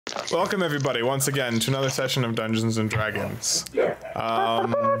Welcome everybody once again to another session of Dungeons and Dragons.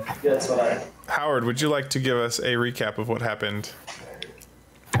 Howard, would you like to give us a recap of what happened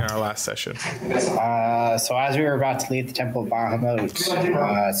in our last session? So as we were about to leave the Temple of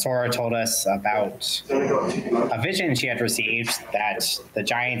Bahamut, Sora told us about a vision she had received that the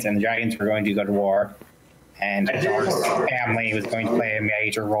giants and the dragons were going to go to war, and Hadar's family was going to play a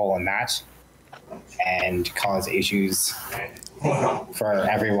major role in that and cause issues for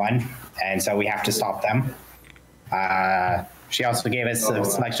everyone, and so we have to stop them. She also gave us a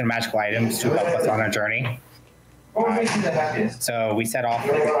selection of magical items to help us on our journey. So we set off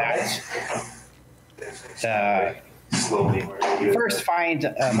with that to first find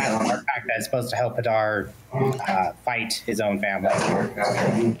a magical artifact that's supposed to help Hadar fight his own family.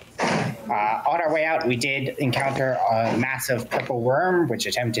 On our way out, we did encounter a massive purple worm, which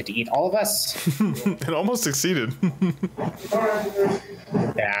attempted to eat all of us. It almost succeeded.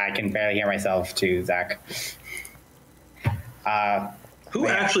 Yeah, I can barely hear myself too, Zach. Who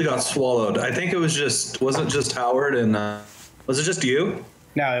actually got swallowed? I think it was wasn't just Howard and, was it just you?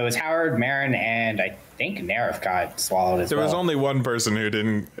 No, it was Howard, Marin, and I think Nerif got swallowed as well. There was only one person who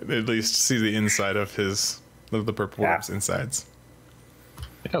didn't at least see the inside of the purple worm's insides.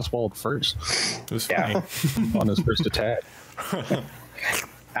 I got swallowed first. It was funny. On his first attack.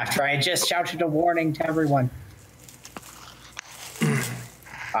 After I just shouted a warning to everyone.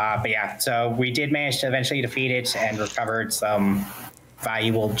 But yeah, so we did manage to eventually defeat it and recovered some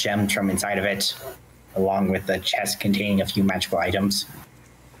valuable gems from inside of it, along with the chest containing a few magical items.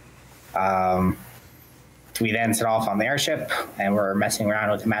 We then set off on the airship and we're messing around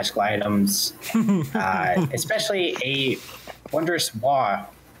with the magical items, especially a wondrous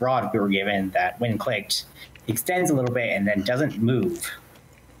rod we were given that, when clicked, extends a little bit and then doesn't move,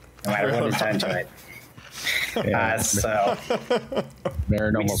 no matter what is done to it. So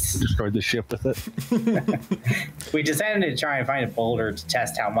Marin almost destroyed the ship with it. We decided to try and find a boulder to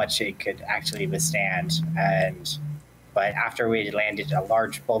test how much it could actually withstand, but after we had landed, a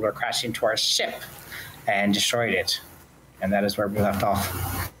large boulder crashed into our ship and destroyed it, and that is where we left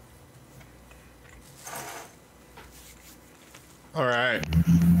off. All right.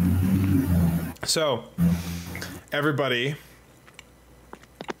 So, everybody,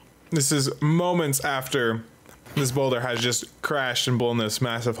 this is moments after this boulder has just crashed and blown this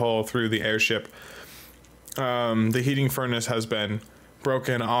massive hole through the airship. The heating furnace has been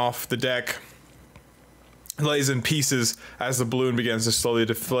broken off the deck. It lays in pieces as the balloon begins to slowly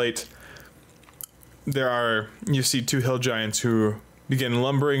deflate. You see two hill giants who begin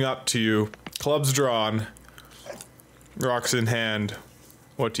lumbering up to you, clubs drawn, rocks in hand.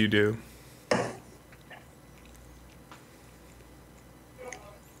 What do you do?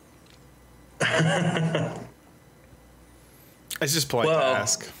 It's just polite to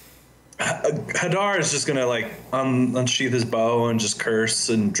ask. Hadar is just gonna like unsheath his bow and just curse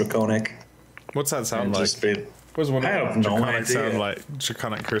in Draconic. What's that sound like? What does one I have no idea. sound like?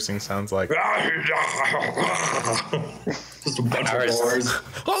 Draconic cursing sounds like. Just a bunch of doors.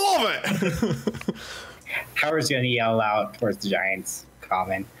 I love it. Howard's going to yell out towards the giants,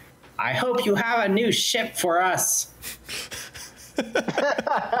 comment, "I hope you have a new ship for us."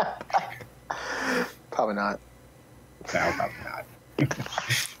 Probably not. No, probably not.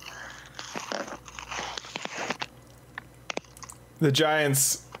 The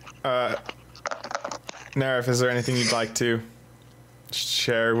giants, Nerif, is there anything you'd like to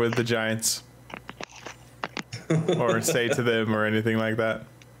share with the giants? Or say to them or anything like that?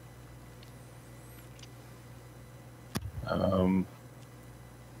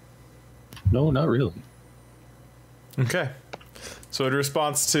 No, not really. Okay. So in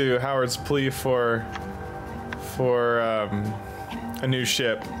response to Howard's plea for a new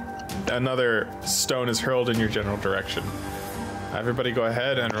ship, another stone is hurled in your general direction. Everybody go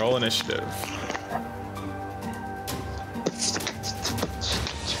ahead and roll initiative.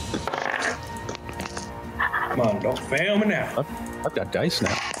 Come on, don't fail me now. I've got dice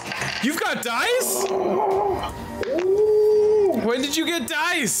now. You've got dice? When did you get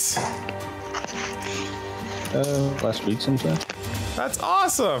dice? Last week sometime. That's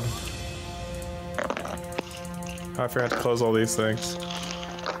awesome. I forgot to close all these things.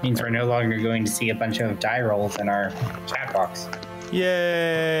 Means we're no longer going to see a bunch of die rolls in our chat box.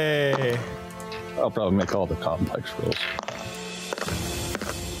 Yay! I'll probably make all the complex rolls.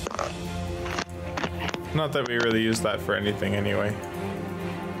 Not that we really use that for anything anyway.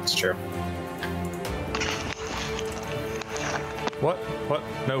 It's true. What? What?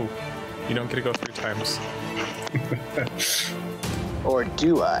 No. You don't get to go 3 times. Or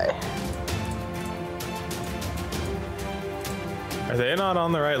do I? Are they not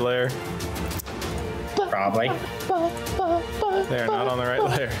on the right layer? Probably. They are not on the right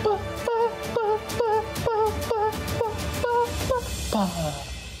layer.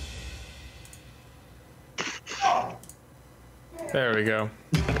 There we go.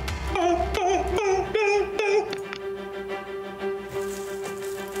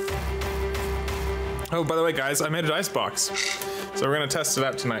 Oh, by the way, guys, I made an ice box. So we're gonna test it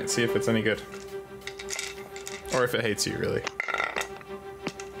out tonight, see if it's any good. Or if it hates you, really.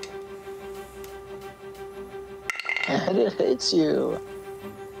 And it hates you.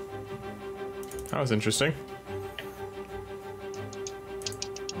 That was interesting.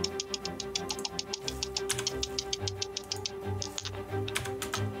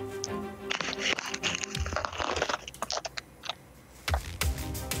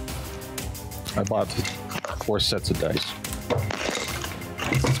 I bought 4 sets of dice.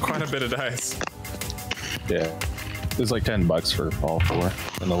 It's quite a bit of dice. Yeah. It was like $10 for all 4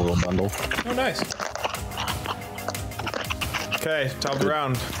 in the little bundle. Oh, nice. Okay, top of the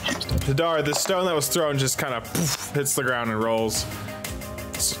round. Hadar, the stone that was thrown just kind of hits the ground and rolls.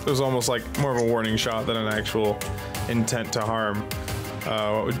 It was almost like more of a warning shot than an actual intent to harm.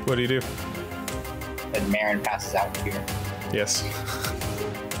 What do you do? And Marin passes out here. Yes.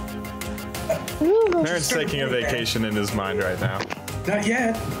 Marin's taking a vacation in his mind right now. Not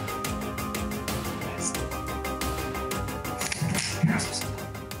yet.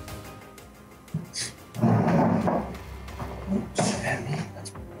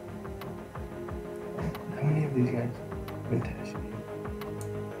 How many of these guys went to SU?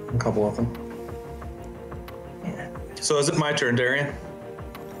 A couple of them. Yeah. So is it my turn, Darian?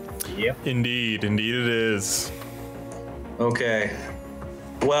 Yep. Indeed, indeed it is. Okay.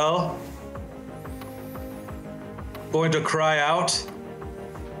 Well, going to cry out.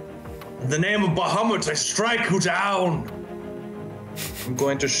 In the name of Bahamut, I strike you down. I'm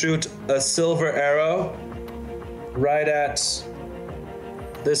going to shoot a silver arrow right at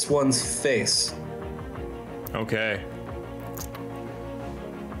this one's face. Okay.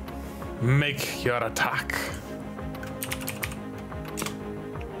 Make your attack.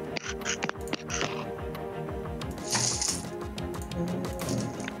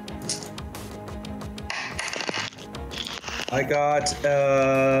 I got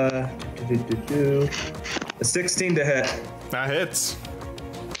a 16 to hit. That hits.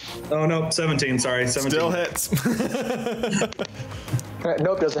 Oh no, 17. Sorry, 17. Still hits.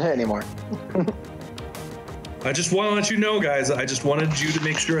 Nope, doesn't hit anymore. I just want to let you know, guys. I just wanted you to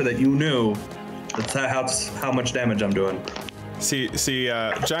make sure that you knew that's how much damage I'm doing. See,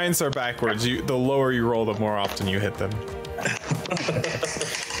 giants are backwards. The lower you roll, the more often you hit them.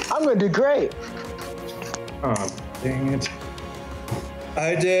 I'm gonna do great. Oh, dang it.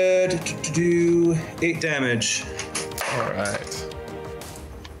 I did do 8 damage. All right.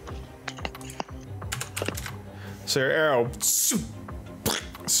 So your arrow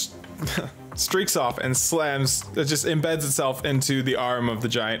streaks off and slams. It just embeds itself into the arm of the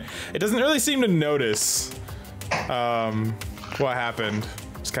giant. It doesn't really seem to notice what happened.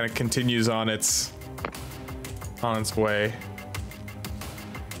 Just kind of continues on its way.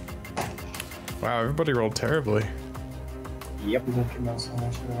 Wow, everybody rolled terribly. Yep.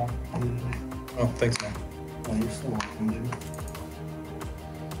 Oh, thanks, man. Oh, you're so welcome, dude.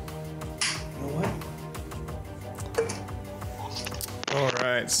 You know what? All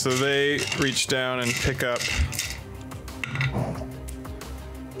right, so they reach down and pick up.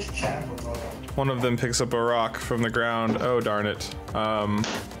 One of them picks up a rock from the ground. Oh, darn it.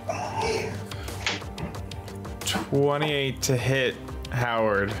 28 to hit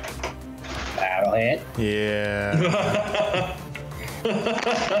Howard. That'll hit. Yeah.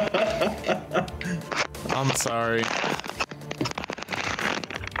 I'm sorry.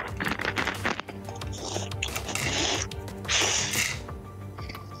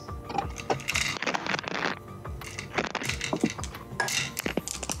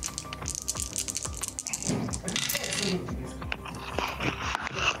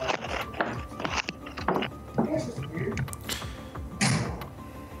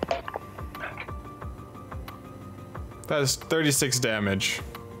 That is 36 damage.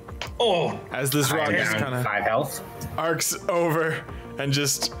 Oh, As this rock just kind of 5 health. arcs over and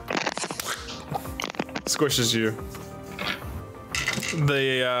just squishes you.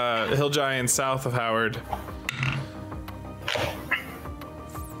 The hill giant south of Howard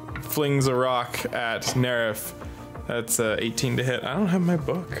flings a rock at Nerif. That's 18 to hit. I don't have my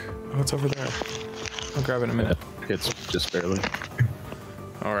book. Oh, it's over there. I'll grab it in a minute. Hits just barely.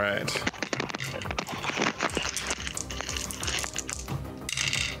 All right.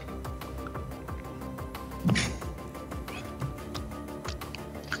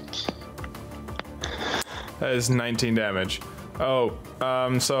 That is 19 damage. Oh,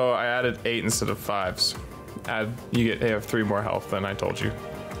 so I added 8 instead of 5s. You have 3 more health than I told you,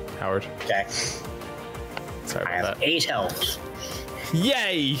 Howard. Okay. Sorry I about have that. 8 health.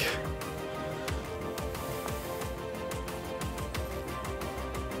 Yay!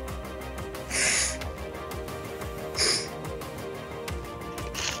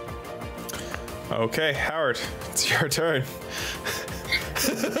 Okay, Howard, it's your turn.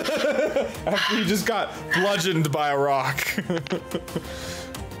 After you just got bludgeoned by a rock.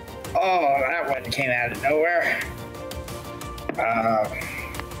 Oh, that one came out of nowhere.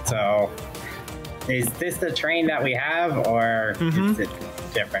 So, is this the train that we have, or is it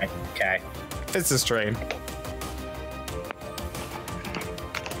different? Okay. It's this train.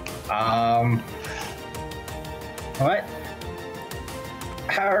 What?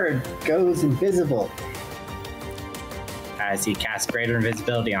 Howard goes invisible as he casts greater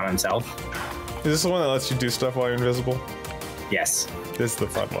invisibility on himself. Is this the one that lets you do stuff while you're invisible? Yes. This is the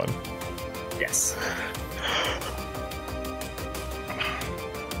fun one. Yes.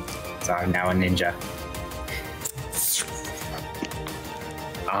 So I'm now a ninja.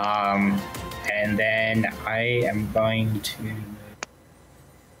 And then I am going to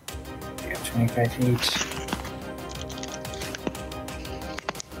get 25 feet.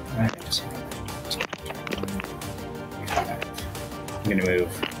 Right. I'm gonna move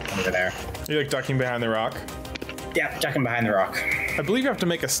over there. You're like ducking behind the rock. Yeah, ducking behind the rock. I believe you have to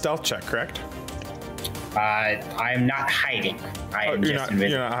make a stealth check, correct? I'm not hiding. I am You're just not. invisible.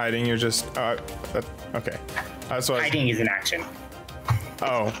 You're not hiding. You're just. Okay. That's what. Hiding is an action.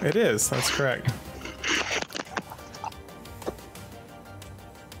 Oh, it is. That's correct.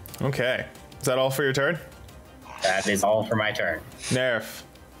 Okay. Is that all for your turn? That is all for my turn. Nerf.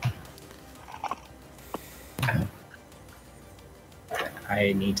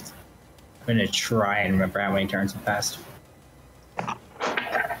 I need to, I'm gonna try and remember how many turns have passed.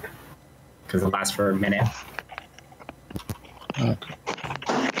 Because it lasts for a minute. I'm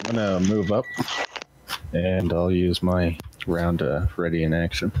gonna move up, and I'll use my round ready in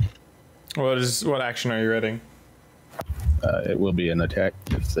action. What action are you reading? It will be an attack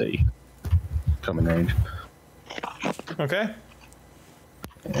if they come in range, Okay.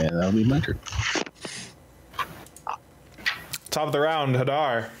 and that'll be my turn. Top of the round,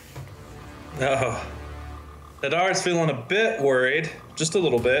 Hadar. Oh. Hadar's feeling a bit worried. Just a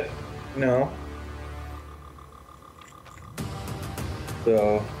little bit. No.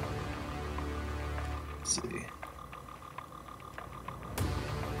 So. Let's see.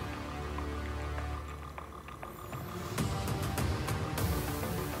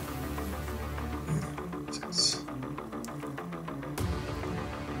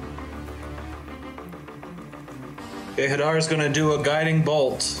 Okay, Hadar's gonna do a guiding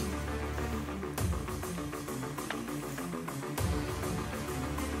bolt.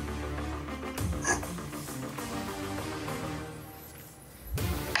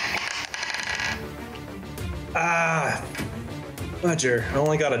 Ah, Roger, I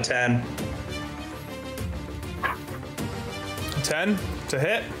only got a 10. 10 to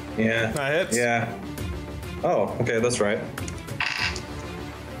hit. Yeah. That hits. Yeah. Oh, okay, that's right.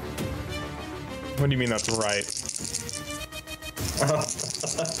 What do you mean that's right?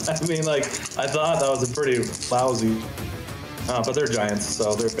 I mean, like, I thought that was a pretty lousy. But they're giants,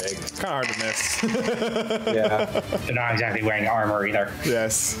 so they're big. Kind of hard to miss. Yeah. They're not exactly wearing armor either.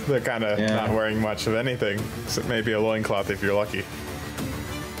 Yes, they're kind of Yeah. not wearing much of anything, except maybe a loincloth if you're lucky.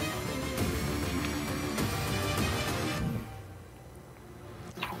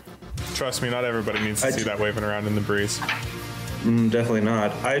 Trust me, not everybody needs to see that waving around in the breeze. Definitely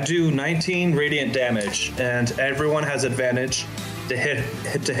not. I do 19 radiant damage, and everyone has advantage to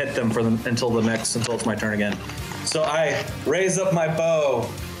hit them until it's my turn again. So I raise up my bow,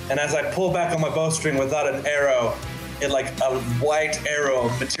 and as I pull back on my bowstring without an arrow, it like a white arrow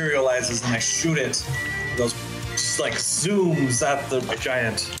materializes, and I shoot it. It goes just like zooms at the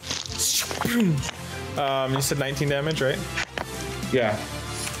giant. You said 19 damage, right? Yeah.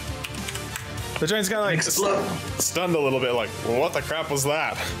 The giant's kind of like Explode. stunned a little bit, like, well, what the crap was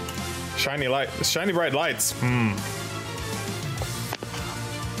that? Shiny bright lights.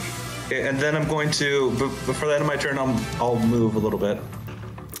 Okay, and then I'm going to, before the end of my turn, I'll move a little bit.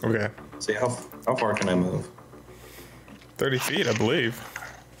 Okay. See how far can I move? 30 feet, I believe.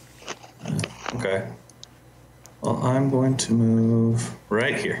 Okay. Well, I'm going to move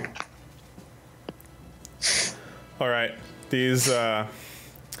right here. All right. These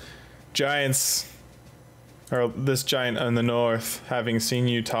giants, or this giant in the north, having seen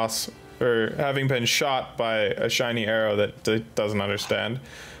you toss, or having been shot by a shiny arrow that doesn't understand,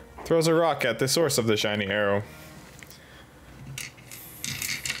 throws a rock at the source of the shiny arrow.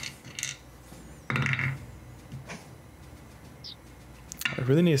 I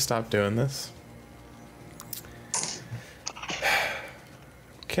really need to stop doing this.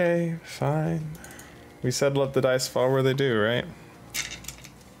 Okay, fine. We said let the dice fall where they do, right?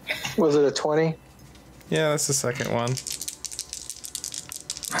 Was it a 20? Yeah, that's the second one.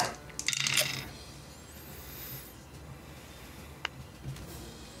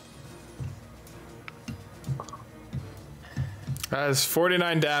 That is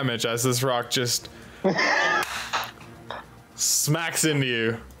 49 damage as this rock just smacks into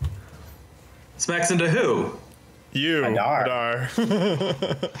you. Smacks into who? You, Hadar.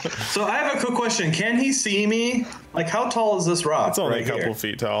 Hadar. So I have a quick question. Can he see me? Like, how tall is this rock? It's only right a couple here?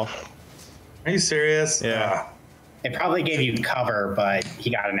 feet tall. Are you serious? Yeah. It probably gave you cover, but he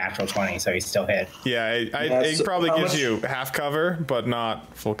got a natural 20, so he still hit. Yeah, That's- it probably how gives much- you half cover, but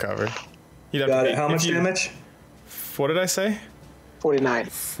not full cover. You'd have Got to it. How if much you- damage? What did I say? 49.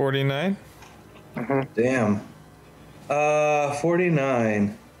 49? Damn.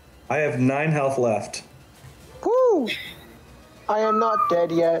 49. I have 9 health left. Woo! I am not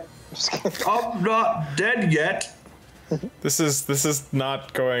dead yet. Just kidding. I'm not dead yet. This is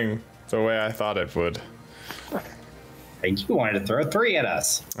not going the way I thought it would. I think you wanted to throw 3 at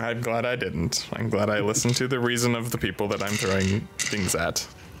us. I'm glad I didn't. I'm glad I listened to the reason of the people that I'm throwing things at.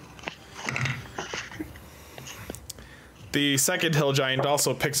 The second hill giant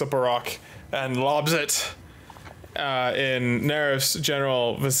also picks up a rock and lobs it in Nerif's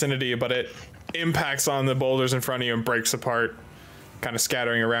general vicinity, but it impacts on the boulders in front of you and breaks apart, kind of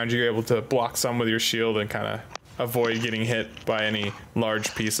scattering around you. You're able to block some with your shield and kind of avoid getting hit by any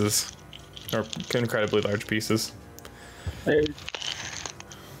large pieces, or incredibly large pieces.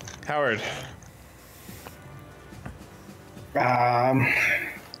 Howard.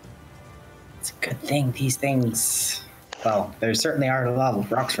 It's a good thing these things. Well, there certainly are a lot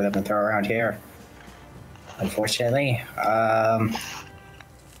of rocks for them to throw around here. Unfortunately.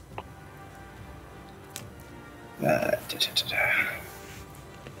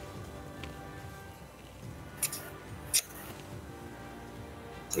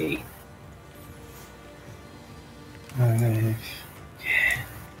 Let's see. 5,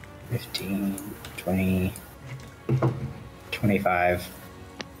 15, 20, 25.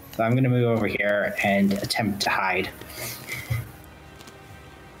 So I'm going to move over here and attempt to hide.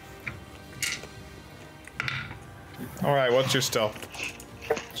 All right, what's your stealth?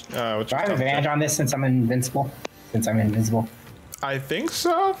 What's Do your I have stealth advantage check? on this since I'm invincible? I think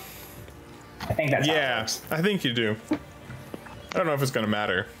so. I think that's how it Yeah, works. I think you do. I don't know if it's gonna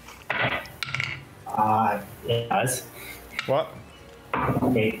matter. It does. What?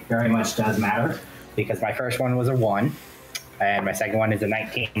 It very much does matter because my first one was a 1 and my second one is a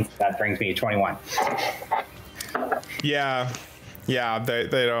 19. So that brings me to 21. Yeah, they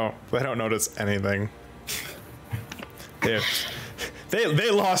don't notice anything.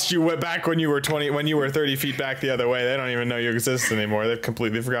 They lost you back when you were 30 feet back the other way. They don't even know you exist anymore. They've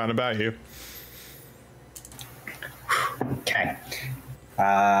completely forgotten about you. Okay.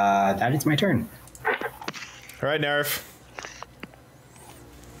 That is my turn. All right, Nerf.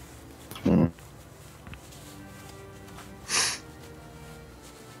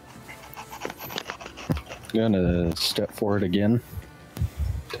 Gonna step forward again.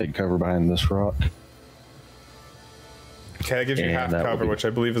 Take cover behind this rock. Okay, that gives you And half that will cover, be- which I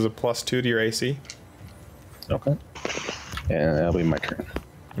believe is a +2 to your AC. Okay. And that'll be my turn.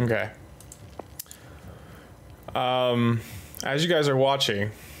 Okay. As you guys are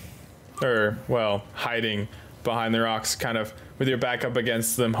watching, or, well, hiding behind the rocks, kind of with your back up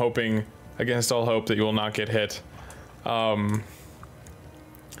against them, hoping against all hope that you will not get hit. Howard,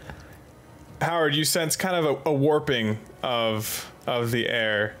 you sense kind of a warping of the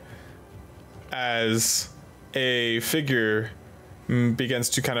air as a figure begins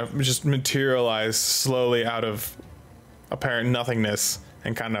to kind of just materialize slowly out of apparent nothingness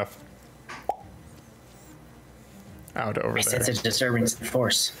and kind of out over I there. sense a disturbance in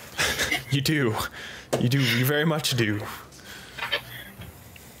force. You do. You very much do.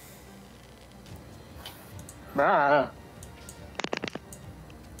 Ah.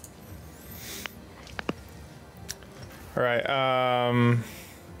 All right.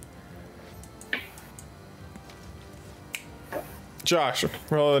 Josh,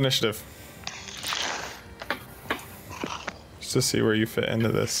 roll initiative. Just to see where you fit into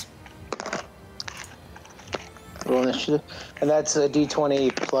this. Roll initiative. And that's a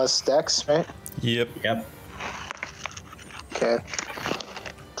d20 plus dex, right? Yep. Yep. Okay.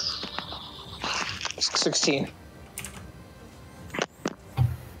 16.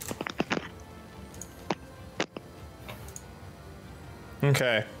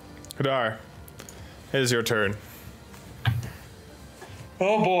 Okay. Hadar, it is your turn.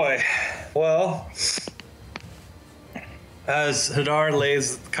 Oh boy. Well, as Hadar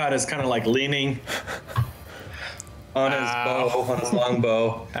lays, is kind of like leaning on his bow, on his long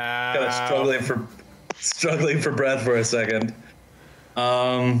bow, kind of struggling for breath for a second.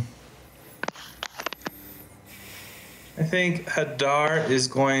 I think Hadar is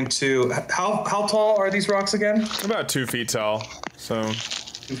going to. How tall are these rocks again? About 2 feet tall. So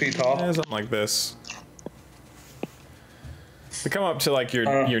 2 feet tall. yeah, something like this. They come up to like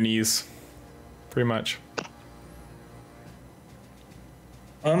your knees, pretty much.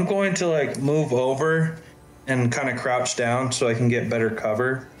 I'm going to like move over and kind of crouch down so I can get better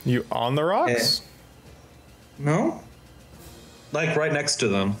cover. You on the rocks? No? Like right next to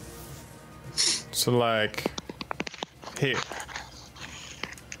them. So like here.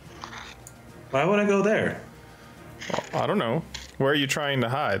 Why would I go there? I don't know. Where are you trying to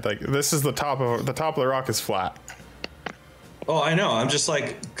hide? Like this is the top of the rock is flat. Oh, I know. I'm just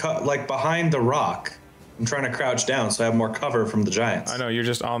like behind the rock. I'm trying to crouch down so I have more cover from the giants. I know you're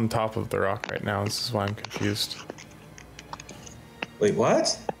just on top of the rock right now. This is why I'm confused. Wait,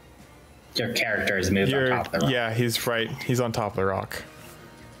 what? Your character is moved on top of the rock. Yeah, he's right. He's on top of the rock.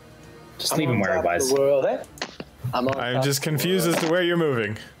 Just leave him where he was. World, eh? I'm just confused as to where you're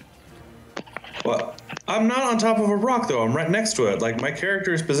moving. Well, I'm not on top of a rock though. I'm right next to it. Like my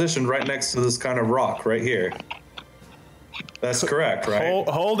character is positioned right next to this kind of rock right here. That's correct, right?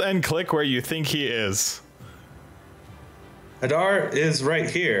 Hold and click where you think he is. Hadar is right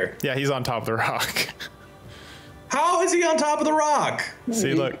here. Yeah, he's on top of the rock. How is he on top of the rock?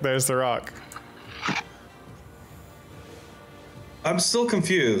 See, look, there's the rock. I'm still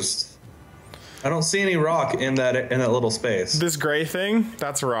confused. I don't see any rock in that little space. This gray thing,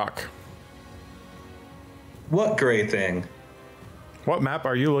 that's a rock. What gray thing? What map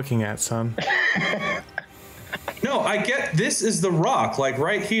are you looking at, son? No, I get this is the rock, like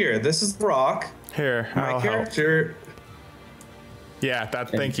right here. This is the rock. Here, My I'll help. character. Yeah,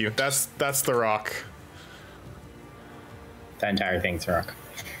 thank you. That's the rock. The entire thing's rock.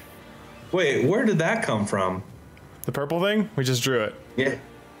 Wait, where did that come from? The purple thing? We just drew it. Yeah.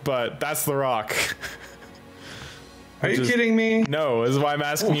 But that's the rock. Are you kidding me? No, this is why I'm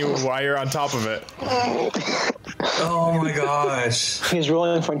asking you why you're on top of it. Oh my gosh. He's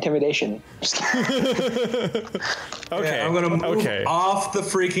rolling for intimidation. Okay. Yeah, I'm gonna move off the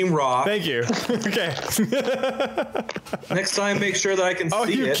freaking rock. Thank you. Okay. Next time, make sure that I can see it. Oh,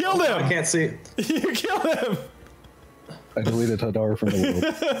 you killed him! I can't see it. You killed him! I deleted Hadar from the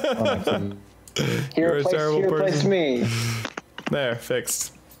world. He You're a terrible replaced person. me. There,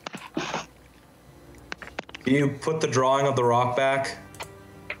 fixed. Can you put the drawing of the rock back?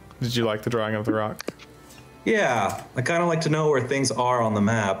 Did you like the drawing of the rock? Yeah, I kind of like to know where things are on the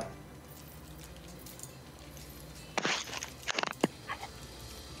map.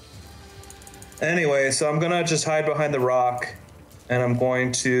 Anyway, so I'm gonna just hide behind the rock, and I'm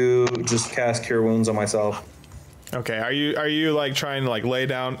going to just cast Cure Wounds on myself. Okay, are you like trying to like lay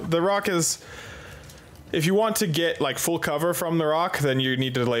down? The rock is, if you want to get like full cover from the rock, then you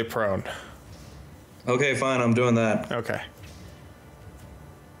need to lay prone. Okay, fine, I'm doing that. Okay.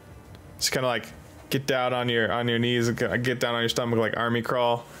 Just kind of like get down on your knees, get down on your stomach like army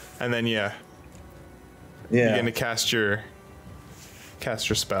crawl, and then yeah, you're gonna cast your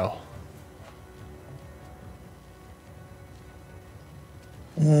spell.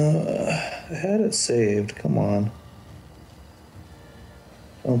 I had it saved. Come on.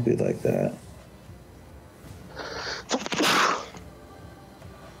 Don't be like that.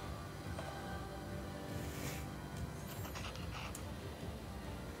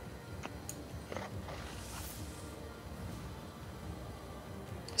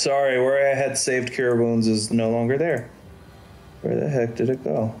 Sorry, where I had saved Cure Wounds is no longer there. Where the heck did it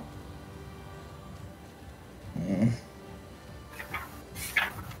go?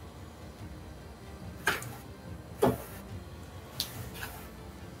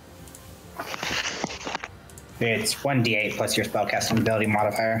 It's 1d8 plus your spellcasting ability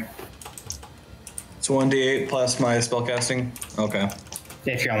modifier. It's 1d8 plus my spellcasting? Okay.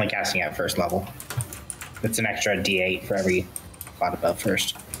 If you're only casting at first level. It's an extra d8 for every spot above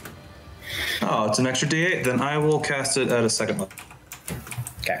first. Oh, it's an extra d8? Then I will cast it at a second level.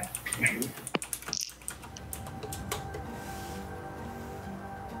 Okay.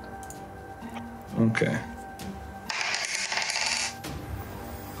 Okay.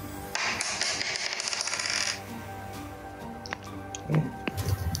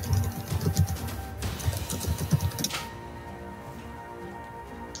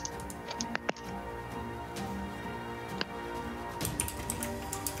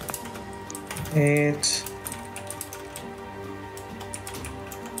 8.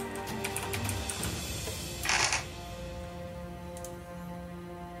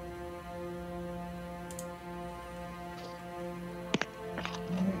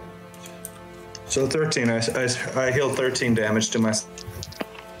 So 13. I healed 13 damage to my,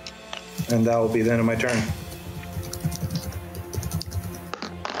 and that will be the end of my turn.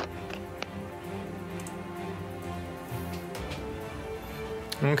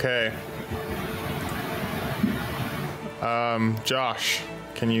 Okay. Josh,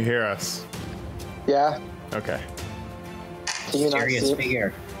 can you hear us? Yeah. Okay. Can you not Mysterious see?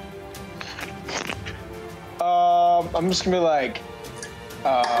 figure. I'm just gonna be like,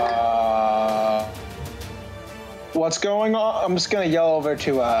 what's going on? I'm just gonna yell over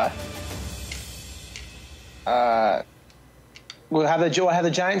to have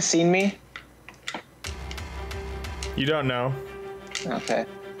the giant seen me? You don't know. Okay.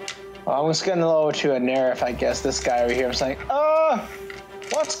 Well, I'm just gonna yell over to a Nerif, I guess. This guy over here. I'm saying,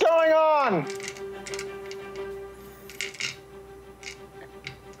 what's going on?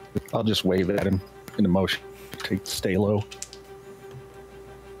 I'll just wave at him in a motion to stay low.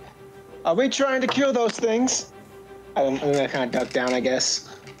 Are we trying to kill those things? I'm gonna kind of duck down, I guess.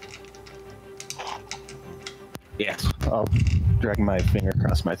 Yes. I'll drag my finger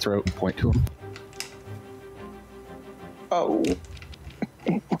across my throat and point to him. Oh.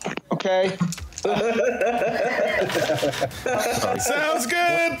 Okay. Sounds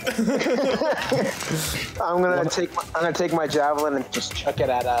good. I'm gonna take my javelin and just chuck it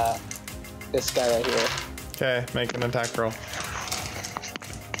at this guy right here. Okay, make an attack roll.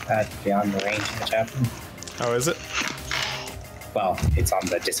 That's beyond the range of the javelin. Oh, is it? Well, it's on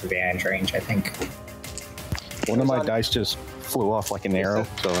the disadvantage range, I think. One of my on- dice just flew off like an arrow,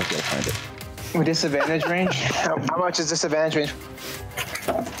 so I gotta find it. With disadvantage range? How much is disadvantage range?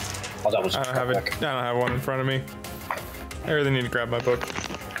 I'll double I check. don't have it. I don't have one in front of me. I really need to grab my book.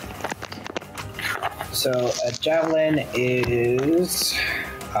 So a javelin is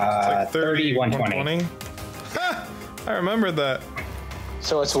Like 30, 120. Ha! I remembered that.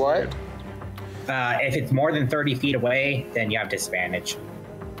 So it's what? If it's more than 30 feet away, then you have disadvantage.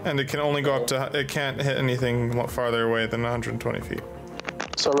 And it can only go up to. It can't hit anything farther away than 120 feet.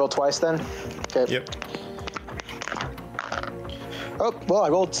 So roll twice then? Okay. Yep. Oh, well, I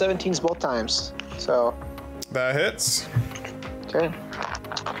rolled 17s both times. So, That hits. okay.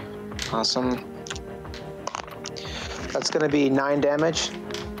 Awesome. That's gonna be 9 damage.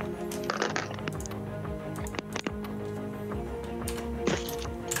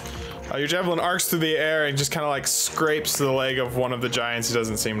 Your javelin arcs through the air and just kind of like scrapes the leg of one of the giants. He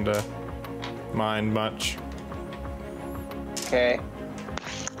doesn't seem to mind much. Okay.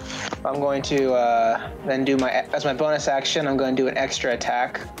 I'm going to then do as my bonus action, I'm going to do an extra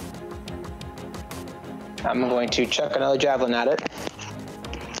attack. I'm going to chuck another javelin at it.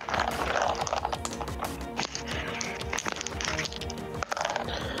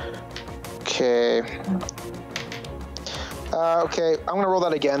 Okay. Okay, I'm gonna roll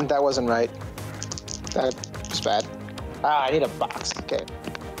that again. That wasn't right. That was bad. I need a box. Okay.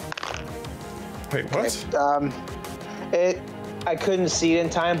 Wait, what? I couldn't see it in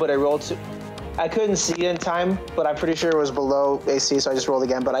time, but I couldn't see it in time, but I'm pretty sure it was below AC, so I just rolled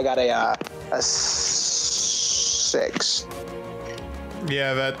again. But I got a 6.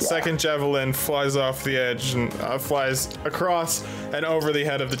 Yeah, that second javelin flies off the edge and flies across and over the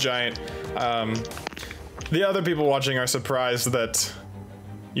head of the giant. The other people watching are surprised that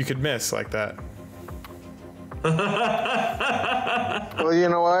you could miss like that. Well, you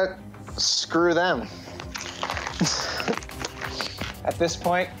know what? Screw them. At this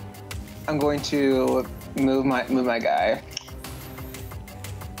point, I'm going to move my guy.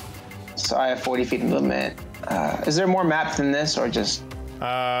 So I have 40 feet of movement. Is there more map than this, or just?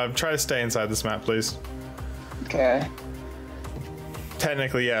 Try to stay inside this map, please. Okay.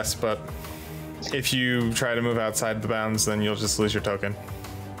 Technically, yes, but if you try to move outside the bounds, then you'll just lose your token.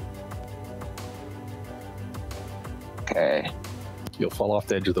 Okay. You'll fall off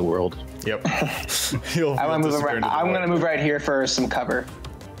the edge of the world. Yep. I'm gonna move right here for some cover.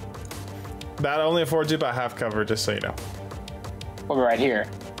 That only affords you about half cover, just so you know. Over right here.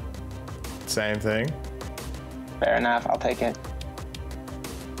 Same thing. Fair enough. I'll take it.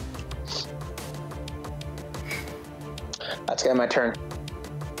 That's good. My turn.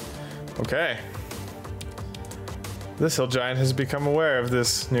 Okay. This hill giant has become aware of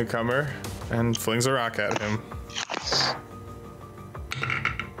this newcomer and flings a rock at him.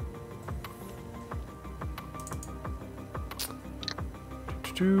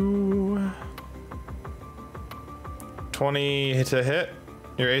 Do 20 to hit.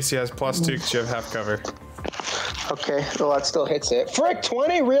 Your AC has +2 because you have half cover. Okay, well that still hits it. Frick,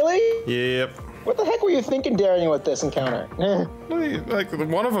 20, really? Yep. What the heck were you thinking daring with this encounter? Like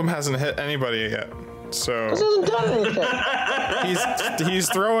one of them hasn't hit anybody yet, so This hasn't done anything. he's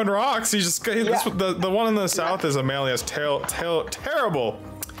throwing rocks. The one in the south is a male. He has terrible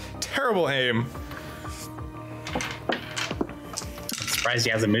aim. Surprised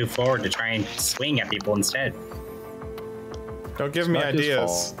he hasn't moved forward to try and swing at people instead. Don't give me Not his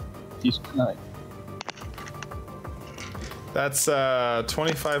ideas. fault. He's tonight. That's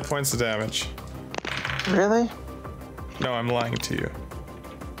 25 points of damage. Really? No, I'm lying to you.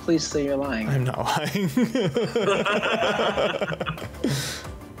 Please say you're lying. I'm not lying.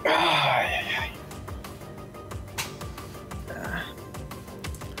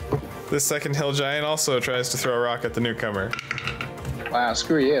 This second hill giant also tries to throw a rock at the newcomer Wow,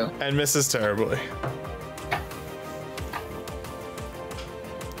 screw you. and misses terribly.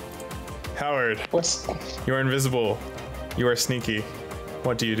 Howard, What's... you are invisible. You are sneaky.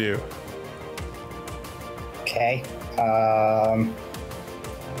 What do you do? Okay.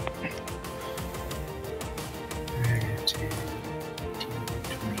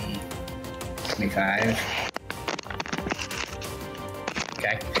 25.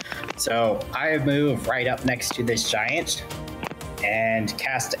 Okay. So I move right up next to this giant and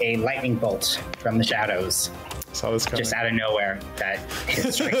cast a lightning bolt from the shadows, Saw this coming. just out of nowhere. That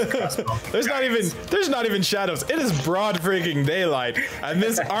hits straight the crossbow. There's not even shadows. It is broad freaking daylight, and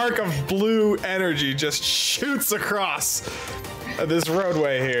this arc of blue energy just shoots across this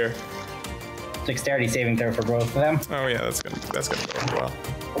roadway here. Dexterity saving throw for both of them. Oh yeah, that's gonna go over well.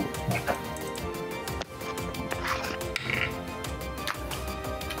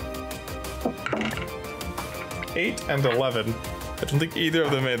 8 and 11. I don't think either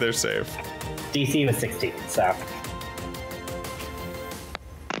of them made their save. DC was 16, so.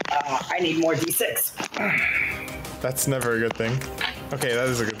 I need more D6. That's never a good thing. Okay, that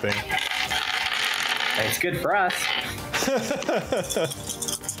is a good thing. It's good for us.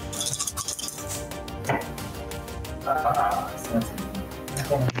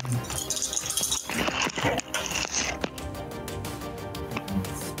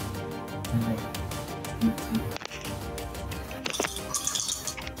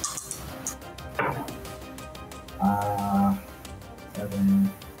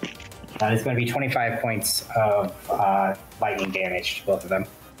 That is going to be 25 points of lightning damage to both of them.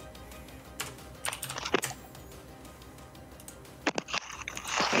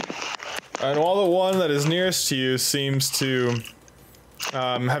 And while the one that is nearest to you seems to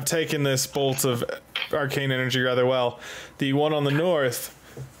have taken this bolt of arcane energy rather well, the one on the north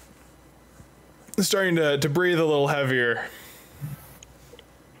is starting to breathe a little heavier.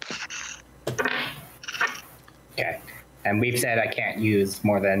 Okay. And we've said I can't use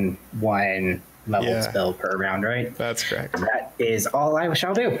more than one level Yeah. spell per round, right? That's correct. That is all I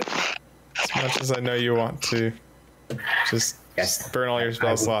shall do. As much as I know you want to just Yes. burn all your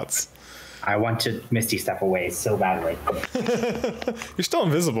spell slots. I want to Misty Step away so badly. You're still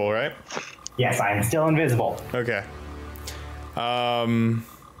invisible, right? Yes, I am still invisible. Okay. I'm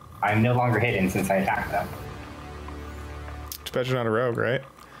no longer hidden since I attacked them. Too bad you're not a rogue, right?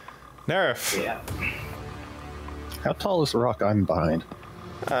 Nerif. Yeah. How tall is the rock I'm behind?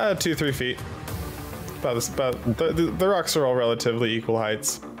 2-3 feet. The rocks are all relatively equal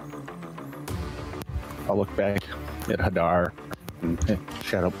heights. I'll look back at Hadar and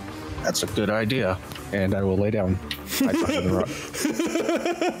shout out, "That's a good idea." And I will lay down right behind the rock.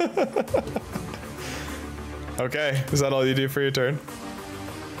 Okay, is that all you do for your turn?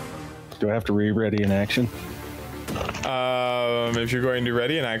 Do I have to re-ready in action? If you're going to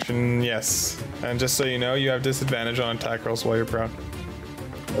ready in action, yes. And just so you know, you have disadvantage on attack rolls while you're prone.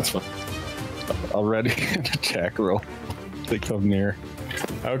 That's fine. I'll ready an attack roll. They come near.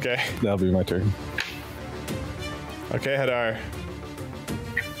 Okay. That'll be my turn. Okay, Hadar.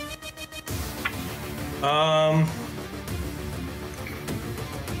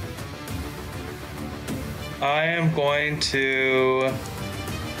 I am going to.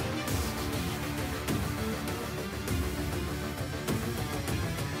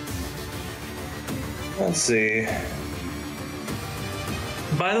 Let's see.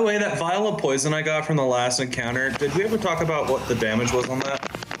 By the way, that vial of poison I got from the last encounter, did we ever talk about what the damage was on that?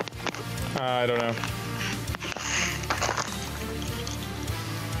 I don't know.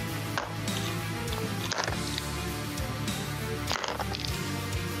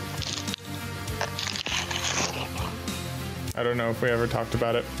 I don't know if we ever talked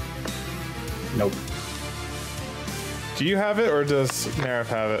about it. Nope. Do you have it, or does Nerif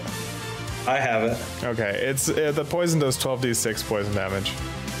have it? I have it. Okay, it's the poison does 12d6 poison damage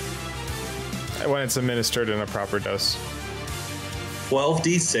when it's administered in a proper dose.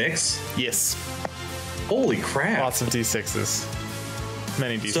 12d6. Yes, Holy crap! lots of d6s,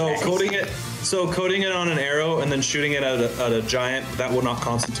 many d6s. So coating it on an arrow and then shooting it at a giant, that would not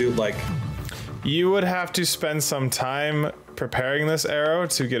constitute like. You would have to spend some time preparing this arrow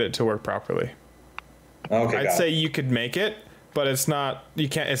to get it to work properly. Okay. I'd say you could make it, but it's not. You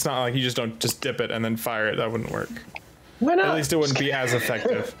can't. It's not like you don't dip it and then fire it. That wouldn't work. Why not? At least it wouldn't be as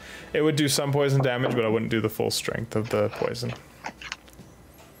effective. It would do some poison damage, but it wouldn't do the full strength of the poison.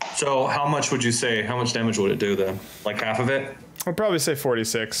 So how much would you say? How much damage would it do then? Like half of it? I'd probably say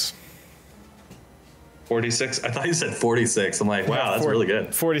 46. 46? I thought you said 46. I'm like, wow, that's really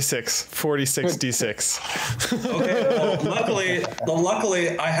good. 46 d6. Okay, well,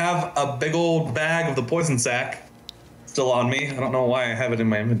 luckily, I have a big old bag of the poison sack still on me. I don't know why I have it in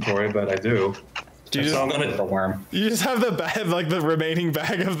my inventory, but I do. Do you So I'm just, The gonna. worm. you just have the bag, like the remaining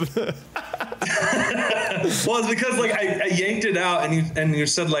bag of the. Well, it's because like I yanked it out, and you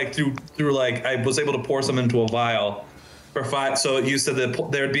said like through like I was able to pour some into a vial for 5. So you said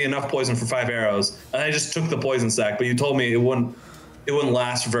that there'd be enough poison for 5 arrows, and I just took the poison sack. But you told me it wouldn't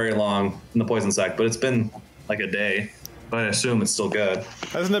last very long in the poison sack. But it's been like a day. But I assume it's still good.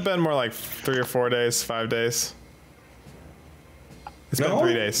 Hasn't it been more like 3 or 4 days, 5 days? It's been No?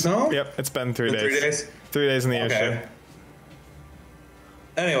 3 days. No? Yep, it's been 3 days. 3 days. 3 days in the Okay. airship.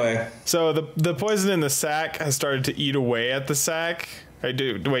 Anyway, So the poison in the sack has started to eat away at the sack. Wait,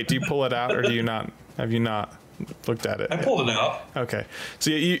 do you pull it out or do you not? Have you not looked at it? I pulled it out. Okay.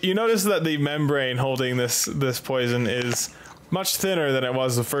 So you notice that the membrane holding this poison is much thinner than it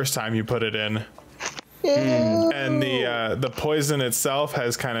was the first time you put it in. And the poison itself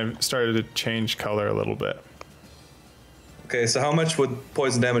has kind of started to change color a little bit. Okay, so how much would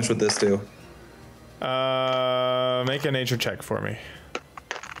poison damage would this do? Make a nature check for me.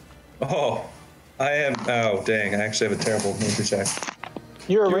 Oh, I am. Oh, dang! I actually have a terrible nature check.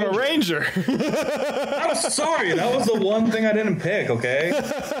 You're a You're ranger. a ranger. I'm sorry. That was the one thing I didn't pick. Okay.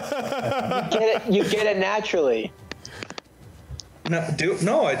 You get it naturally. No, I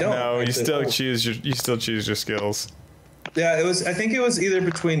don't. No, you actually. still choose your skills. Yeah, it was. I think it was either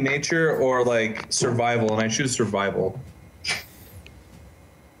between nature or like survival, and I choose survival.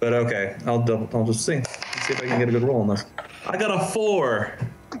 But okay, I'll just see. Let's see if I can get a good roll on this. I got a 4.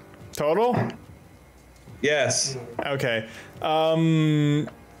 Total? Yes. Okay. From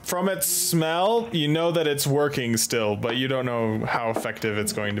its smell, you know that it's working still, but you don't know how effective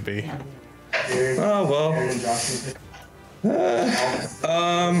it's going to be. Oh well.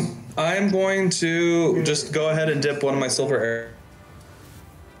 I'm going to just go ahead and dip one of my silver arrows.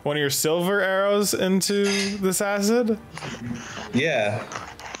 One of your silver arrows into this acid? Yeah.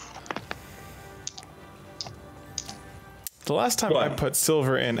 The last time I What? put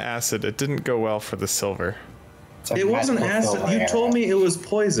silver in acid, it didn't go well for the silver. It's a It wasn't magical acid. silver You arrow. told me it was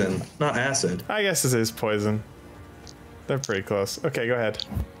poison, not acid. I guess it is poison. They're pretty close. Okay, go ahead.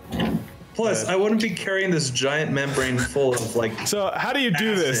 Plus, I wouldn't be carrying this giant membrane full of like. So how do you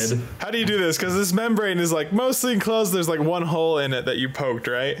do this? Acid. How do you do this? Because this membrane is like mostly enclosed. There's like one hole in it that you poked,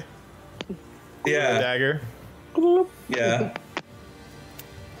 right? The Yeah. dagger. Yeah.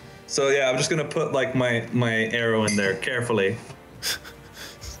 So yeah, I'm just gonna put like my arrow in there carefully,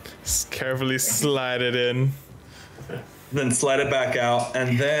 Just carefully slide it in. then slide it back out,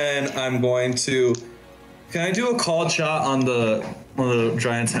 and then I'm going to. Can I do a called shot on the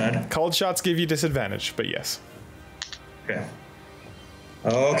giant's head? Cold shots give you disadvantage, but yes. Okay.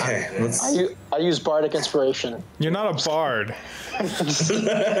 Okay. Let's. I use bardic inspiration. You're not a bard.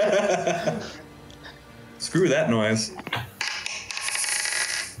 Screw that noise.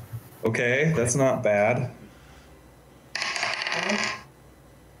 Okay, that's not bad.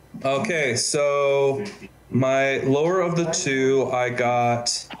 Okay, so my lower of the two, I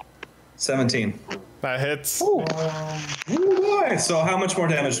got 17. That hits. Ooh, boy. So how much more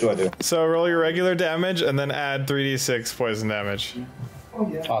damage do I do? So roll your regular damage and then add 3d6 poison damage.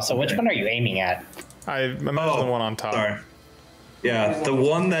 Oh, so which one are you aiming at? I imagine the one on top. Sorry. Yeah, the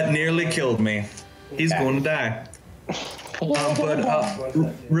one that nearly killed me. He's going to die.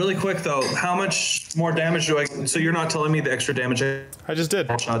 Really quick though, how much more damage do I? So you're not telling me the extra damage I just did.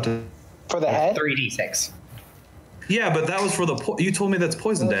 shot to? For the head? 3d6. Yeah, but that was for the. You told me that's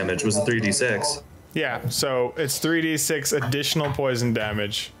poison damage. Was the 3d6? Yeah, so it's 3d6 additional poison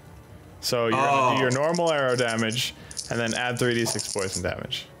damage. So you're gonna do your normal arrow damage and then add 3d6 poison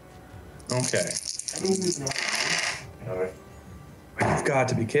damage. Okay. You've got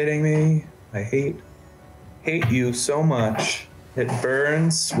to be kidding me. I hate you so much. It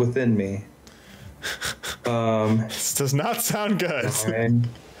burns within me. This does not sound good.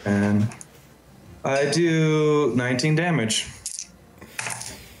 And I do 19 damage.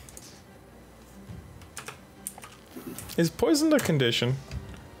 Is poisoned a condition?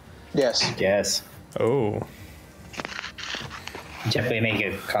 Yes. Yes. Oh. Definitely make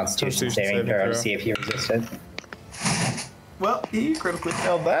a Constitution saving throw to see if you resist it. Well, he critically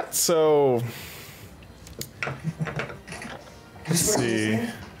failed that, so... Let's see.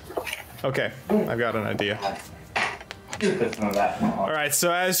 Okay, I've got an idea. Alright,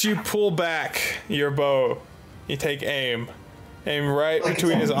 so as you pull back your bow, you take aim. Aim right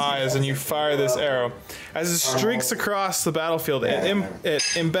between his eyes and you fire this arrow. As it streaks across the battlefield, it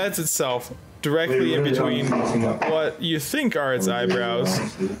embeds itself directly in between what you think are its eyebrows,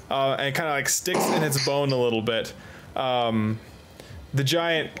 and kind of like sticks in its bone a little bit. The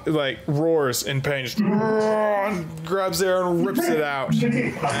giant like roars in pain, just grabs the arrow and rips it out,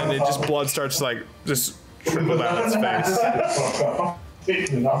 and it just blood starts to like just trickle down its face.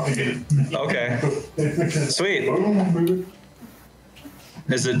 Okay. Sweet.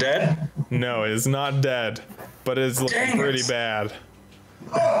 Is it dead? No, it is not dead, but it's looking pretty bad.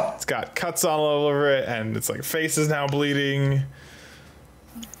 It's got cuts all over it, and its like face is now bleeding.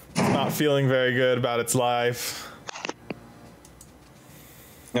 It's not feeling very good about its life.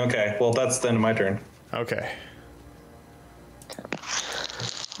 Okay, well that's then my turn. Okay.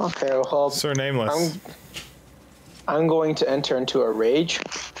 Okay, well, Sir Nameless. I'm going to enter into a rage.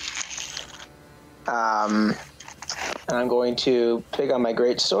 And I'm going to pick up my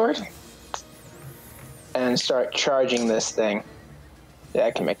greatsword and start charging this thing. Yeah,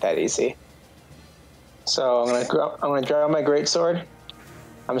 I can make that easy. So I'm gonna draw my greatsword.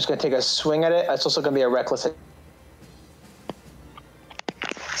 I'm just gonna take a swing at it. It's also gonna be a reckless.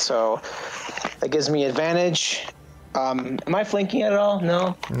 So that gives me advantage. Am I flanking at all?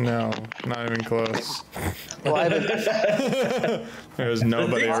 No. No, not even close. Well, I have There's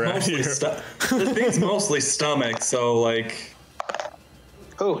nobody around here. The thing's mostly stomach, so like.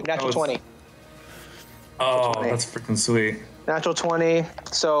 Ooh, natural 20. Oh, that's freaking sweet. Natural 20.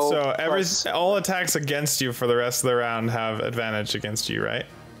 So all attacks against you for the rest of the round have advantage against you, right?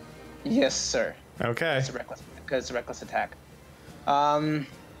 Yes, sir. Okay. Because it's a reckless attack.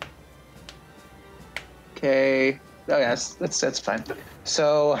 Okay. Oh yes, that's fine.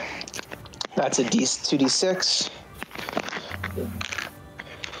 So that's a 2d6.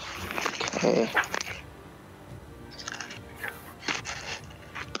 Okay.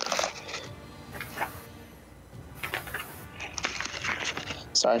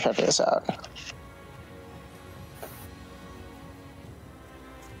 Sorry, I'm trying to figure this out.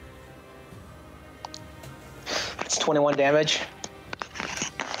 It's 21 damage.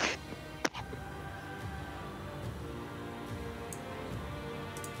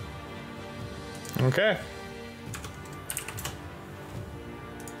 Okay.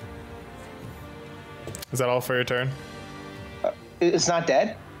 Is that all for your turn? It's not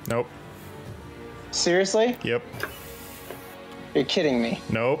dead? Nope. Seriously? Yep. You're kidding me.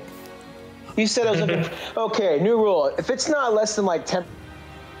 Nope. You said it was looking... Okay, new rule. If it's not less than like 10...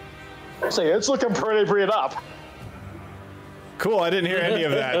 Say, it's looking pretty beat up. Cool, I didn't hear any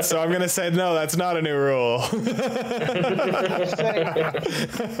of that, so I'm going to say no, that's not a new rule.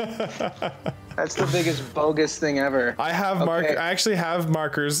 That's the biggest bogus thing ever. I actually have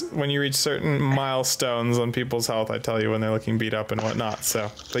markers when you reach certain milestones on people's health. I tell you when they're looking beat up and whatnot,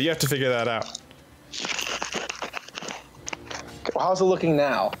 so. But you have to figure that out. Well, how's it looking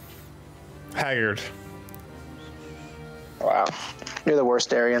now? Haggard. Wow. You're the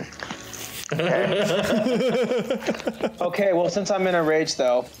worst, Darian. Okay. Okay, well, since I'm in a rage,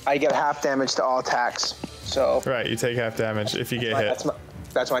 though, I get half damage to all attacks. So. Right, you take half damage if you get hit.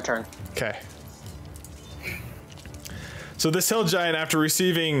 That's my turn. Okay. So this hill giant, after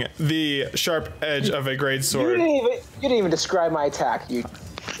receiving the sharp edge of a great sword, You didn't even describe my attack. he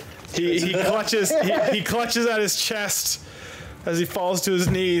clutches he clutches at his chest as he falls to his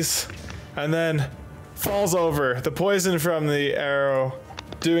knees, and then falls over. The poison from the arrow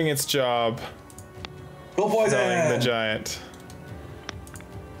doing its job, Go poison! killing the giant.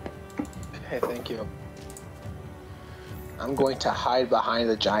 Okay, thank you. I'm going to hide behind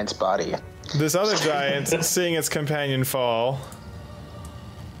the giant's body. This other giant, seeing its companion fall,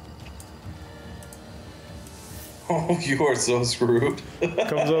 Oh, you are so screwed.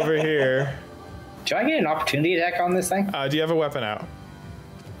 comes over here. Do I get an opportunity attack on this thing? Do you have a weapon out?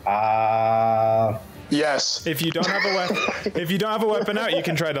 Yes. If you don't have a weapon, out, you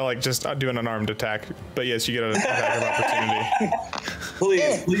can try to like just do an unarmed attack. But yes, you get an attack of opportunity.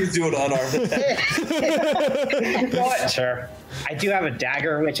 Please do an unarmed attack. You know what? Sure. I do have a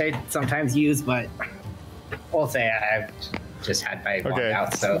dagger, which I sometimes use, but we'll say I've just had my wand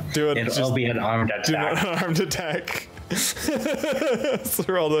out, so it'll be an armed attack. Do an unarmed attack. So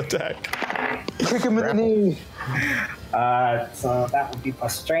roll the attack. Kick him in the knee. So that would be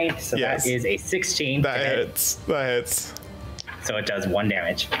plus strength. So Yes. that is a 16. That hits. That hits. So it does 1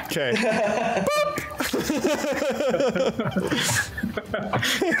 damage. Okay.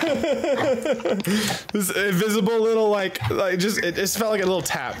 This invisible little like just it just felt like a little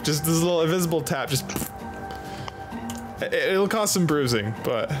tap. Just this little invisible tap. Just it'll cause some bruising,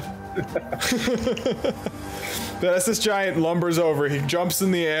 but. Then as this giant lumbers over, he jumps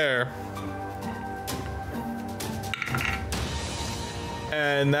in the air.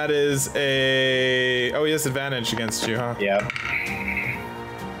 And that is a... Oh, he has advantage against you, huh? Yeah.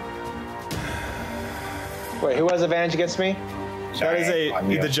 Wait, who has advantage against me? That is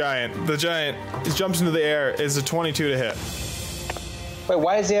the giant. The giant jumps into the air. Is a 22 to hit. Wait,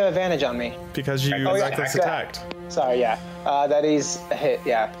 why does he have advantage on me? Because you reckless attacked. Sorry, yeah. That is a hit,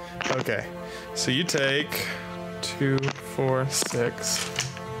 yeah. Okay. So you take 2, 4, 6.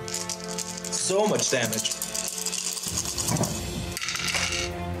 So much damage.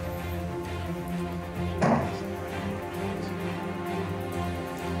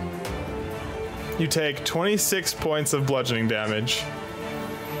 You take 26 points of bludgeoning damage.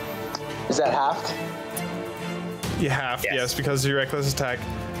 Is that halved? You have, yes, because of your reckless attack.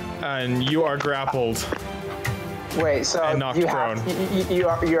 And you are grappled. Wait, so And knocked you prone. you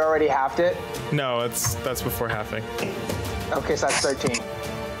already halved it? No, that's before halving. Okay, so that's 13.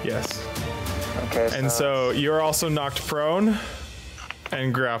 Yes. Okay, And so you're also knocked prone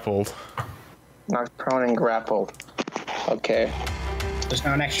and grappled. knocked prone and grappled. Okay. There's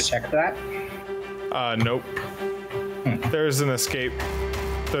no an extra check for that? Nope. There's an escape.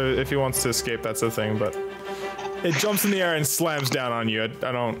 If he wants to escape, that's the thing, but it jumps in the air and slams down on you. I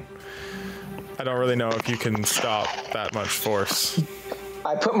don't really know if you can stop that much force.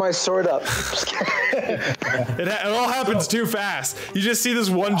 I put my sword up. It all happens too fast. You just see this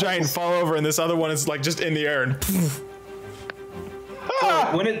one giant fall over and this other one is like just in the air and poof.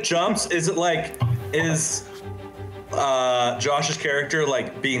 So when it jumps, is it like, is Josh's character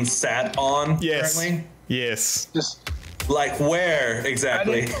like being sat on currently? Yes. Just Like where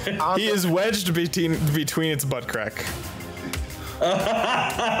exactly? He is wedged between its butt crack.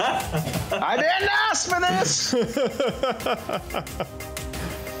 I didn't ask for this.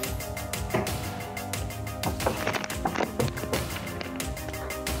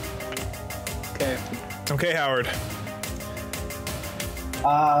 Okay. Okay, Howard.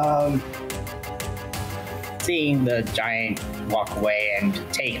 Seeing the giant walk away and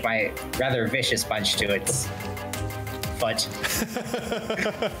take my rather vicious punch to its foot.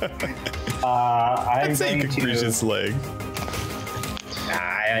 I'm I'd say you going could reach to. its leg.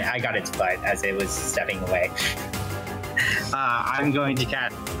 I got its butt as it was stepping away. I'm going to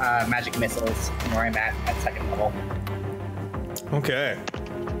cast magic missiles where I'm at 2nd level. Okay.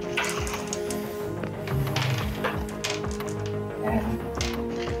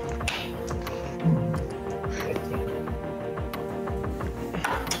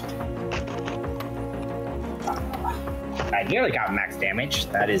 I nearly got max damage.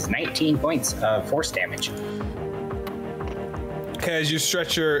 That is 19 points of force damage. Okay, as you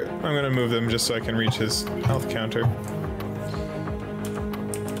stretch your... I'm going to move them just so I can reach his health counter.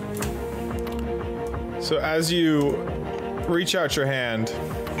 So as you reach out your hand,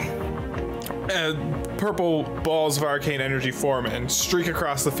 purple balls of arcane energy form and streak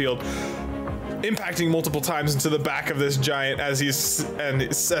across the field, impacting multiple times into the back of this giant as he's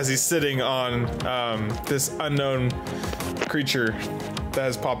sitting on this unknown creature that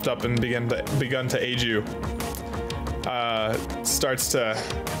has popped up and begun to aid you. Starts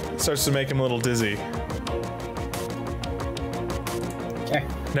to make him a little dizzy. Okay.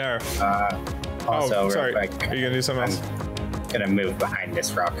 No. Also, sorry. real quick, Are you gonna do something else? I'm gonna move behind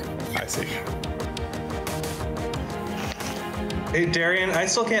this rock. I see. Hey Darian, I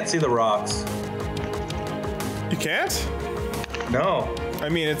still can't see the rocks. You can't? No. I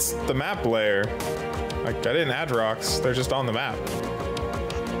mean, it's the map layer. Like, I didn't add rocks. They're just on the map.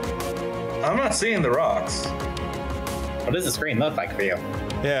 I'm not seeing the rocks. What does the screen look like for you?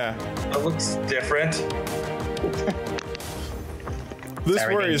 Yeah. It looks different. This Is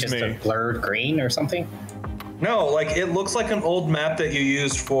everything worries just me. a blurred green or something? No, like it looks like an old map that you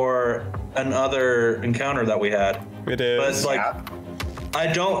used for another encounter that we had. It But is. like, I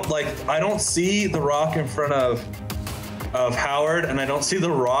don't see the rock in front of Howard, and I don't see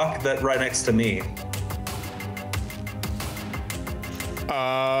the rock that right next to me.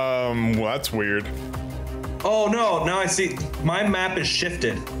 Well, that's weird. Oh no, now I see my map is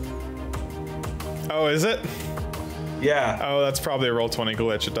shifted. Oh, is it? Yeah. Oh, that's probably a Roll20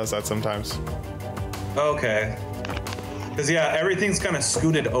 glitch. It does that sometimes. Okay. Because yeah, everything's kind of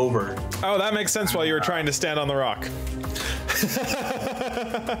scooted over. Oh, that makes sense while you were trying to stand on the rock.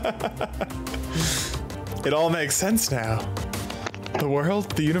 It all makes sense now. The world,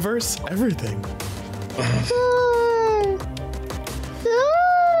 the universe, everything.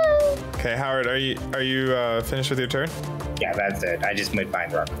 Okay, Howard, are you finished with your turn? Yeah, that's it. I just moved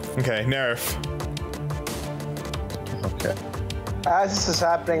mine wrong. Okay, Nerf. Okay. As this is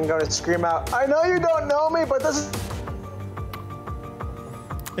happening, I'm going to scream out, I know you don't know me, but this is...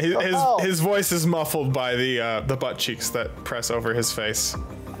 His voice is muffled by the butt cheeks that press over his face.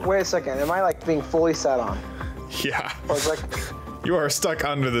 Wait a second, am I like being fully sat on? Yeah. Or it's like, You are stuck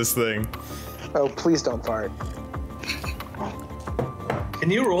under this thing. oh, please don't fart. Can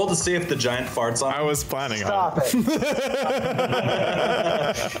you roll to see if the giant farts on? I was planning Stop on it.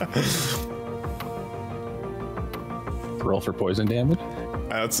 Roll for poison damage.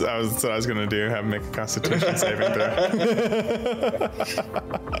 That's what I was gonna do. Have him make a Constitution saving throw.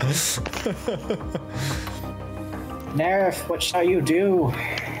 Nerf, what shall you do?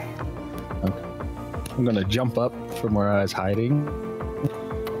 Okay. I'm gonna jump up from where I was hiding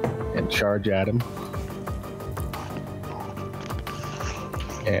and charge at him.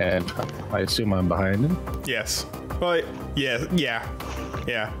 And I assume I'm behind him. Yes. Well, yeah.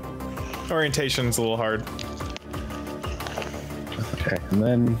 Orientation's a little hard. Okay, and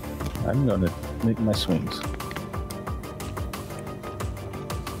then I'm gonna make my swings.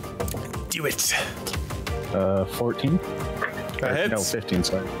 Do it. 14. That hits. No, 15.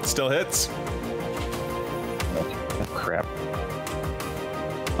 Sorry. Still hits. Oh, crap.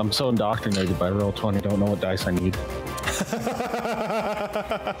 I'm so indoctrinated by Roll20. Don't know what dice I need.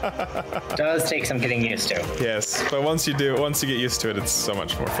 Does take some getting used to. Yes, but once you get used to it, it's so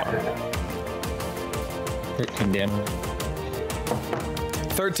much more fun. 13 damage.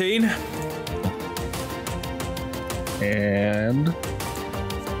 13. And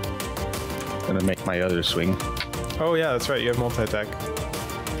gonna make my other swing. Oh yeah, that's right. You have multi-attack.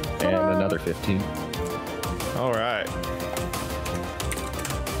 And another 15. All right.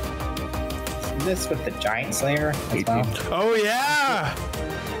 This with the giant slayer as well. Oh yeah.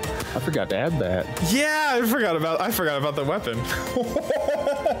 I forgot to add that. Yeah, I forgot about the weapon.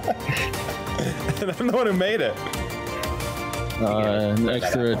 And I'm the one who made it. An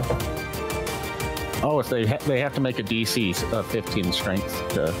extra. Oh, if they have to make a DC of 15 strength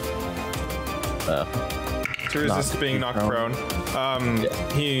to resist being knocked prone.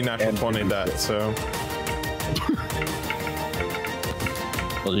 He natural 20'd that, so.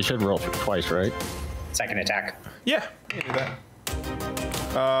 Well, you should roll for twice, right? Second attack. Yeah, you can do that.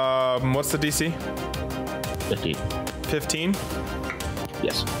 What's the DC? 15. 15.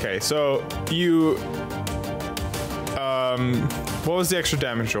 Yes. Okay, so you. What was the extra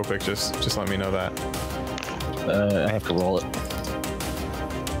damage real quick? Just let me know that. I have to roll it.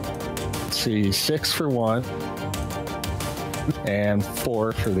 Let's see, 6 for one, and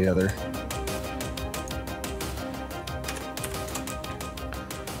 4 for the other.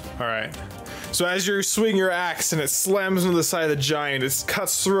 All right. So as you swing your axe and it slams into the side of the giant, it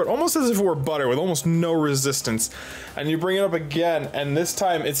cuts through it almost as if it were butter with almost no resistance. And you bring it up again, and this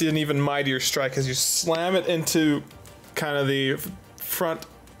time it's an even mightier strike as you slam it into kind of the front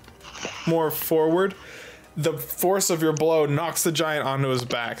more forward. The force of your blow knocks the giant onto his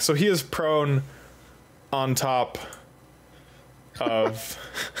back. So he is prone on top of...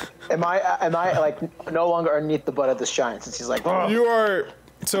 Am I like no longer underneath the butt of this giant since he's like, "Ugh." You are...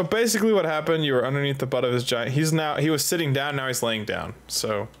 So basically what happened, you were underneath the butt of his giant. He was sitting down, now he's laying down.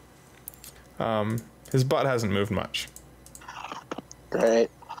 So his butt hasn't moved much. Great.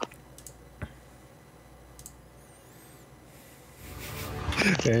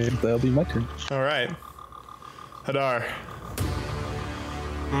 And that'll be my turn. All right. Hadar.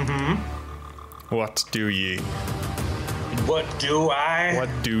 Mm-hmm. What do ye? What do I? What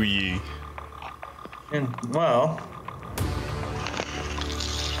do ye? Well,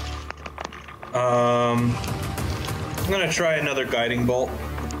 I'm gonna try another guiding bolt.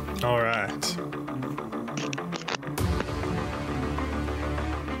 All right.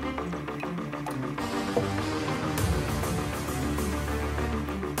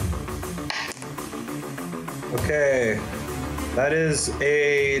 Okay, that is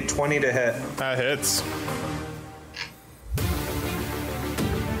a 20 to hit. That hits.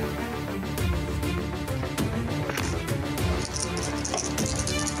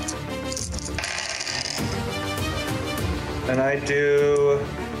 And I do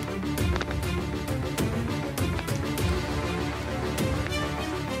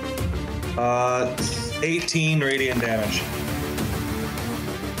 18 radiant damage.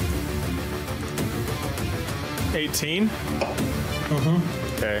 18?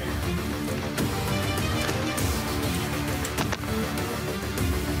 Mm-hmm. Okay.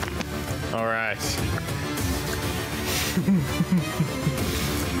 All right.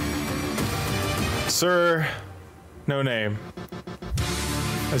 Sir, no name,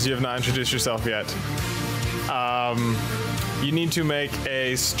 as you have not introduced yourself yet. You need to make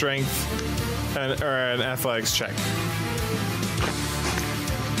a strength or an athletics check.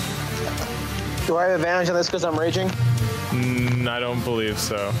 Do I have advantage on this because I'm raging? I don't believe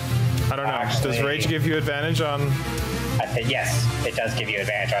so. I don't know. Does Actually- rage give you advantage on? Yes, it does give you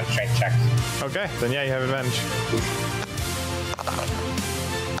advantage on strength checks. Okay, then yeah, you have advantage.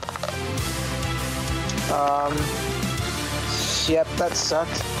 Yep, that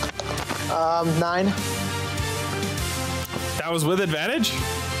sucked. 9. That was with advantage?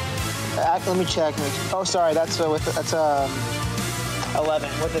 Let me check. Oh, sorry, that's 11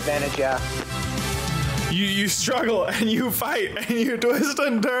 with advantage. Yeah. You struggle and you fight and you twist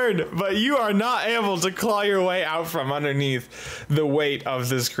and turn, but you are not able to claw your way out from underneath the weight of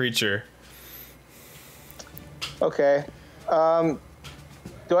this creature. Okay.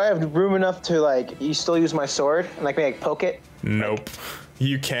 Do I have room enough to you still use my sword and maybe poke it? Nope.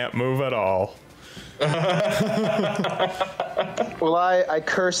 You can't move at all. Well, I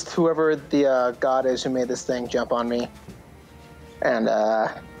cursed whoever the god is who made this thing jump on me, and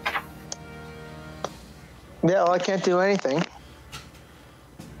yeah, well, I can't do anything.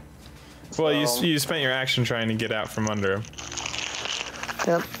 Well, you spent your action trying to get out from under him.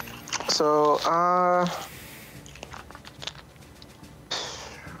 Yep. So,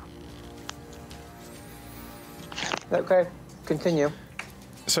 okay, continue.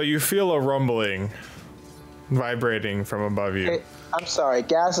 So you feel a rumbling vibrating from above you. Hey, I'm sorry,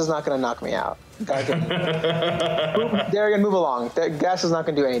 gas is not going to knock me out. Darrigan, move along. Gas is not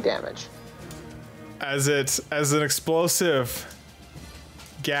going to do any damage. As an explosive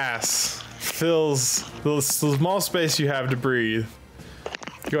gas fills the small space you have to breathe,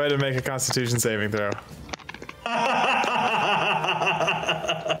 go ahead and make a Constitution saving throw.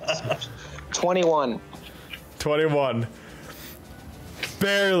 21. 21.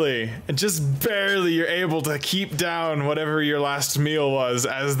 Barely, and just barely, you're able to keep down whatever your last meal was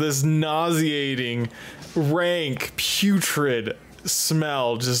as this nauseating, rank, putrid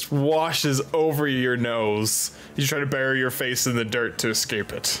smell just washes over your nose. You try to bury your face in the dirt to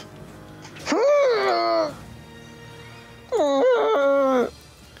escape it.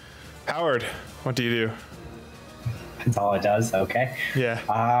 Howard, what do you do? That's all it does. Okay. Yeah,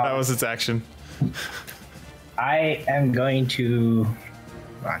 that was its action. I am going to.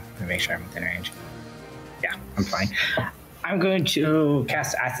 Hold on, let me make sure I'm within range. Yeah, I'm fine. I'm going to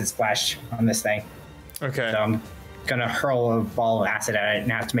cast Acid Splash on this thing. Okay. So I'm gonna hurl a ball of acid at it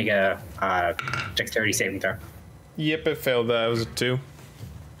and have to make a dexterity saving throw. Yep, it failed. That was a 2.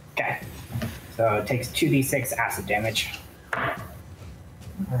 Okay. So it takes 2d6 acid damage.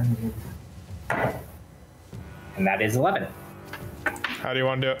 And that is 11. How do you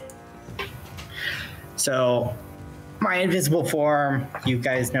want to do it? So, my invisible form, you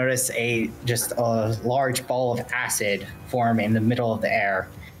guys notice just a large ball of acid form in the middle of the air,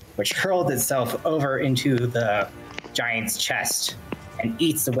 which hurled itself over into the giant's chest and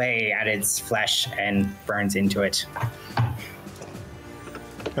eats away at its flesh and burns into it.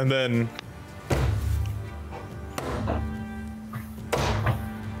 And then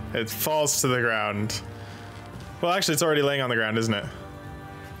it falls to the ground. Well, actually, it's already laying on the ground, isn't it?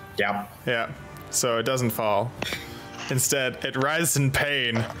 Yep. Yeah. So it doesn't fall. Instead, it writhes in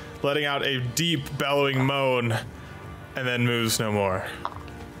pain, letting out a deep, bellowing moan, and then moves no more.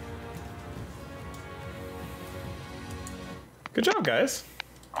 Good job, guys.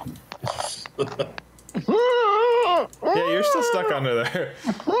 Yeah, you're still stuck under there.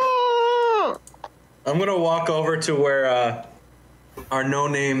 I'm gonna walk over to where our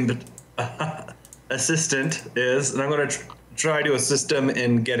no-named assistant is, and I'm gonna try to assist him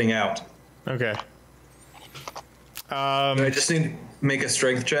in getting out. Okay. I just need to make a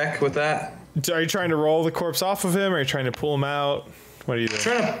strength check with that. Are you trying to roll the corpse off of him, or are you trying to pull him out? What are you doing?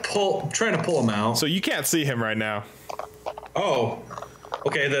 Trying to pull him out. So you can't see him right now. Oh,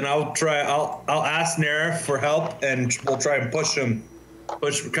 okay. Then I'll try. I'll ask Nara for help, and we'll try and push him.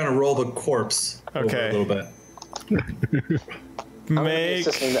 Kind of roll the corpse over a little bit.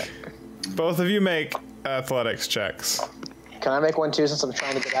 Both of you make athletics checks. Can I make one too since I'm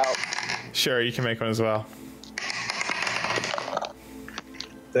trying to get out? Sure, you can make one as well.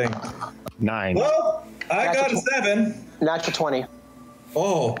 thing. 9. Well, I got a 7. Natural 20.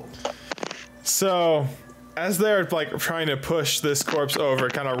 Oh. So, as they're like trying to push this corpse over,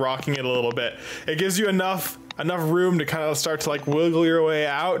 kind of rocking it a little bit, it gives you enough room to kind of start to like wiggle your way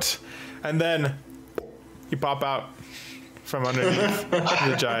out, and then you pop out from underneath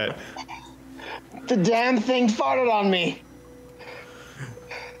the giant. The damn thing farted on me.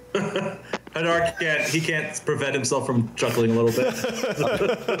 Hadar can't prevent himself from chuckling a little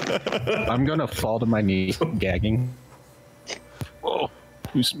bit. I'm gonna fall to my knees, gagging. Oh,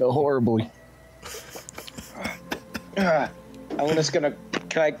 you smell horribly. I'm just gonna.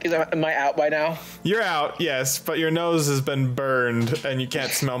 Am I out by now? You're out, yes, but your nose has been burned and you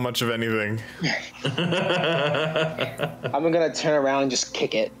can't smell much of anything. I'm gonna turn around and just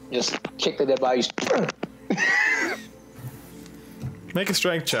kick it. Just kick the dead body. Make a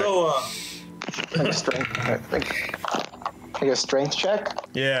strength check. So, Make a strength check.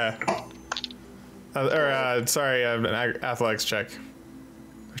 Yeah. An athletics check.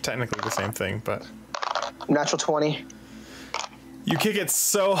 They're technically the same thing, but... Natural 20. You kick it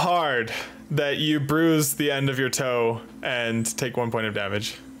so hard that you bruise the end of your toe and take 1 point of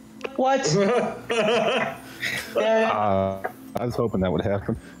damage. What? I was hoping that would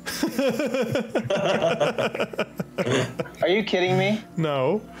happen. Are you kidding me?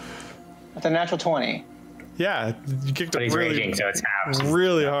 No. It's a natural 20. Yeah, you kicked But it he's really, raging, so it's halved.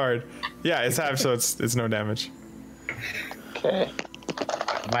 really hard. Yeah, it's half, so it's no damage. Okay.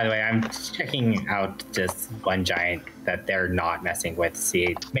 By the way, I'm checking out just one giant that they're not messing with.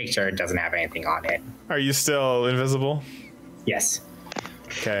 Make sure it doesn't have anything on it. Are you still invisible? Yes.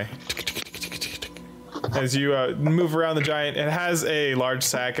 Okay. As you move around the giant, it has a large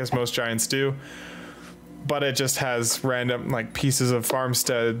sack, as most giants do, but it just has random like pieces of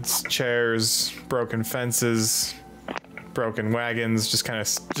farmsteads, chairs, broken fences, broken wagons, just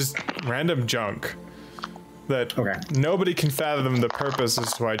random junk that nobody can fathom the purpose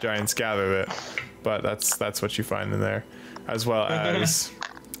as to why giants gather it, but that's what you find in there, as well as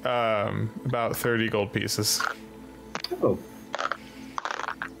about 30 gold pieces. Oh.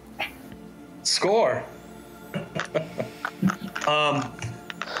 score.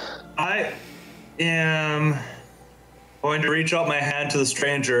 I am going to reach out my hand to the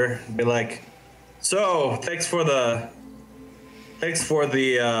stranger and be like, "So, thanks for the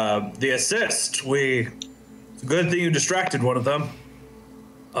assist. It's a good thing you distracted one of them.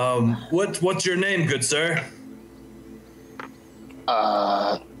 What's your name, good sir?"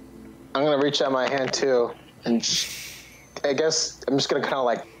 I'm gonna reach out my hand too, and I guess I'm just gonna kind of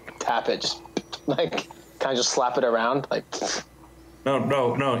like tap it, just like kind of just slap it around, like.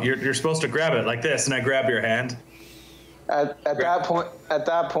 No. You're supposed to grab it like this, and I grab your hand. At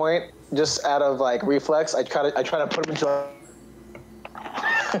that point, just out of like reflex, I try to put him into a.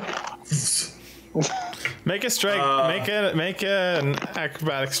 Make a strike. Make an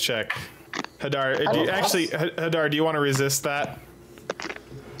acrobatics check. Hadar, Hadar, do you want to resist that?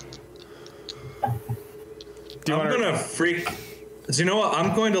 I'm gonna freak. So you know what?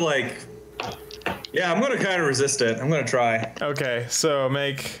 I'm going to like. Yeah, I'm going to kind of resist it. I'm going to try. Okay, so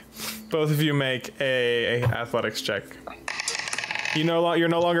both of you make a athletics check. You're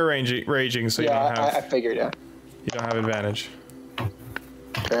no longer raging, so you don't have. I figured. Yeah. You don't have advantage.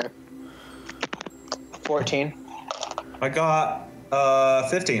 Okay. 14. I got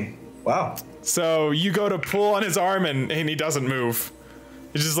 15. Wow. So you go to pull on his arm and he doesn't move.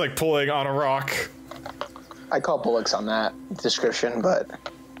 He's just like pulling on a rock. I call bullocks on that description, but.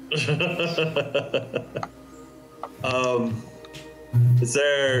 Is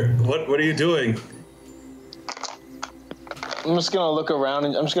there what are you doing? I'm just gonna look around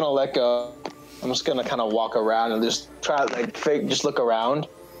and I'm just gonna let go. I'm just gonna kind of walk around and just try to like just look around.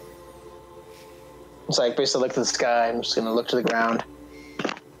 It's like basically look to the sky. I'm just gonna look to the ground.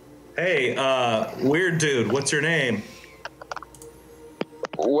 Hey, weird dude, what's your name?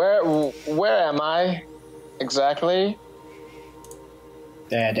 Where am I exactly?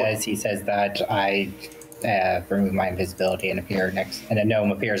 And as he says that, I remove my invisibility and a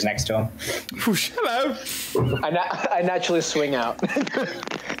gnome appears next to him. Hello. I naturally swing out.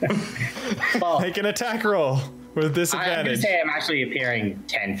 Well, Make an attack roll with I'm going to disadvantage. say I'm actually appearing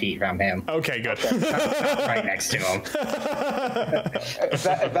 10 feet from him. Okay, good. Right next to him. If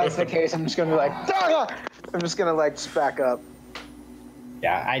that's the case, I'm just gonna be like, "Ah!" I'm just gonna like just back up.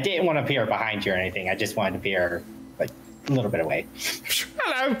 Yeah, I didn't want to appear behind you or anything. I just wanted to appear like a little bit away.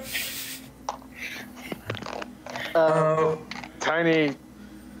 Hello. Tiny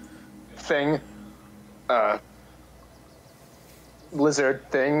thing, lizard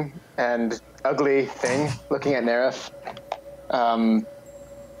thing, and ugly thing looking at Nerif.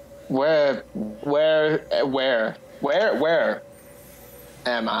 Where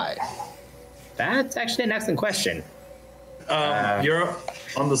am I? That's actually an excellent question. You're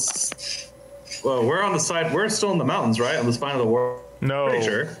on the. Well, we're on the side. We're still in the mountains, right? On the spine of the world. No. Pretty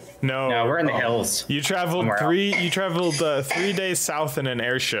sure. No. No, we're in the hills. You traveled Somewhere three. You traveled 3 days south in an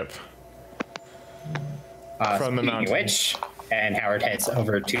airship from the Speaking of mountain. which, and Howard heads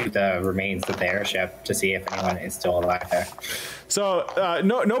over to the remains of the airship to see if anyone is still alive there. So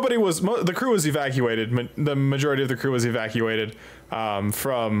nobody was. The crew was evacuated. The majority of the crew was evacuated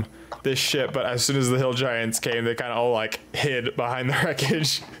from this ship. But as soon as the hill giants came, they kind of all like hid behind the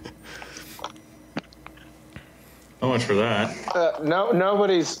wreckage. So much for that. No,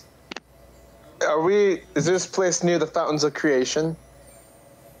 nobody's. Is this place near the Fountains of Creation?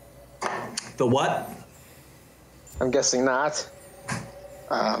 The what? I'm guessing not.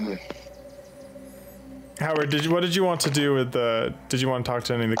 Howard, what did you want to do with the? Did you want to talk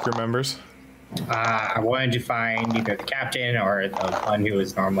to any of the crew members? I wanted to find either the captain or the one who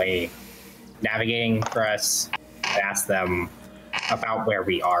is normally navigating for us to ask them about where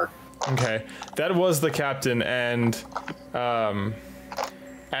we are. Okay, that was the captain, and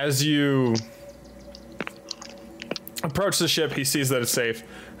as you approach the ship, he sees that it's safe,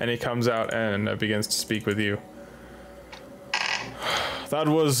 and he comes out and begins to speak with you. That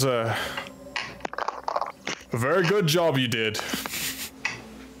was a very good job you did.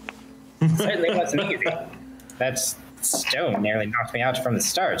 Certainly wasn't easy. That stone nearly knocked me out from the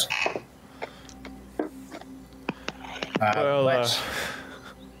start.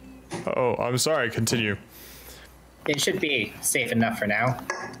 Oh, I'm sorry, continue. It should be safe enough for now.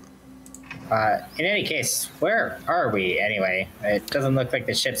 In any case, where are we anyway? It doesn't look like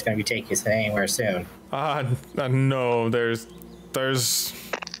the ship's going to be taking us anywhere soon. No, there's...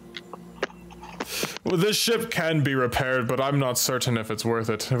 Well, this ship can be repaired, but I'm not certain if it's worth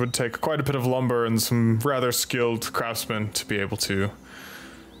it. It would take quite a bit of lumber and some rather skilled craftsmen to be able to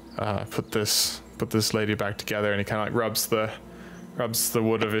put this lady back together. And he kind of like rubs the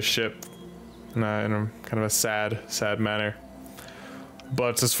wood of his ship in a kind of a sad manner.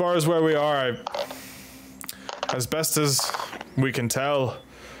 But as far as where we are, as best as we can tell,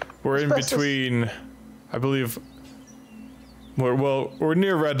 we're in between. I believe. We're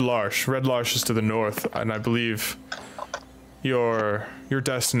near Red Larch. Red Larch is to the north, and I believe your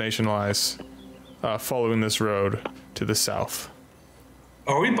destination lies following this road to the south.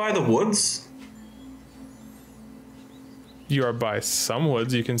 Are we by the woods? You are by some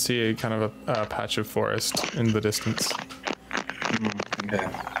woods. You can see a kind of a patch of forest in the distance. Okay.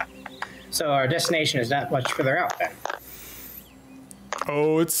 So our destination is not much further out then.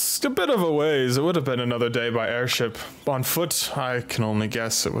 Oh, it's a bit of a ways. It would have been another day by airship. On foot, I can only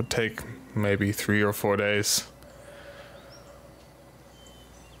guess it would take maybe 3 or 4 days.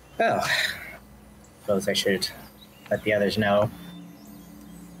 Well, suppose I should let the others know.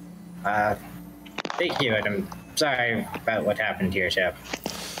 Thank you, and I'm sorry about what happened to your ship.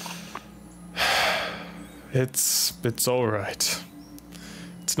 It's all right.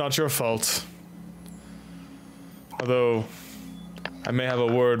 It's not your fault. Although, I may have a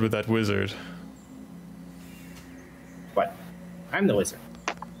word with that wizard. What? I'm the wizard.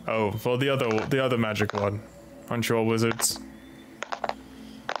 Oh, well, the other magic one. Aren't you all wizards?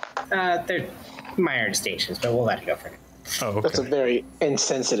 They're minor distinctions, but we'll let it go for now. Oh, okay. That's a very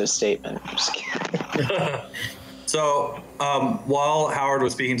insensitive statement. I'm just kidding. So, while Howard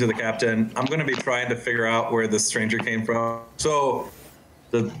was speaking to the captain, I'm going to be trying to figure out where this stranger came from. So,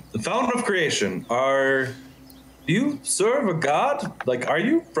 the Fountain of Creation, do you serve a god? Like, are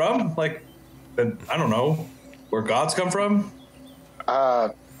you from, like, I don't know, where gods come from?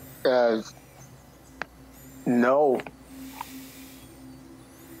 No.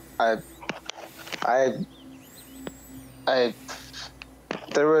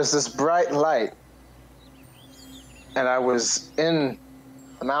 There was this bright light, and I was in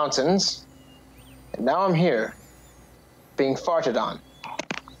the mountains, and now I'm here, being farted on.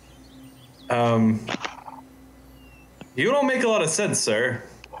 You don't make a lot of sense, sir.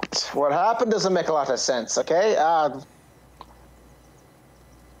 What happened doesn't make a lot of sense, okay?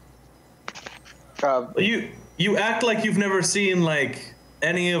 You act like you've never seen, like,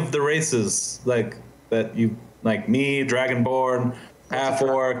 any of the races, like, that you, like me, Dragonborn,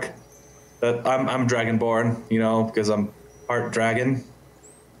 half-orc. I'm Dragonborn, you know, because I'm part dragon.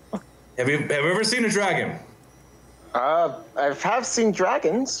 Have you ever seen a dragon? I have seen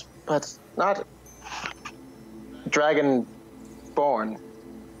dragons, but not dragon-born,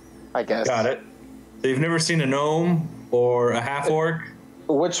 I guess. Got it. So you've never seen a gnome or a half-orc?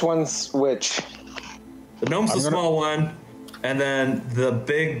 Which one's which? The gnome's the small one, and then the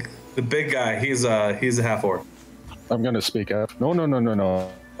big The big guy, he's a half orc. I'm gonna speak up. No.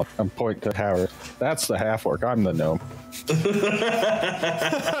 I'm pointing to Howard. That's the half orc. I'm the gnome.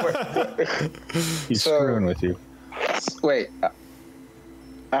 He's screwing with you. Wait.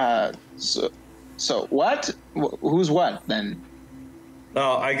 So what? Who's what then?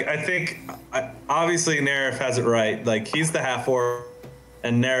 No, I think obviously Nerif has it right. Like he's the half orc,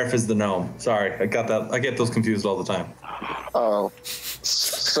 and Nerif is the gnome. Sorry, I got that. I get those confused all the time. Oh,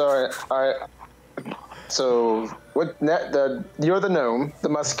 sorry. All right. So what? You're the gnome, the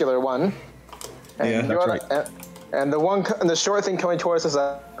muscular one. And Yeah, you're that's right. And the one, and the short thing coming towards us is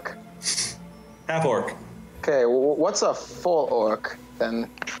a orc. Half orc. Okay, what's a full orc then?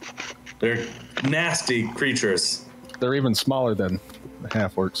 They're nasty creatures. They're even smaller than the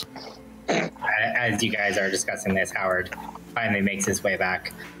half orcs. As you guys are discussing this, Howard finally makes his way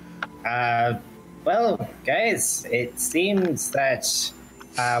back. Well, guys, it seems that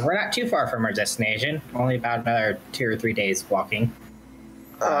we're not too far from our destination. Only about another 2 or 3 days walking.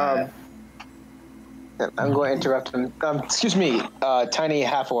 I'm going to interrupt him. Excuse me, tiny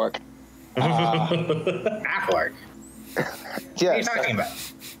half orc. Half orc. What are you Yes, talking about?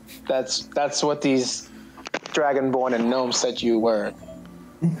 that's what these dragonborn and gnomes said you were.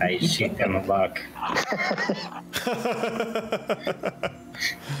 I shoot them a look.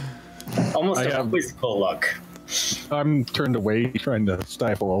 Almost a quizzical look. I'm turned away, trying to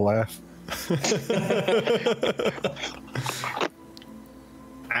stifle a laugh.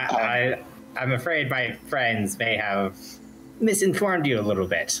 I'm afraid my friends may have misinformed you a little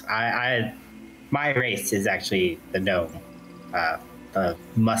bit. My race is actually the gnome. The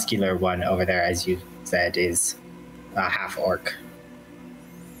muscular one over there, as you said, is a half orc.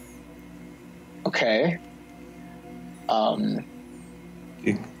 Okay. Do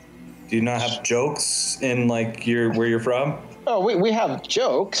you not have jokes in like where you're from? Oh, we have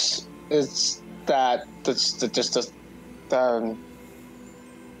jokes. It's that's just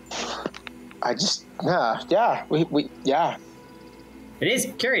I just we It is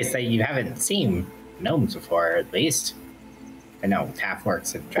curious that you haven't seen gnomes before, at least. I know half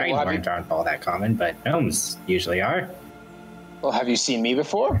orcs and dragonborns aren't all that common, but gnomes usually are. Well, have you seen me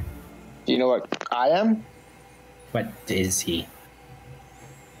before? Do you know what I am? What is he?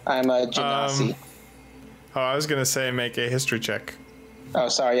 I'm a genasi. I was gonna say make a history check. Oh,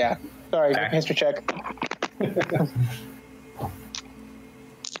 sorry. Yeah, sorry. Okay. History check.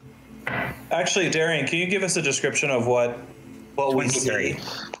 Actually, Darian, can you give us a description of what we see?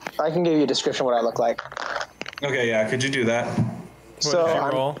 I can give you a description of what I look like. Okay, yeah. Could you do that? What did you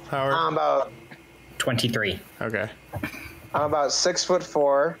roll, Howard? I'm about 23. Okay. I'm about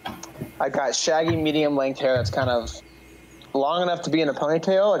 6'4". I got shaggy, medium length hair that's kind of long enough to be in a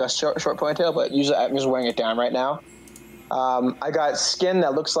ponytail, like a short ponytail, but usually I'm just wearing it down right now. I got skin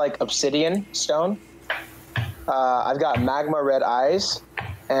that looks like obsidian stone. I've got magma red eyes,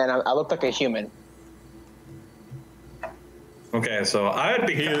 and I look like a human. Okay, so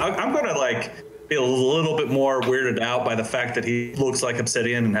I'm gonna like be a little bit more weirded out by the fact that he looks like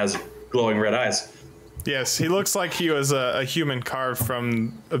obsidian and has glowing red eyes. Yes, he looks like he was a human carved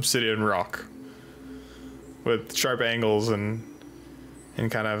from obsidian rock, with sharp angles and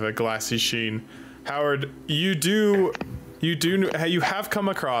kind of a glassy sheen. Howard, you have come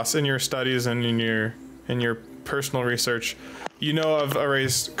across in your studies and in your personal research, you know of a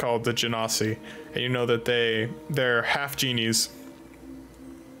race called the Genasi, and you know that they're half genies,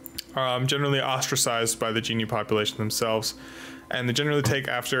 generally ostracized by the genie population themselves, and they generally take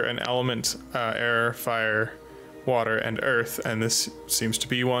after an element, air, fire, water, and earth, and this seems to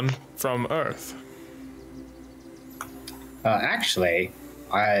be one from Earth. Actually,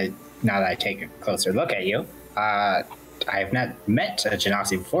 now that I take a closer look at you, I have not met a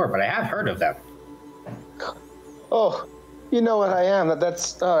Genasi before, but I have heard of them. Oh, you know what I am.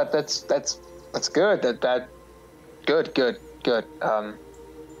 That's good. Good.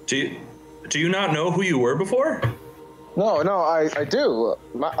 Do you not know who you were before? No, I do.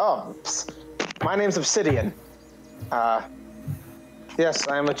 My name's Obsidian. Yes,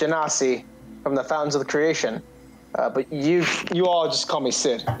 I am a Genasi from the Fountains of the Creation. But you all just call me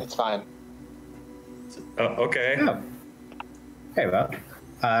Sid. It's fine. Okay. Oh. Okay, well,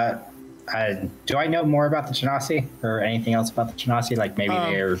 do I know more about the Genasi or anything else about the Genasi? Like maybe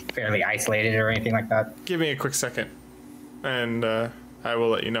they're fairly isolated or anything like that? Give me a quick second, and I will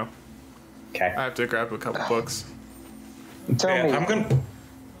let you know. Okay. I have to grab a couple books.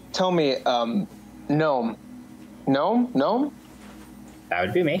 Tell me, gnome. That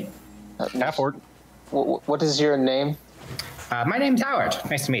would be me. Half orc. What is your name? My name's Howard.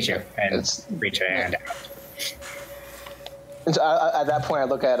 Nice to meet you. And reach a hand out. And so at that point, I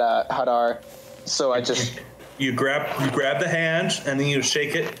look at Hadar. So I just You grab the hand and then you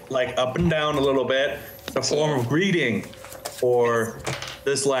shake it like up and down a little bit. It's a form of greeting for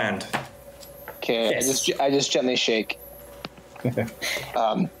this land. okay. Yes. I just gently shake.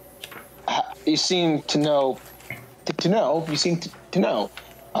 You seem to know. You seem to know.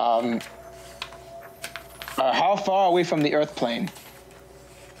 How far away from the Earth plane?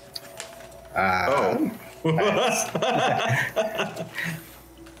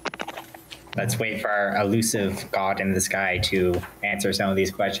 Let's wait for our elusive god in the sky to answer some of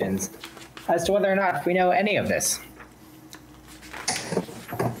these questions as to whether or not we know any of this.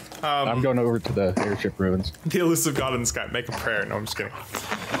 I'm going over to the airship ruins. The elusive god in the sky. Make a prayer. No, I'm just kidding.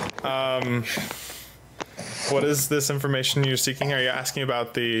 What is this information you're seeking? Are you asking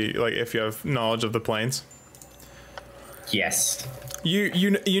about if you have knowledge of the planes? Yes.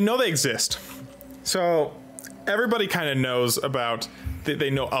 You know they exist. So everybody kind of knows about.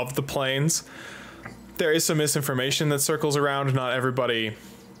 They know of the planes. There is some misinformation that circles around. Not everybody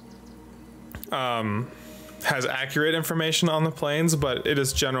has accurate information on the planes, but it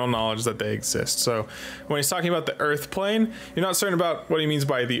is general knowledge that they exist. So when he's talking about the Earth plane, you're not certain about what he means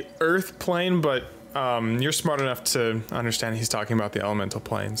by the Earth plane, but you're smart enough to understand he's talking about the elemental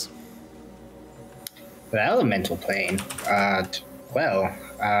planes. The elemental plane? I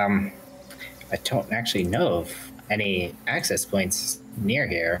don't actually know of any access points near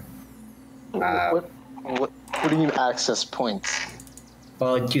here. What do you mean access points?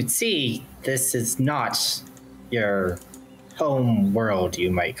 Well, you'd see this is not your home world,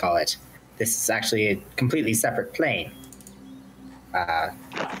 you might call it. This is actually a completely separate plane.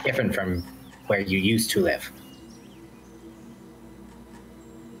 Different from where you used to live.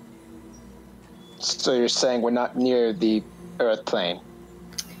 So you're saying we're not near the Earth plane?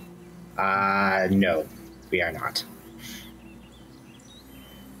 No, we are not.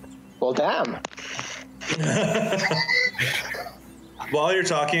 Well, damn. While you're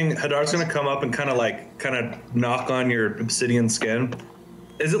talking, Hadar's gonna come up and kind of knock on your obsidian skin.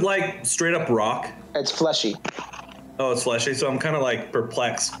 Is it like straight up rock? It's fleshy. Oh, it's fleshy. So I'm kind of like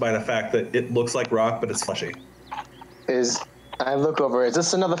perplexed by the fact that it looks like rock, but it's fleshy. I look over. Is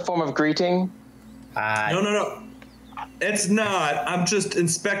this another form of greeting? No. It's not. I'm just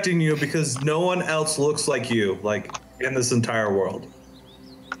inspecting you because no one else looks like you, like in this entire world.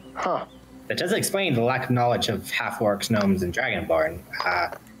 Huh. That does explain the lack of knowledge of half-orcs, gnomes, and dragonborn.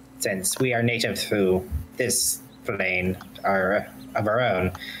 Since we are native to this plane of our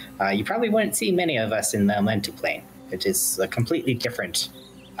own, you probably wouldn't see many of us in the elemental plane. It is a completely different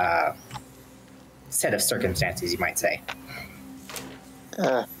set of circumstances, you might say.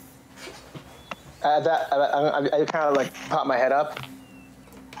 I kind of like pop my head up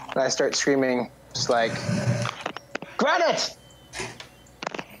and I start screaming, just like, Granite!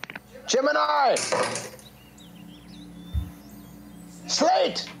 Gemini!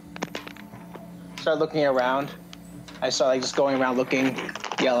 Slate! Start looking around. I start like just going around looking,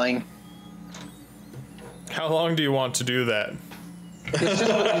 yelling. How long do you want to do that?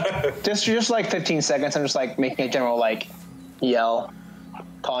 Just like 15 seconds. I'm just like making a general like yell,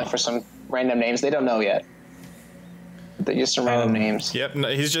 calling for some random names. They don't know yet. They're just some random names. Yep, no,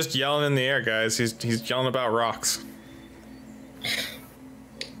 he's just yelling in the air, guys. He's yelling about rocks.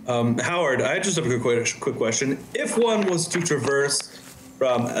 Howard, I just have a quick question. If one was to traverse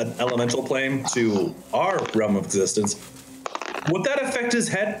from an elemental plane to our realm of existence, would that affect his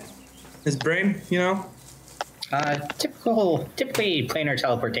head, his brain, you know? Typically planar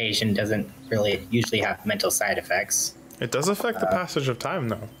teleportation doesn't really usually have mental side effects. It does affect the passage of time,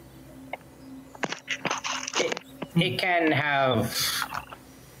 though. It can have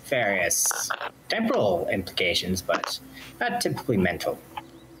various temporal implications, but not typically mental.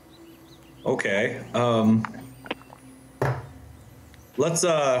 Okay. Let's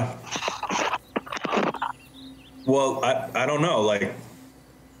well, I don't know, like,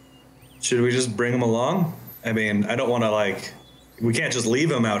 should we just bring him along? I mean, I don't want to, like, we can't just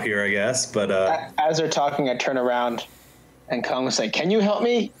leave him out here, I guess, but As they're talking, I turn around and come and say, "Can you help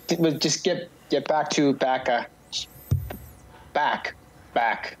me? Just get back.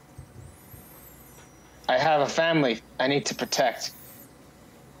 I have a family I need to protect,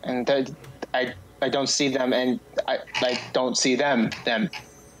 and I don't see them, and I don't see them.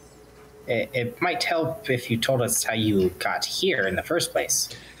 It might help if you told us how you got here in the first place.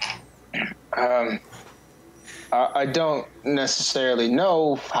 I don't necessarily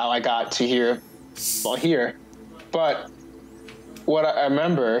know how I got to here, but what I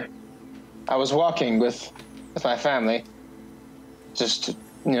remember, I was walking with my family, just,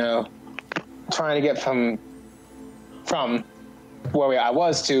 trying to get from where I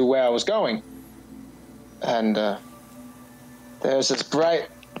was to where I was going. And there's this bright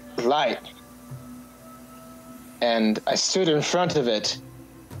light. And I stood in front of it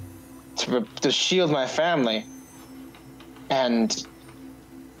to shield my family. And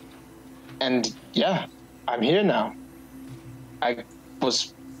yeah, I'm here now. I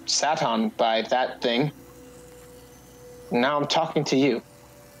was sat on by that thing. Now I'm talking to you.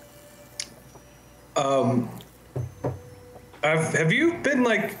 Have you been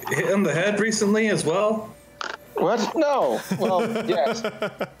like hit on the head recently as well? What? No. Well, yes.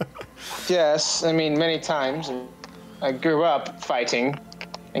 Yes, I mean, many times. I grew up fighting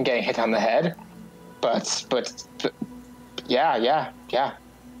and getting hit on the head. But yeah.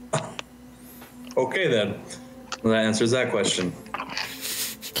 Okay, then. Well, that answers that question.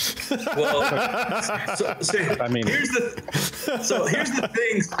 Well, I mean, here's the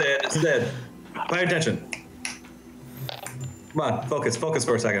thing, Stead. Pay attention. Come on, focus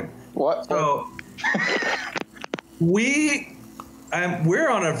for a second. What? So, we're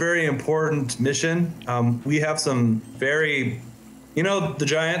on a very important mission. We have some very, the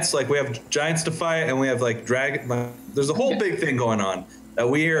giants. Like we have giants to fight, and we have like dragon. There's a whole big thing going on that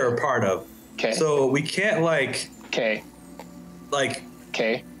we are a part of. Okay. So we can't Okay.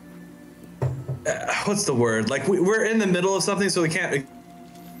 What's the word? Like we're in the middle of something, so we can't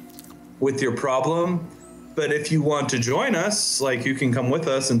with your problem. But if you want to join us, like you can come with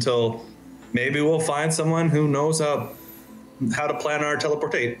us until maybe we'll find someone who knows how to plan our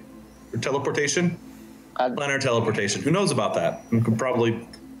teleportation. Plan our teleportation. Who knows about that? We could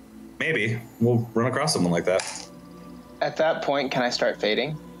maybe we'll run across someone like that. At that point, can I start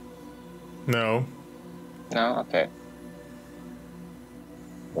fading? No. No? Okay.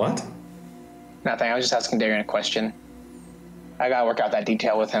 What? Nothing. I was just asking Darian a question. I gotta work out that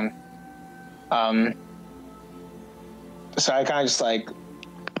detail with him. So I kind of just like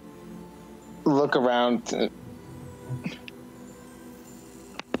look around.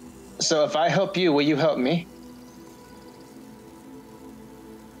 So if I help you, will you help me?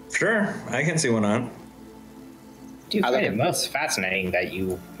 Sure, I can see one on. Do you find it most fascinating that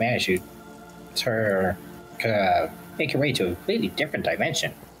you managed to make your way to a completely different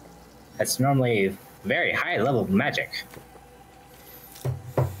dimension? That's normally very high level magic.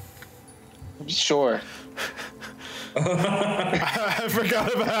 Sure. I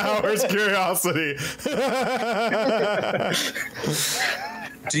forgot about Howard's curiosity.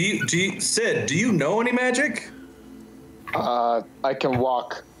 Sid, do you know any magic? I can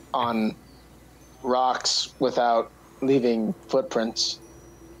walk on rocks without leaving footprints.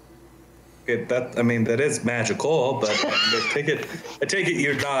 Okay, that is magical, but I take it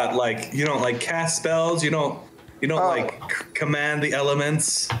you're not like you don't like cast spells. You don't like command the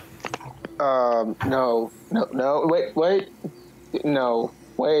elements. No.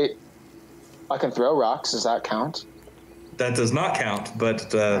 Wait. I can throw rocks. Does that count? That does not count,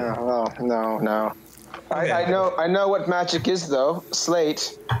 but no. Okay. I know what magic is though.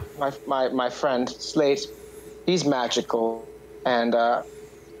 Slate, my friend Slate, he's magical, and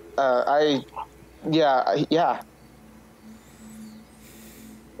yeah.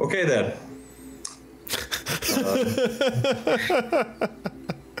 Okay then.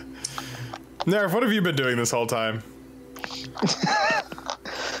 Nerf, what have you been doing this whole time?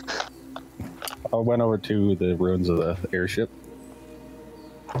 I went over to the ruins of the airship,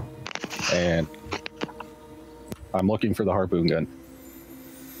 and I'm looking for the harpoon gun.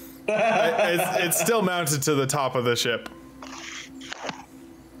 It's still mounted to the top of the ship.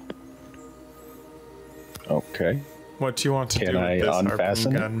 Okay. What do you want to do Can with I this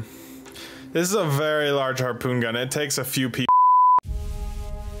unfasten harpoon gun? This is a very large harpoon gun. It takes a few people.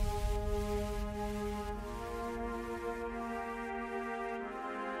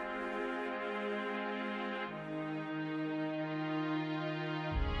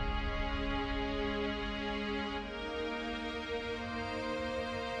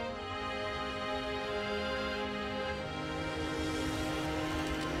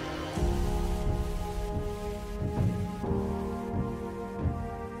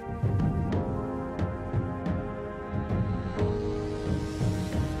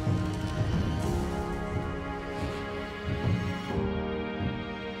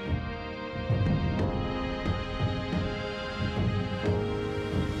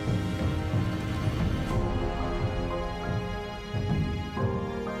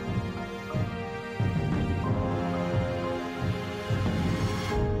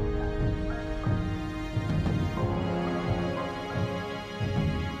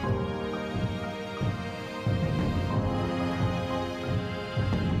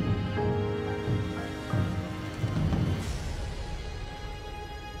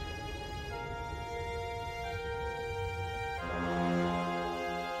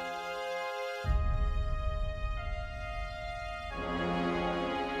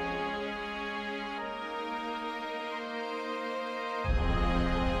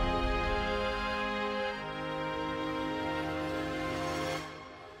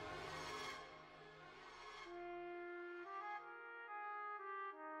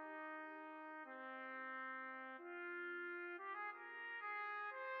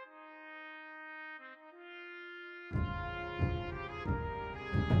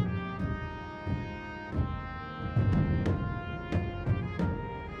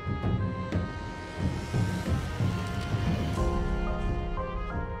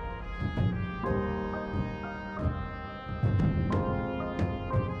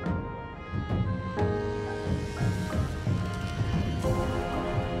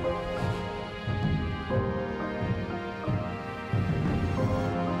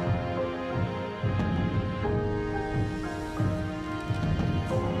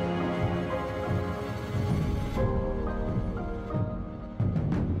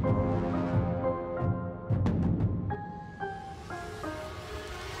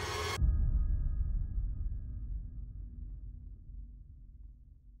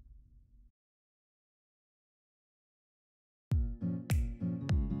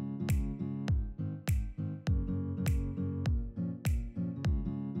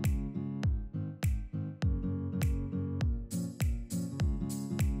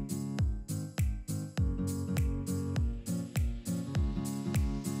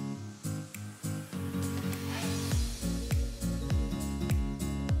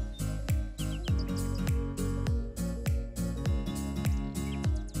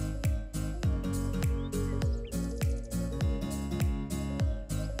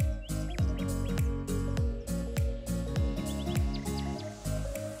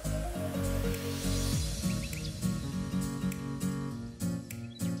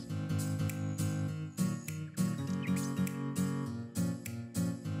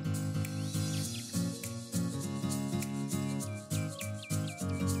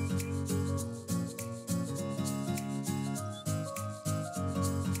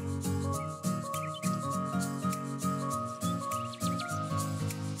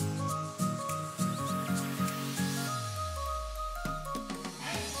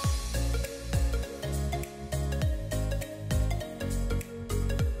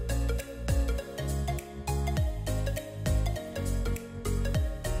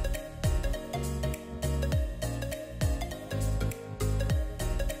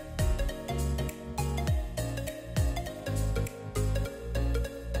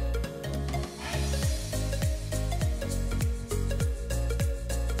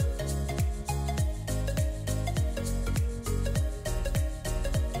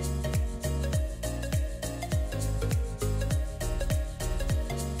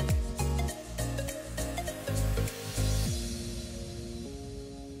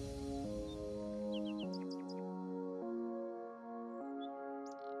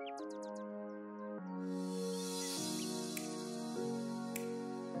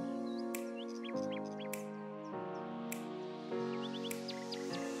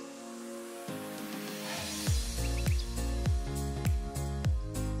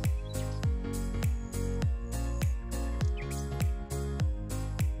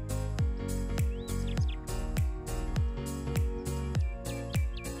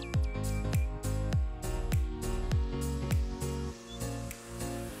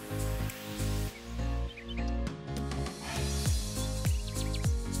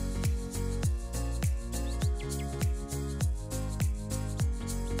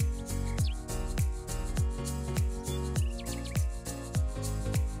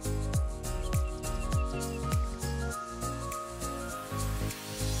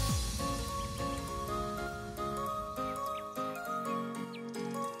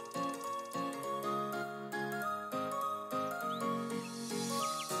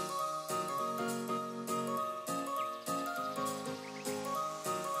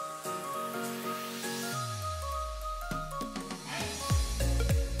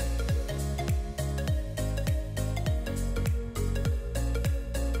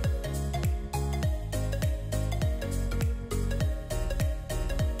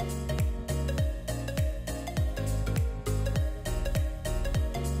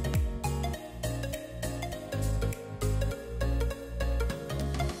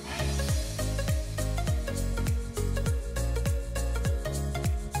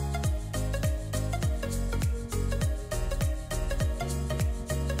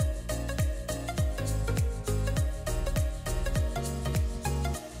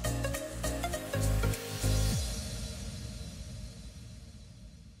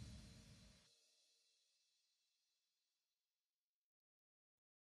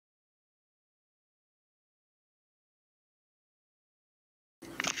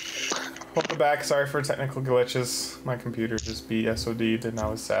 Welcome back. Sorry for technical glitches. My computer just BSOD'd and I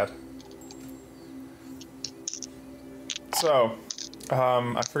was sad. So,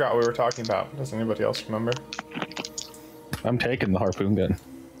 I forgot what we were talking about. Does anybody else remember? I'm taking the harpoon gun.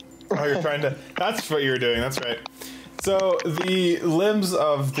 Oh, you're trying to... That's what you were doing. That's right. So, the limbs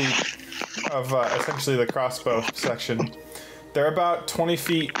of essentially the crossbow section, they're about 20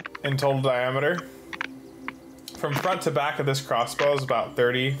 feet in total diameter. From front to back of this crossbow is about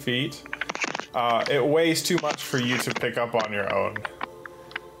 30 feet. It weighs too much for you to pick up on your own.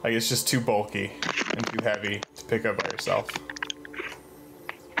 Like, it's just too bulky and too heavy to pick up by yourself.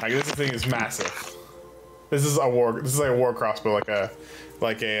 Like, this thing is massive. This is like a war crossbow,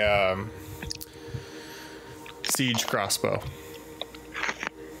 like a siege crossbow.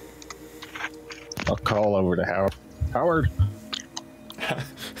 I'll call over to Howard. Howard.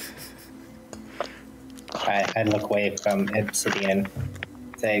 I look away from Obsidian.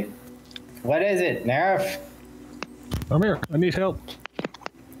 Say, what is it, Nerf? I'm here. I need help.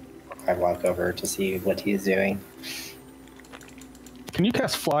 I walk over to see what he's doing. Can you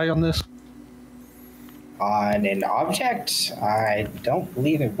cast fly on this? On an object? I don't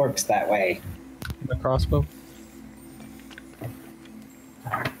believe it works that way. The crossbow?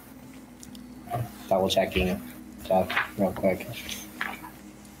 Double checking stuff real quick.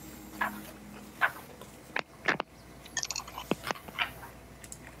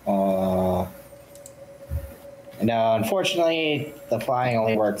 No, unfortunately, the flying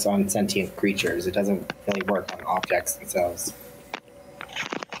only works on sentient creatures. It doesn't really work on objects themselves.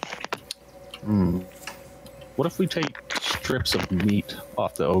 What if we take strips of meat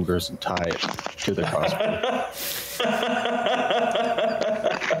off the ogres and tie it to the crossbow?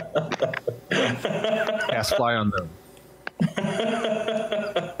 Cast fly on them.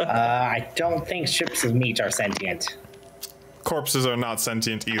 I don't think strips of meat are sentient. Corpses are not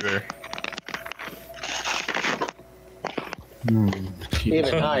sentient either.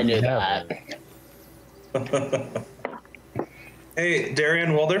 Even I knew that. Hey,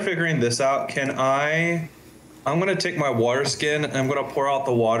 Darian, while they're figuring this out, I'm going to take my water skin, and I'm going to pour out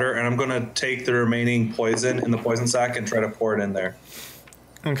the water, and I'm going to take the remaining poison in the poison sack and try to pour it in there.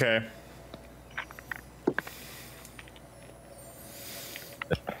 Okay.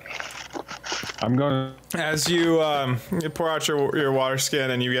 I'm going As you pour out your water skin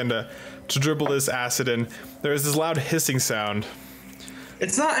and you begin to dribble this acid in, there is this loud hissing sound.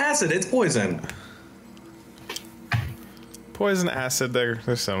 It's not acid, it's poison. Poison, acid, they're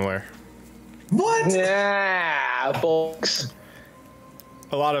What? similar. Yeah, folks.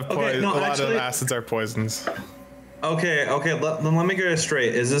 A lot of actually, acids are poisons. Okay. Let me get it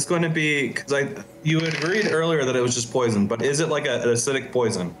straight. Is this going to be? Because you had agreed earlier that it was just poison, but is it like an acidic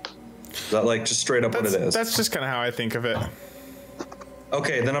poison? Is that like just straight up what it is? That's just kind of how I think of it.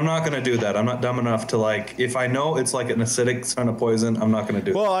 Okay, then I'm not going to do that. I'm not dumb enough to like. If I know it's like an acidic kind of poison, I'm not going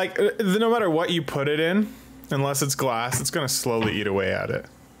to do. Well, like no matter what you put it in, unless it's glass, it's going to slowly eat away at it.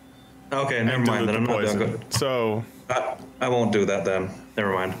 Okay, never mind. Then I'm not going to. So I won't do that then.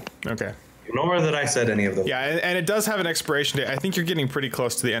 Never mind. Okay. Nor that I said any of those. Yeah, and it does have an expiration date. I think you're getting pretty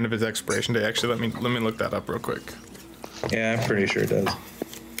close to the end of its expiration date. Actually, let me look that up real quick. Yeah, I'm pretty sure it does.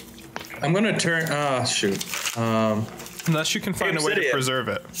 I'm gonna turn. Shoot. Unless you can find a way to preserve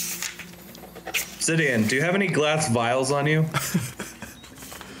it. Obsidian, do you have any glass vials on you?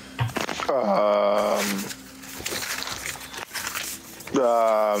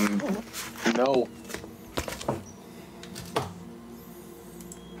 No.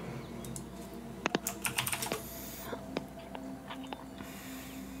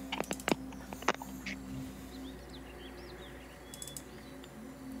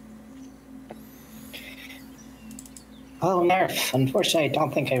 Oh, Nerf, unfortunately, I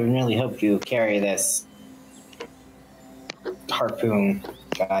don't think I would really hope you carry this harpoon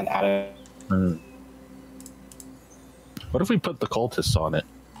gun out of... What if we put the cultists on it?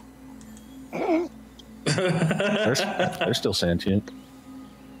 they're still sentient.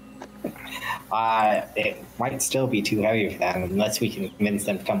 It might still be too heavy for them unless we can convince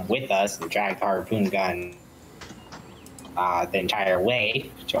them to come with us and drag the harpoon gun the entire way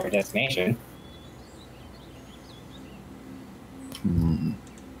to our destination.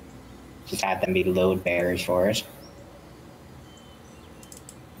 Just have them be load bearers for it.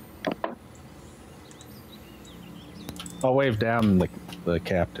 I'll wave down the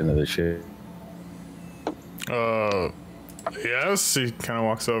captain of the ship. Yes, he kind of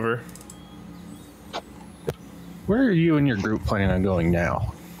walks over. Where are you and your group planning on going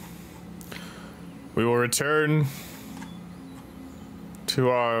now? We will return to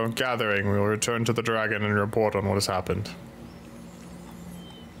our gathering. We will return to the dragon and report on what has happened.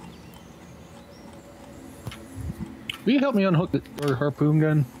 Will you help me unhook the harpoon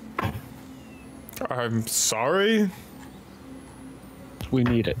gun? I'm sorry? We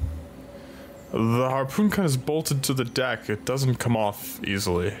need it. The harpoon gun is bolted to the deck. It doesn't come off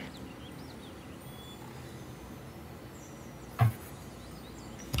easily.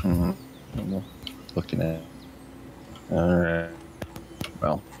 I'm looking at it. Alright.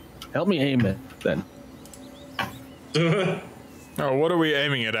 Well, help me aim it then. Oh, what are we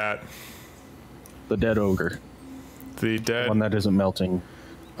aiming it at? The dead ogre. The dead One that isn't melting.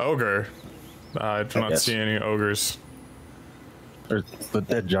 ogre? I do not Yes. see any ogres. Or the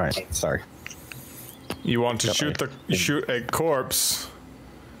dead giant, sorry. You want to Got shoot my- shoot a corpse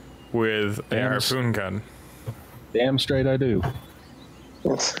with a Damn. harpoon gun. Damn straight I do.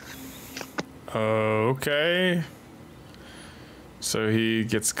 Okay. So he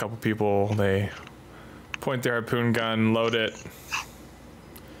gets a couple people, they point their harpoon gun, load it.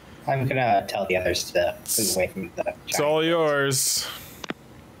 I'm gonna tell the others to move away from the giant. It's all yours.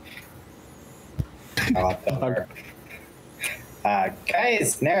 I'll go over.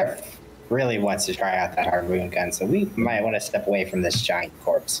 Guys, Nerf really wants to try out that harpoon gun, so we might want to step away from this giant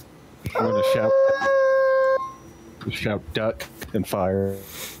corpse. I'm gonna shout duck and fire.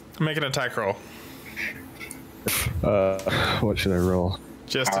 Make an attack roll. What should I roll?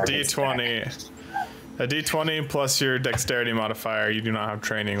 Just a Power d20. A d20 plus your dexterity modifier. You do not have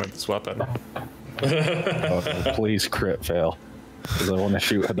training with this weapon. Please crit fail. Because I want to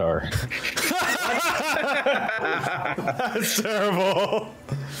shoot Hadar. That's terrible.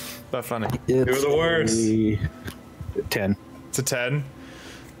 That's funny. You're the worst. 10. It's a 10.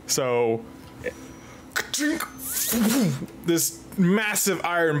 So this massive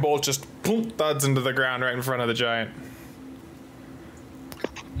iron bolt just thuds into the ground right in front of the giant.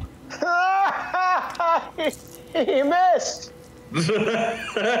 He missed.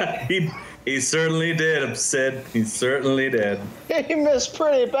 He certainly did, Sid. He certainly did. He missed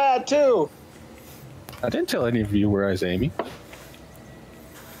pretty bad too. I didn't tell any of you where I was aiming.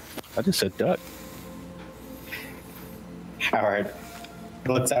 I just said duck. Howard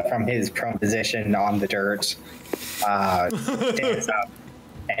looks up from his prone position on the dirt, stands up,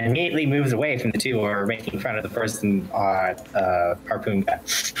 and immediately moves away from the two who are making fun of the person on harpoon gun.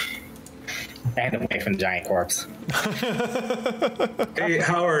 And away from the giant corpse. Hey,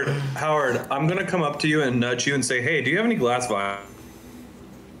 Howard, I'm gonna come up to you and nudge you and say, hey, do you have any glass vials?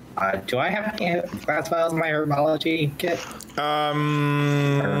 Do I have any glass vials in my herbology kit?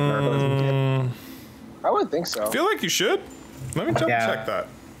 I would think so. I feel like you should. Let me double Yeah. check that.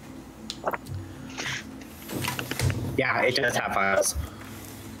 Yeah, it does have vials.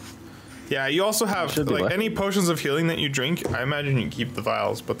 Yeah, you also have Should be like left. any potions of healing that you drink. I imagine you keep the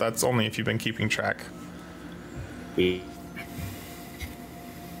vials, but that's only if you've been keeping track.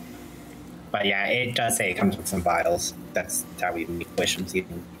 But yeah, it does say it comes with some vials. That's how we make potions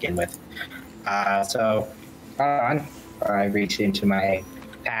even begin with. So, hold on. I reach into my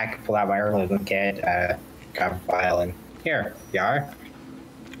pack, pull out my herbalism kit, grab a vial, and here you are.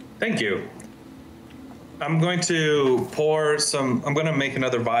 Thank you. I'm going to pour some. I'm going to make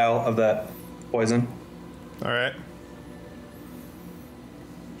another vial of that poison. All right.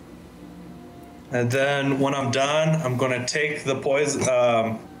 And then when I'm done, I'm going to take the poison.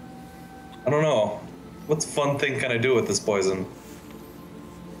 I don't know. What fun thing can I do with this poison?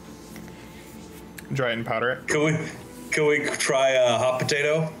 Dry it and powder it. Can we try a hot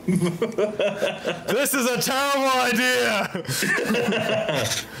potato? This is a terrible idea.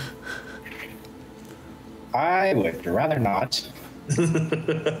 I would rather not.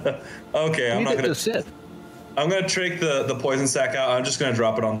 Okay, I'm You not get gonna. to sit. I'm gonna take the poison sack out. I'm just gonna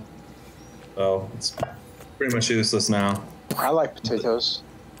drop it on. Oh, it's pretty much useless now. I like potatoes.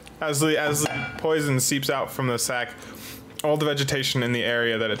 As the poison seeps out from the sack, all the vegetation in the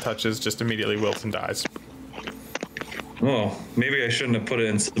area that it touches just immediately wilts and dies. Oh, maybe I shouldn't have put it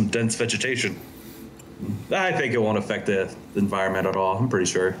in some dense vegetation. I think it won't affect the environment at all. I'm pretty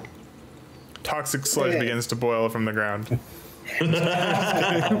sure. Toxic sludge begins to boil from the ground.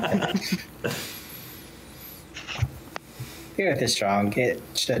 Here it is strong. It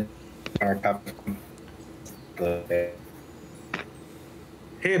should recover a little bit.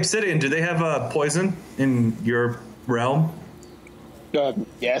 Hey, Obsidian, do they have poison in your realm?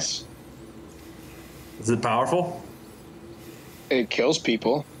 Yes, Is it powerful? it kills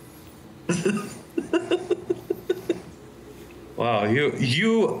people. Wow,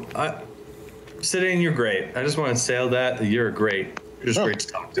 Obsidian, you're great. I just want to say that you're great. You're just great to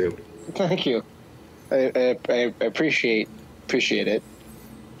talk to. Thank you. I appreciate it.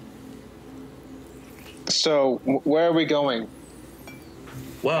 So, where are we going?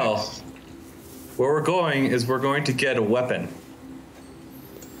 Well, where we're going is we're going to get a weapon.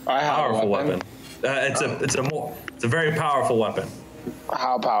 I have Powerful a weapon. It's a very powerful weapon.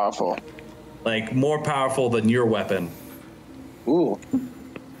 How powerful? Like more powerful than your weapon. Ooh,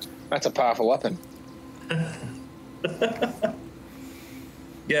 that's a powerful weapon.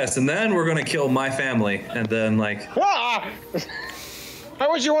 Yes, and then we're gonna kill my family, and then like. Ah! How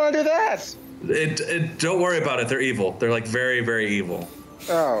would you want to do that? Don't worry about it. They're evil. They're like very, very evil.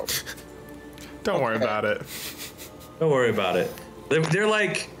 Oh. Don't worry about it. Don't worry about it. They're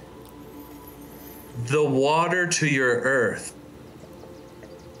like the water to your earth.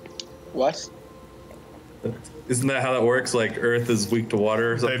 What? Isn't that how that works? Like Earth is weak to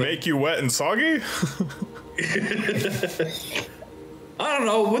water or They something? make you wet and soggy? I don't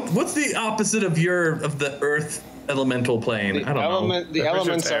know. What's the opposite of the Earth elemental plane? I don't know. The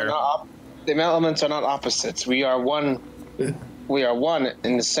elements air. the elements are not opposites. We are one. We are one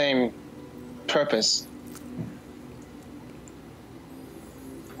in the same purpose.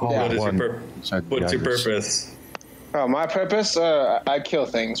 What is one your inside the what's your others. purpose? Oh, my purpose? I kill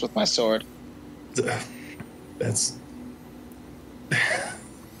things with my sword. That's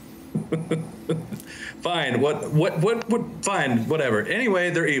fine. What? Fine. Whatever. Anyway,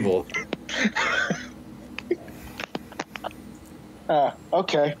 they're evil.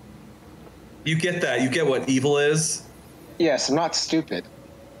 Okay. You get that? You get what evil is? Yes, I'm not stupid.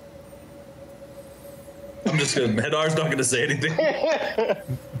 I'm just gonna. Hedar's not gonna say anything.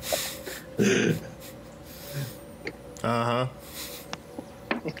 Uh-huh.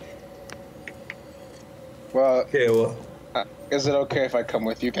 Well, Okay. Well. is it okay if I come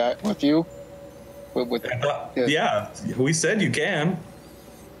with you guys? With you? Yeah. We said you can.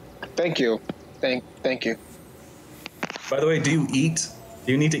 Thank you. Thank you. By the way, do you eat?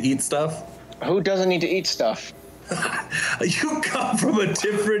 Do you need to eat stuff? Who doesn't need to eat stuff? You come from a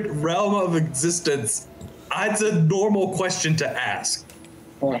different realm of existence. It's a normal question to ask.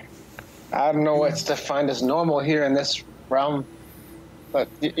 I don't know what's defined as normal here in this realm, but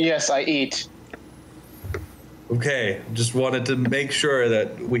yes, I eat. Okay, just wanted to make sure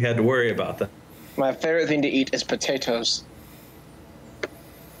that we had to worry about that. My favorite thing to eat is potatoes.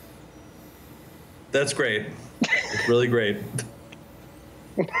 That's great. It's really great.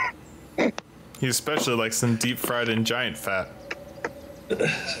 He especially likes them deep fried in giant fat.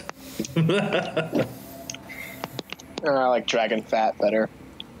 I like dragon fat better.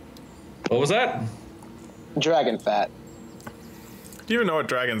 What was that? Dragon fat. Do you even know what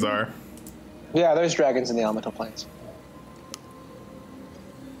dragons are? Yeah, there's dragons in the elemental planes.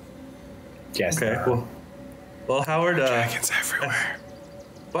 Yes. Okay, well, Howard. Dragons everywhere.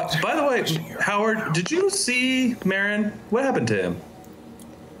 But by the way, Howard, did you see Marin? What happened to him?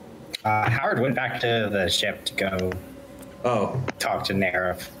 Howard went back to the ship to go Oh, talk to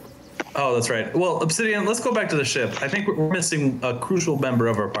Nerif. oh, that's right. Well, Obsidian, let's go back to the ship. I think we're missing a crucial member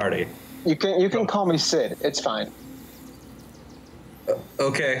of our party. You can call me Sid. It's fine.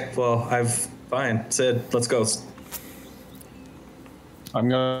 Okay, well, fine. Sid, let's go. I'm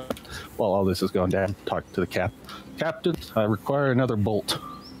gonna, while all this is going down, talk to the captain. I require another bolt.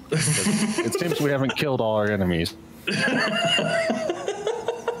 It seems we haven't killed all our enemies.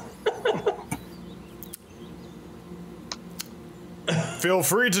 Feel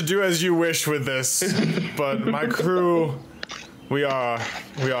free to do as you wish with this, but my crew, we are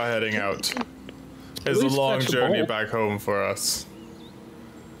heading out. It's a least long fetch a journey bolt. back home for us.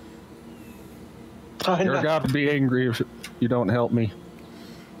 You're going to be angry if you don't help me.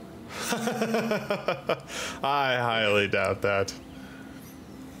 I highly doubt that.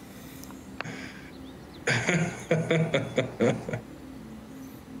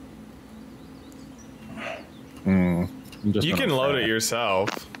 I'm just You gonna can load try. it yourself.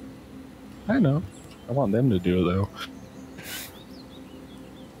 I know. I want them to do it, though.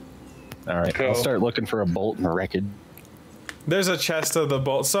 Alright, Cool. I'll start looking for a bolt in the wreckage. There's a chest of the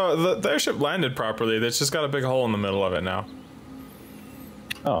bolt. So the airship landed properly. It's just got a big hole in the middle of it now.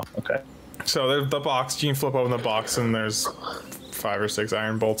 Oh, okay. So there's the box. You can flip open the box, and there's 5 or 6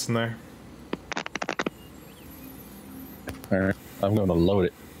 iron bolts in there. Alright, I'm going to load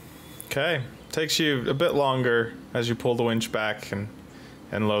it. Okay. Takes you a bit longer as you pull the winch back and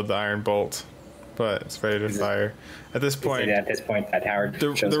load the iron bolt, but it's ready to fire. At this point, At this point, that Howard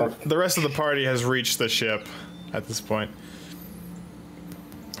shows up. the rest of the party has reached the ship. At this point,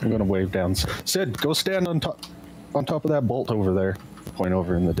 I'm going to wave down. Sid, go stand on top of that bolt over there. Point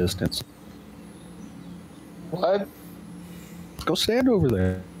over in the distance. What? Go stand over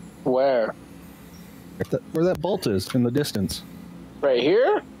there. Where? Where that bolt is in the distance. Right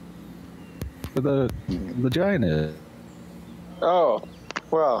here? Where the giant is. Oh,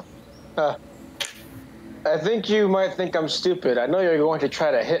 well. I think you might think I'm stupid. I know you're going to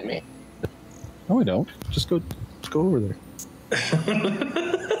try to hit me. No, we don't. Just go over there.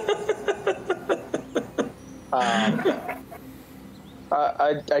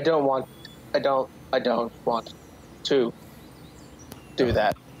 I don't want to do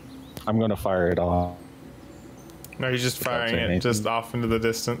that. I'm gonna fire it off. No, he's just firing it just off into the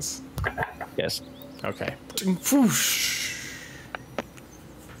distance. Yes. Okay. Whoosh.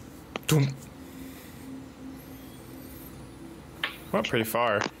 Doom. Well, pretty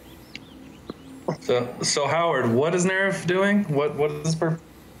far. So Howard, what is Nerf doing? What is his purpose?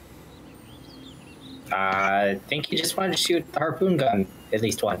 I think he just wanted to shoot the harpoon gun at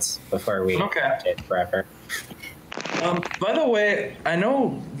least once before we kept it forever. By the way, I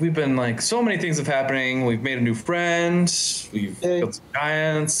know we've been like so many things have happening. We've made a new friend. We've killed some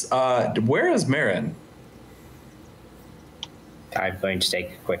giants. Where is Marin? I'm going to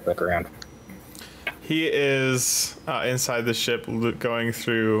take a quick look around. He is inside the ship, going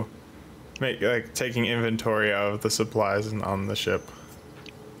through, taking inventory of the supplies on the ship.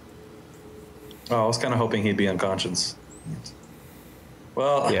 Oh, I was kind of hoping he'd be unconscious.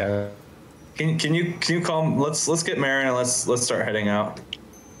 Well, Yeah. Can you call him? Let's get Marin and let's start heading out.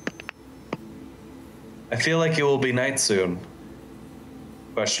 I feel like it will be night soon.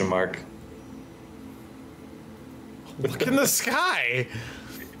 Question mark. Look in the sky.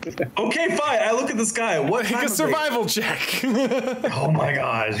 Okay, fine. I look at the sky. What? Make a survival check. Oh my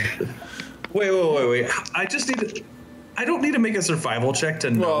god. Wait. I don't need to make a survival check to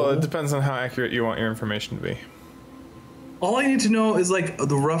know. Well, it depends on how accurate you want your information to be. All I need to know is like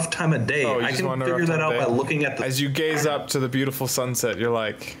the rough time of day. Oh, you I just can want a figure rough that time out of by day? looking at the. As you gaze up to the beautiful sunset, you're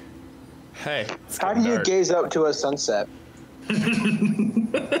like, hey. How do you gaze up to a sunset?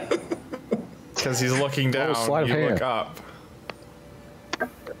 Because he's looking down, sleight of you hand. look up.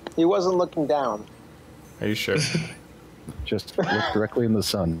 He wasn't looking down. Are you sure? Just look directly in the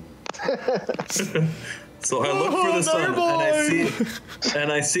sun. So I look for the sun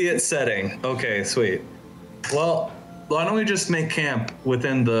and I see it setting. Okay, sweet. Well, why don't we just make camp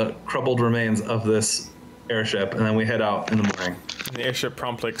within the crumbled remains of this airship, and then we head out in the morning. And the airship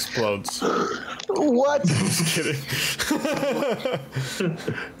promptly explodes. What? Just kidding.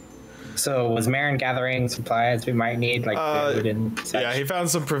 So was Marin gathering supplies we might need, like food and such? Yeah, he found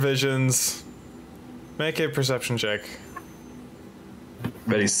some provisions. Make a perception check.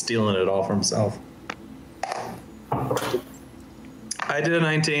 Bet he's stealing it all for himself. I did a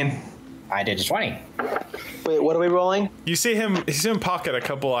 19. I did a 20. Wait, what are we rolling? You see him pocket a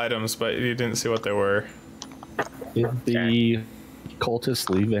couple items, but you didn't see what they were. Did the cultists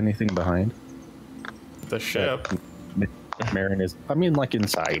leave anything behind? The ship. Marin is. I mean, like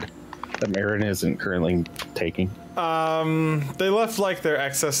inside. That Marin isn't currently taking. They left like their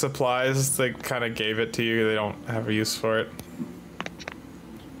excess supplies. They kind of gave it to you. They don't have a use for it.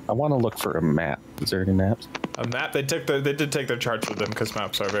 I want to look for a map. Is there any maps? A map. They did take their charts with them because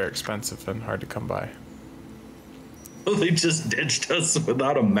maps are very expensive and hard to come by. They just ditched us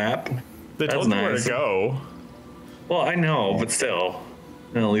without a map. They That's told you where nice. to go. Well, I know, but still,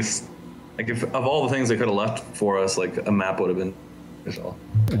 at least, like, if of all the things they could have left for us, like a map would have been.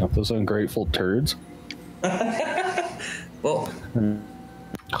 Yeah, those ungrateful turds. Well,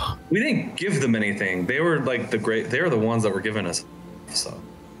 we didn't give them anything. They were like they were the ones that were giving us. So,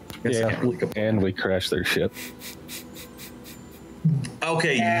 I guess I Yeah, can't really complain. and we crashed their ship.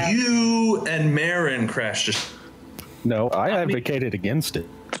 Okay, you and Marin crashed. No, I advocated against it.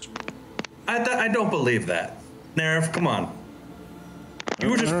 I don't believe that. Nerf, come on. You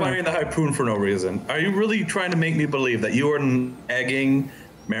were just firing the harpoon for no reason. Are you really trying to make me believe that you are egging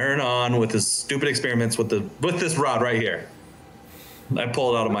Marin on with his stupid experiments with this rod right here? I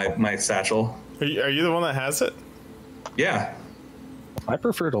pulled it out of my satchel. Are you the one that has it? Yeah. I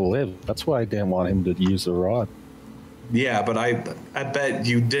prefer to live. That's why I didn't want him to use the rod. Yeah, but I bet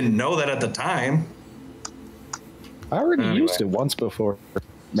you didn't know that at the time. I already Anyway. used it once before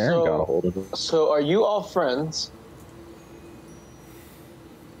Marin got a hold of it. So are you all friends?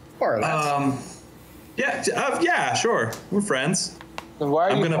 More or less. Yeah, sure. We're friends. Then why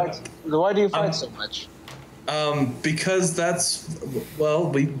I'm do you gonna- fight? Why do you fight so much? Because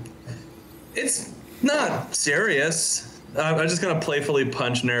it's not serious. I'm just gonna playfully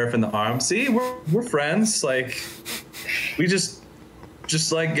punch Nerf in the arm. See, we're friends. Like, we just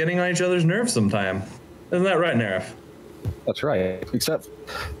like getting on each other's nerves sometime. Isn't that right, Nerf? That's right. Except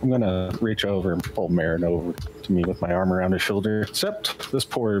I'm gonna reach over and pull Marin over to me with my arm around his shoulder. Except this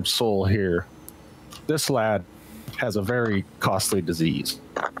poor soul here. This lad has a very costly disease.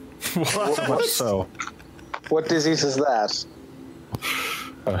 So much so. What disease is that?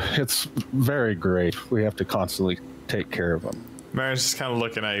 It's very great. We have to constantly take care of him. Marin's just kind of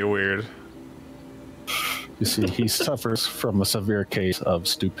looking at you weird. You see, he suffers from a severe case of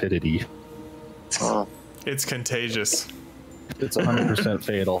stupidity. Oh, It's contagious. It's 100%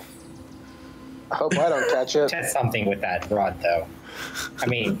 fatal. I hope I don't catch it. Test something with that rod, though. I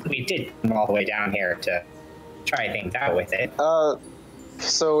mean, we did come all the way down here to try things out with it.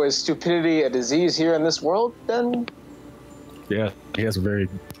 So is stupidity a disease here in this world, then? Yeah, he has a very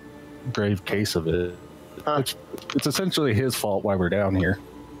grave case of it. Huh. It's essentially his fault why we're down here.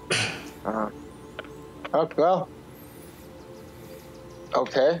 Oh, well.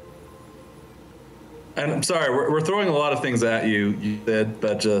 Okay. And I'm sorry, we're throwing a lot of things at you, you did,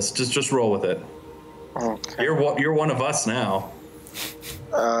 but just roll with it. Okay. You're one of us now.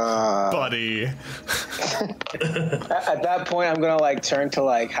 Buddy. At that point, I'm gonna like turn to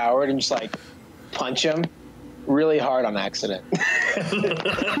like Howard and just like punch him really hard on accident.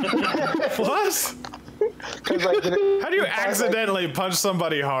 What? Like, How do you accidentally punch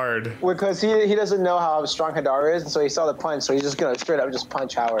somebody hard? because he doesn't know how strong Hadar is, and so he saw the punch, so he's just gonna straight up just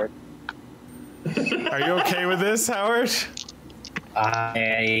punch Howard. Are you okay with this, Howard?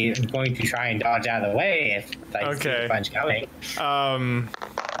 I'm going to try and dodge out of the way if I see Okay. the punch coming.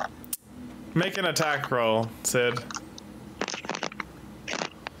 Make an attack roll, Sid.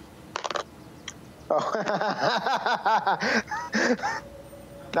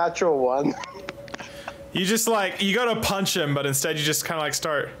 Natural one. You just like, you go to punch him, but instead you just kind of like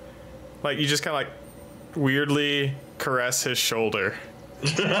start, like you just kind of like weirdly caress his shoulder.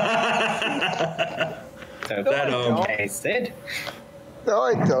 So okay, Sid. No,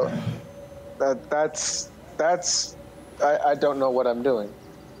 I don't. That's. I don't know what I'm doing.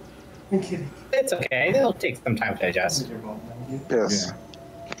 I'm kidding. It's okay. It'll take some time to adjust. Yes.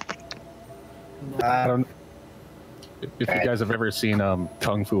 I don't. If you guys have ever seen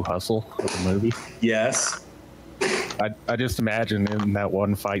Kung Fu Hustle, the movie, Yes. I just imagine in that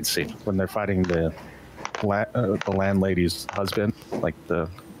one fight scene when they're fighting the landlady's husband, like the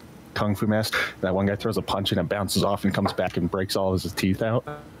Kung Fu master, that one guy throws a punch and it bounces off and comes back and breaks all his teeth out.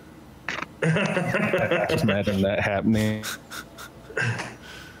 Just imagine that happening.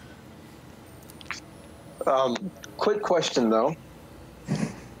 Quick question though.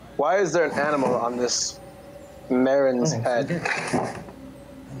 Why is there an animal on this Marin's head?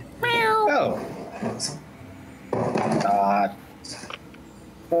 Oh.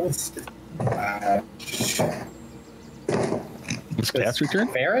 Is Cat's return?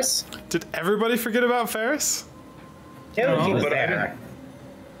 Ferris? Did everybody forget about Ferris? Dude, No, he was but there.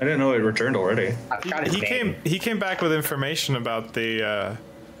 I didn't know it returned already. I forgot his name. He came back with information about the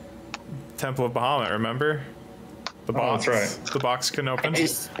Temple of Bahamut, remember? The box. that's right. The box couldn't open.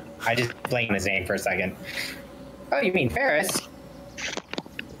 I just blanked on his name for a second. Oh, you mean Ferris?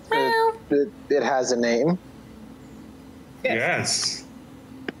 It has a name. Yes.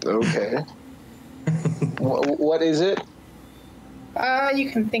 Okay. What is it? You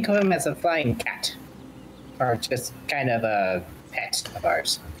can think of him as a flying cat. Or just kind of a pet of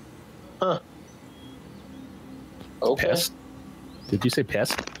ours. Huh. Okay. Pest? Did you say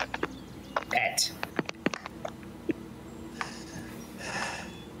pest? Pet.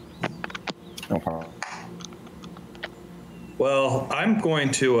 Okay. Well, I'm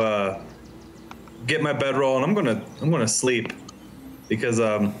going to get my bedroll and I'm gonna sleep because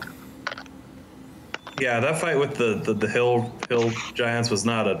yeah, that fight with the hill giants was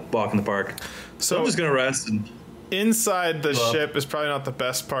not a walk in the park. So I'm just gonna rest and inside the ship is probably not the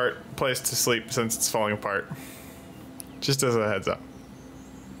best place to sleep since it's falling apart. Just as a heads up.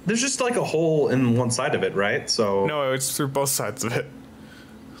 there's just like a hole in one side of it, right? So No, it's through both sides of it.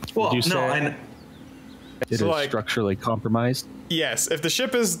 well, Did you no, say- It So, is like- structurally compromised. Yes, if the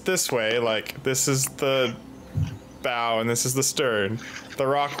ship is this way, like this is the bow and this is the stern, the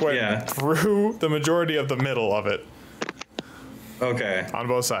rock went through the majority of the middle of it okay. on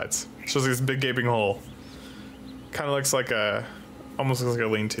both sides. So it's this big gaping hole. Kind of looks like almost looks like a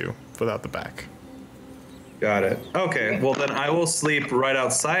lean-to without the back. Got it. Okay, well then I will sleep right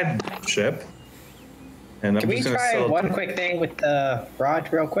outside the ship. And I'm Can we just gonna try sell one quick thing with the rod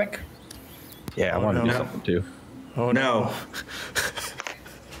real quick? Yeah, I want to no. do something too. Oh No.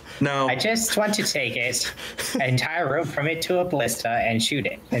 No. I just want to take it and tie a rope from it to a ballista and shoot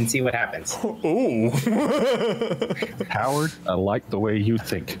it and see what happens. Ooh. Howard, I like the way you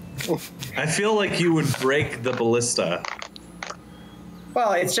think. I feel like you would break the ballista.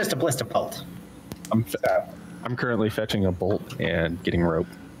 Well, it's just a ballista bolt. I'm currently fetching a bolt and getting rope.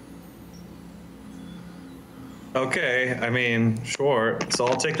 Okay, I mean, sure. So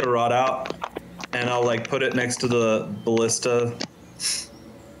I'll take the rod out and I'll like put it next to the ballista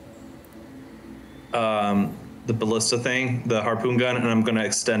the ballista thing, the harpoon gun, and I'm gonna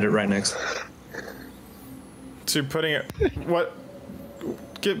extend it right next. So you're putting it. What?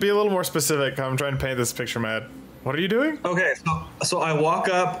 Be a little more specific. I'm trying to paint this picture, Mad. What are you doing? Okay, so I walk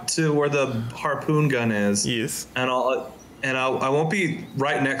up to where the harpoon gun is. Yes. And I won't be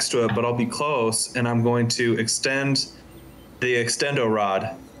right next to it, but I'll be close, and I'm going to extend the extendo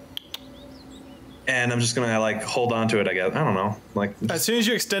rod. And I'm just gonna like hold on to it, I guess. I don't know. Like As soon as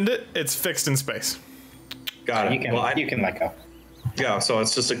you extend it, it's fixed in space. got it. You can let go. Yeah, so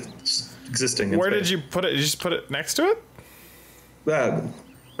it's just existing. Where did you put it? Did you just put it next to it?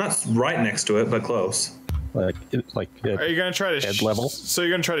 Not right next to it, but close. Are you gonna try to head level? So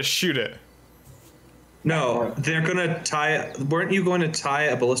you're gonna try to shoot it? No, they're gonna tie it. Weren't you going to tie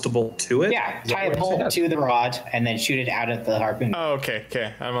a ballista bolt to it? Yeah, tie a bolt to the rod and then shoot it out at the harpoon. Oh,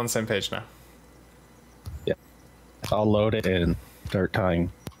 okay. I'm on the same page now. Yeah. I'll load it and start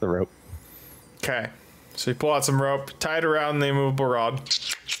tying the rope. Okay. So you pull out some rope, tie it around the immovable rod,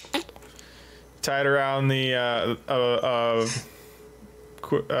 tie it around the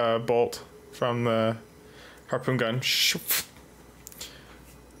bolt from the harpoon gun.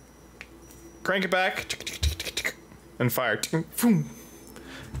 Crank it back and fire.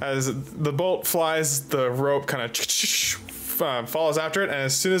 As the bolt flies, the rope kind of follows after it, and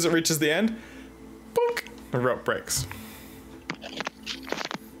as soon as it reaches the end, boink, the rope breaks.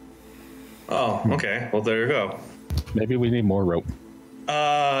 Oh, okay. Well, there you go. Maybe we need more rope.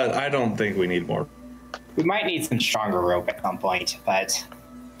 I don't think we need more. We might need some stronger rope at some point, but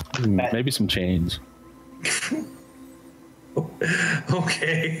Maybe some chains.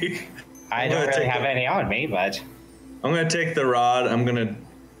 Okay. I don't really have any on me, but I'm gonna take the rod. I'm gonna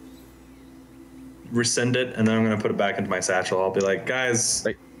rescind it, and then I'm gonna put it back into my satchel. I'll be like, guys,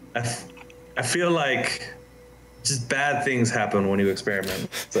 Right. I feel like just bad things happen when you experiment.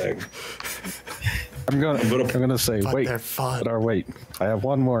 It's like, I'm gonna say, But wait, they're fun. wait. I have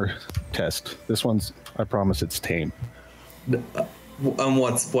one more test. This one's, I promise, it's tame.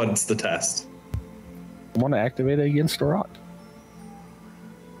 what's the test? I want to activate it against a rock.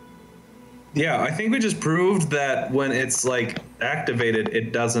 Yeah, I think we just proved that when it's like activated,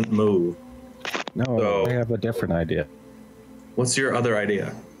 it doesn't move. No, So- I have a different idea. What's your other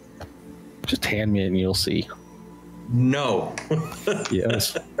idea? Just hand me it and you'll see. No.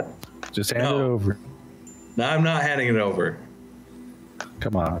 Yes. Just hand No. it over. No, I'm not handing it over.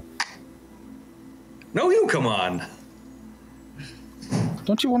 Come on. No, you come on.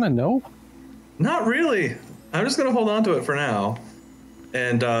 Don't you want to know? Not really. I'm just gonna hold on to it for now.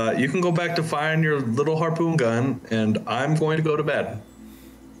 And you can go back to firing your little harpoon gun, and I'm going to go to bed.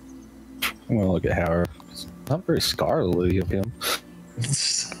 I'm gonna look at Howard. It's not very scholarly of him.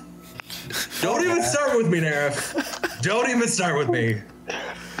 Don't even start with me, Nerif. Don't even start with me.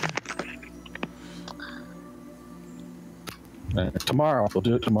 Tomorrow. We'll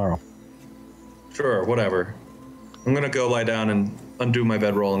do it tomorrow. Sure, whatever. I'm gonna go lie down and undo my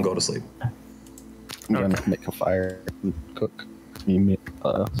bedroll and go to sleep. I'm gonna make a fire and cook me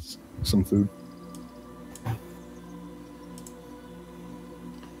some food.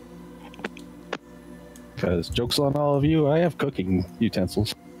 Because joke's on all of you, I have cooking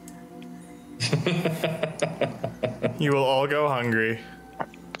utensils. You will all go hungry.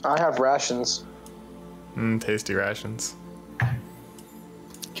 I have rations. Tasty rations.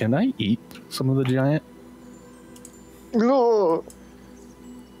 Can I eat some of the giant? No.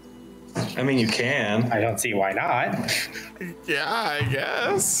 I mean, you can. I don't see why not. Yeah, I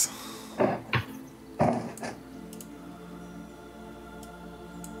guess.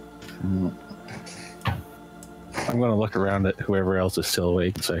 I'm gonna look around at whoever else is still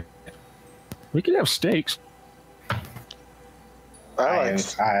awake and say, we could have steaks. I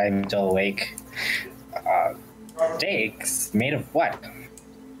like. I'm still awake. Steaks made of what?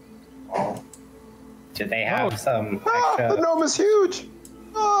 Do they have some Ah, the extra? gnome is huge.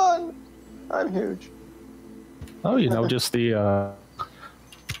 Oh, I'm huge. Oh, you know, just the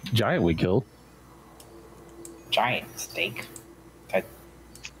giant we killed. Giant steak?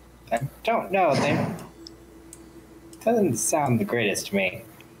 I don't know. They doesn't sound the greatest to me.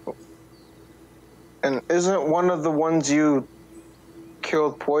 And isn't one of the ones you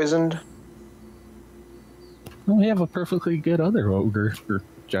killed poisoned? Well, we have a perfectly good other ogre or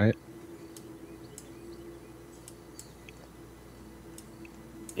giant.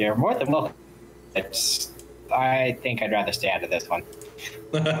 You're more than welcome. I think I'd rather stay out of this one.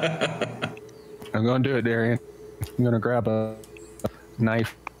 I'm gonna do it, Darian. I'm gonna grab a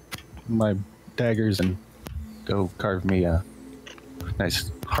knife, my daggers, and go carve me a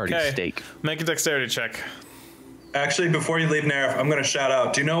nice hearty Okay. steak. Make a dexterity check. Actually, before you leave, Nerif, I'm gonna shout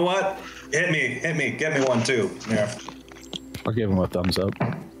out. Do you know what? Hit me, get me one too. Yeah. I'll give him a thumbs up.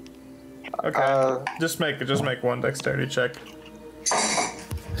 Okay. Just make one dexterity check.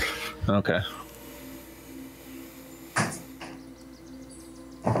 Okay.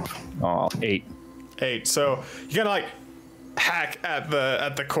 Oh, 8. 8. So you kind of like hack at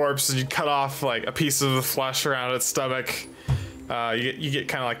the corpse, and you cut off like a piece of the flesh around its stomach. You get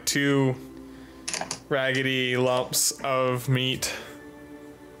kind of like 2 raggedy lumps of meat.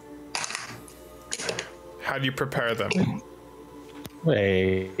 How do you prepare them?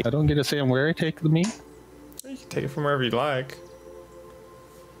 Wait, I don't get to say where I take the meat? You can take it from wherever you like.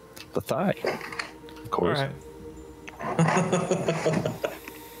 The thigh. Of course. All right.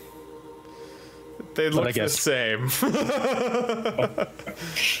 They look the same.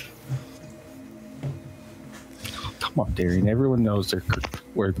 Come on, Darian. Everyone knows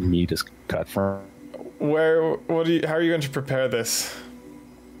where the meat is cut from. How are you going to prepare this?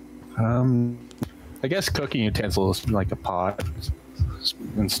 I guess cooking utensils like a pot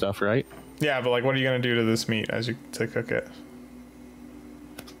and stuff, right? Yeah, but like, what are you going to do to this meat to cook it?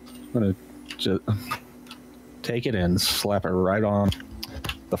 I'm gonna just take it and slap it right on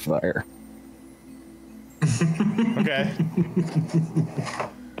the fire. Okay.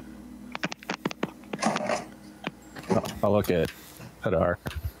 I'll look at Hadar.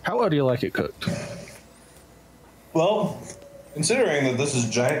 How well do you like it cooked? Well, considering that this is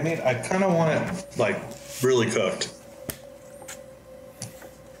giant meat, I kind of want it like really cooked.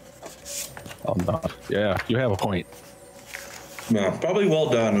 Oh no. Yeah, you have a point. No, probably well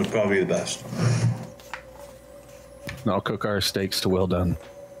done would probably be the best. And I'll cook our steaks to well done.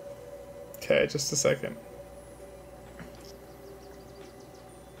 Okay, just a second.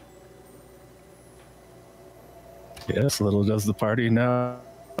 Yes, little does the party know,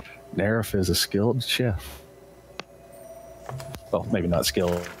 Nerif is a skilled chef. Well, maybe not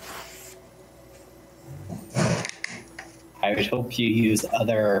skilled. I would hope you use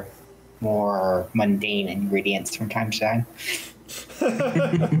other more mundane ingredients from time to time.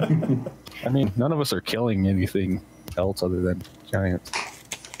 I mean, none of us are killing anything else other than giants.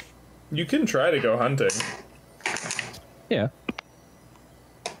 You can try to go hunting. Yeah.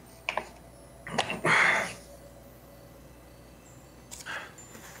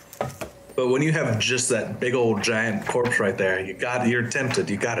 But when you have just that big old giant corpse right there, you're tempted.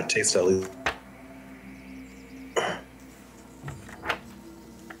 You gotta taste at least.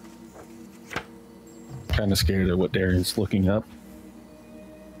 Kind of scared of what Darian's looking up.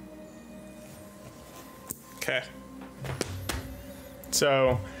 Okay.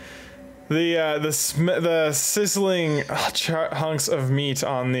 So, the sizzling hunks of meat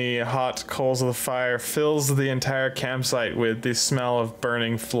on the hot coals of the fire fills the entire campsite with the smell of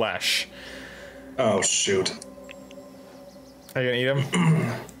burning flesh. Oh shoot! Are you gonna eat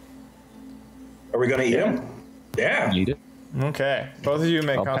them? Are we gonna eat them? Yeah. Eat it. Okay. Both of you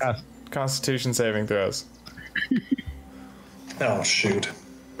make I'll pass. Constitution saving throws. Oh shoot!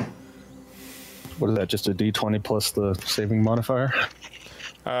 What is that? Just a D20 plus the saving modifier?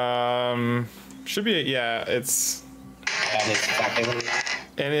 Should be yeah. It's That is exactly what it is.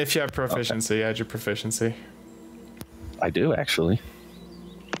 and if you have proficiency, add your proficiency. I do actually.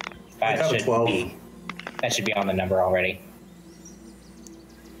 I have a 12. That should be on the number already.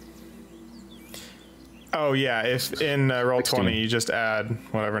 Oh yeah, if in roll 16. 20 you just add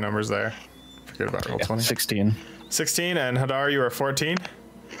whatever number's there. Forget about roll 20. 16. 16 and Hadar, you are 14.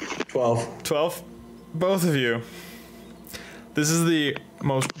 12. 12. Both of you. This is the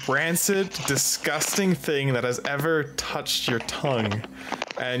most rancid, disgusting thing that has ever touched your tongue.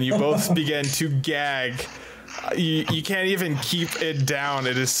 And you both begin to gag. You can't even keep it down.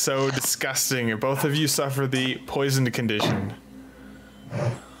 It is so disgusting. Both of you suffer the poisoned condition.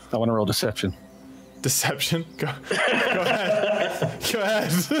 I want to roll deception. Deception? Go ahead. Go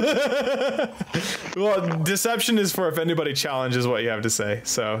ahead. Well, deception is for if anybody challenges what you have to say.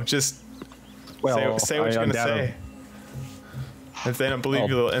 So just say what you're going to say. If they don't believe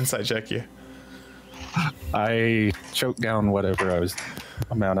you, they'll insight check you. I choked down whatever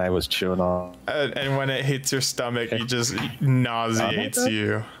amount I was chewing on. And when it hits your stomach, it just nauseates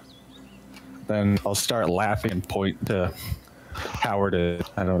you. Then I'll start laughing and point to Howard.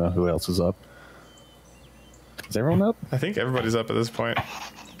 I don't know who else is up. Is everyone up? I think everybody's up at this point.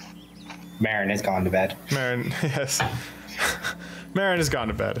 Marin has gone to bed. Marin, yes. Marin has gone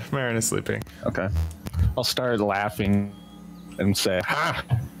to bed. Marin is sleeping. Okay. I'll start laughing and say, "Ha!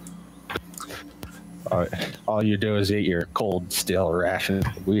 All you do is eat your cold, stale ration.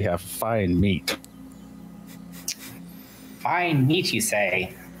 We have fine meat." Fine meat, you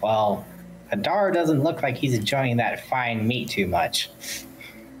say? Well, Hadar doesn't look like he's enjoying that fine meat too much.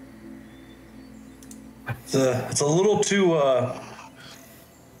 It's a little too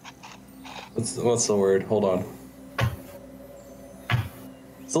what's the word? Hold on.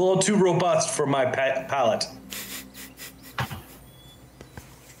 It's a little too robust for my palate.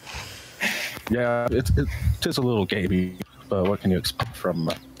 Yeah, it's a little gamey, but what can you expect from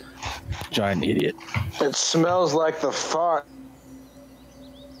a giant idiot? It smells like the fart.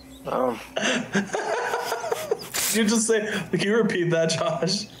 You just say, can you repeat that,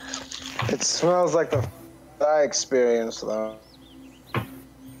 Josh? It smells like the I experienced, though.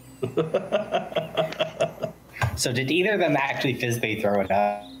 So did either of them actually physically throw it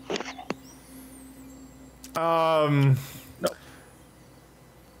up? No.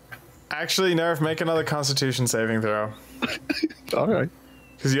 Actually, Nerf, make another Constitution saving throw. All right.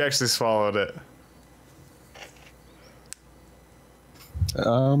 Because you actually swallowed it.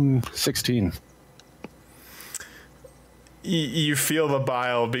 16. You feel the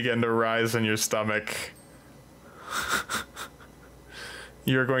bile begin to rise in your stomach.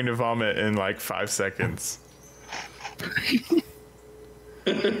 You're going to vomit in like 5 seconds.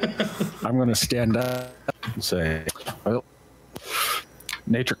 I'm going to stand up and say, well,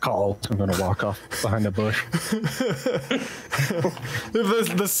 nature calls. I'm going to walk off behind a bush.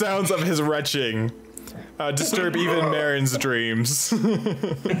 The sounds of his retching disturb even Marin's dreams.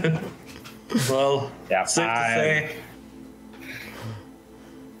 Well, Yeah, safe to say.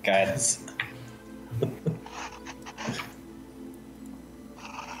 Guys.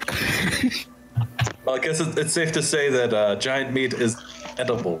 Well, I guess it's safe to say that giant meat is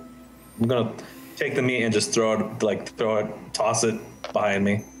edible. I'm gonna take the meat and just toss it behind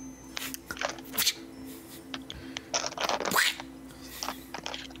me.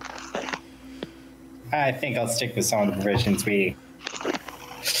 I think I'll stick with some of the provisions we...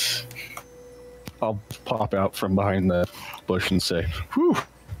 I'll pop out from behind the bush and say, whew,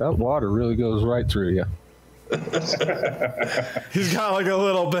 that water really goes right through you. He's got like a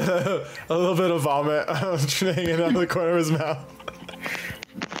little bit of vomit hanging out of the corner of his mouth.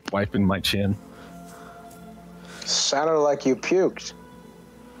 Wiping my chin. Sounded like you puked.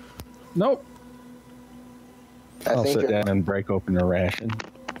 Nope. I'll sit you're- down and break open a ration.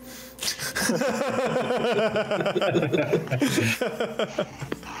 I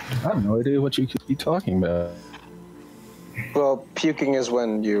have no idea what you could be talking about. Well, puking is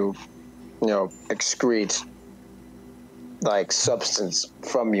when you excrete like substance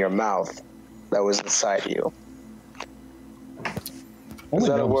from your mouth that was inside you. Only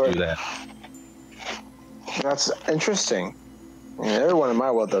that a gnomes word? do that. That's interesting. I mean, everyone in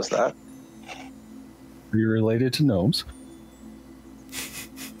my world does that. Are you related to gnomes?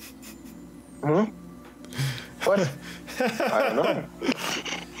 What? I don't know.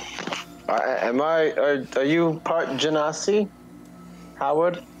 Are you part Genasi,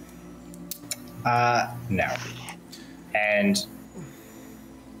 Howard? No. And...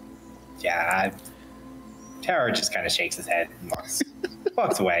 yeah, Terror just kind of shakes his head and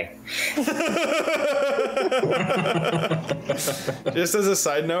walks away. Just as a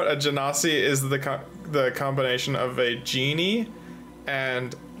side note, a genasi is the combination of a genie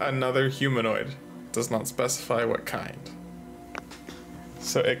and another humanoid. Does not specify what kind.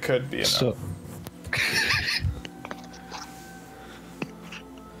 So it could be enough.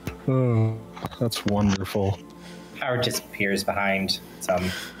 Oh, that's wonderful. Howard just appears behind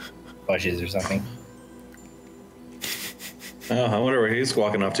some bushes or something. Oh, I wonder where he's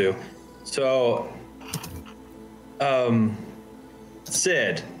walking up to. So,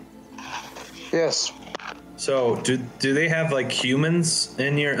 Sid. Yes. So, do they have like humans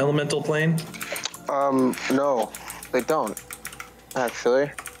in your elemental plane? No, they don't.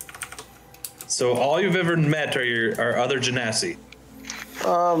 Actually. So all you've ever met are other genasi.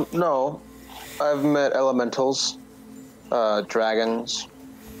 No. I've met elementals, dragons,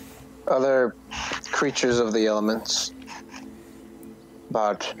 other creatures of the elements.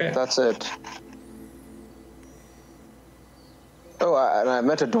 But that's it. Oh, and I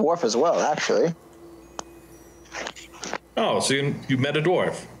met a dwarf as well, actually. Oh, so you met a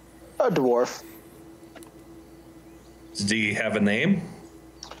dwarf. A dwarf. Do you have a name?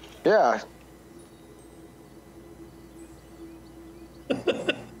 Yeah.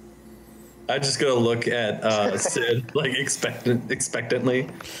 I'm just gonna look at Sid like expectantly.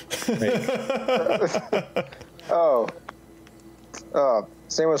 Like,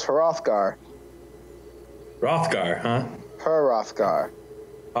 His name was Hrothgar. Hrothgar, huh? Hrothgar.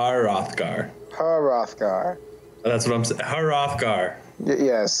 Hrothgar. Hrothgar. That's what I'm saying. Hrothgar.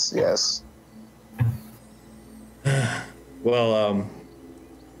 Yes, yes. Well,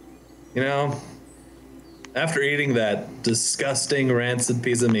 after eating that disgusting rancid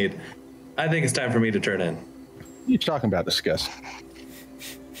piece of meat, I think it's time for me to turn in. You talking about disgust?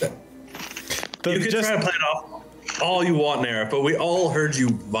 You can try to play it off all you want, Nerf, but we all heard you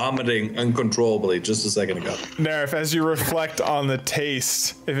vomiting uncontrollably just a second ago. Nerf, as you reflect on the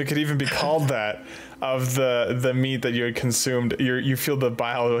taste, if it could even be called that, of the meat that you had consumed, you feel the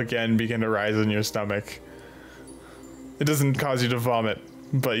bile again begin to rise in your stomach. It doesn't cause you to vomit,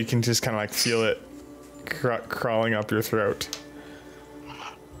 but you can just kind of like feel it crawling up your throat.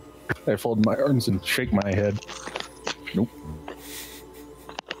 I fold my arms and shake my head. Nope.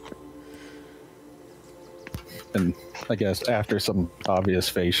 And I guess after some obvious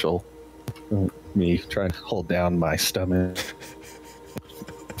facial, me trying to hold down my stomach.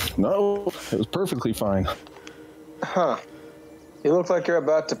 No, it was perfectly fine. Huh. You look like you're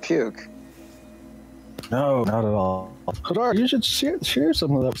about to puke. No, not at all. Hadar, you should share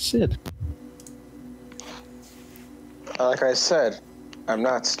some of that with Sid. Like I said, I'm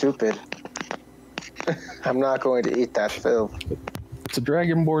not stupid. I'm not going to eat that filth. It's a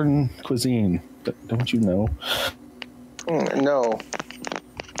dragonborn cuisine. Don't you know? No.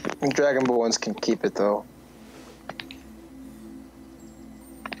 Dragonborns can keep it, though.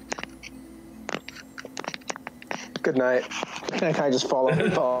 Good night. Can I just fall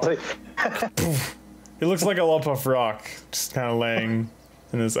over? He looks like a lump of rock, just kind of laying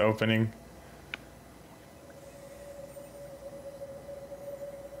in this opening.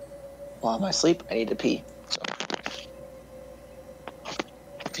 While I'm asleep, I need to pee. So.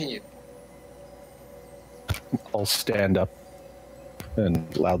 Continue. I'll stand up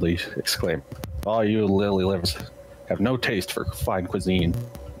and loudly exclaim, all you lily livers have no taste for fine cuisine.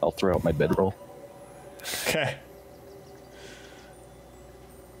 I'll throw out my bedroll. Okay.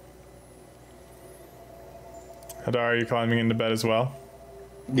 Hadar, are you climbing into bed as well?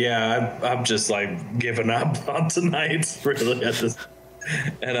 Yeah, I'm just like giving up on tonight, really, at this.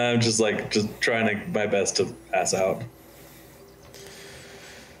 And I'm just trying my best to pass out.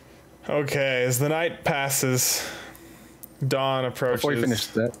 Okay, as the night passes, dawn approaches. Before you finish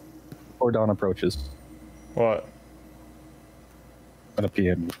that, before dawn approaches, What? I'm gonna pee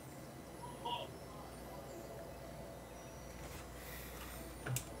in.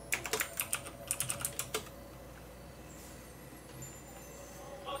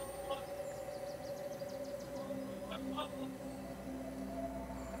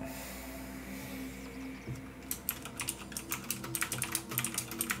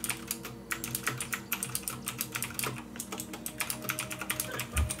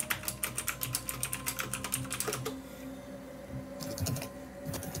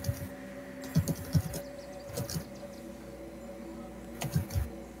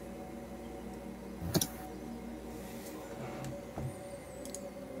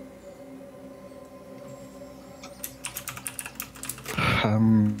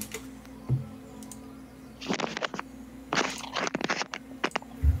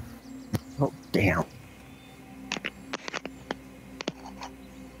 Oh, damn.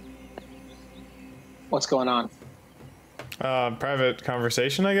 What's going on? Private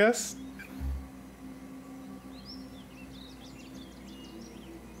conversation, I guess?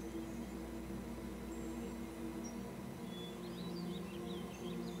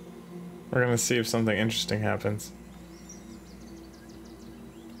 We're gonna see if something interesting happens.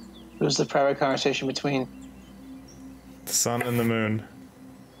 Who's the private conversation between? The sun and the moon.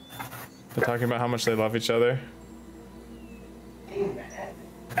 They're talking about how much they love each other.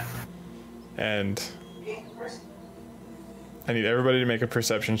 And I need everybody to make a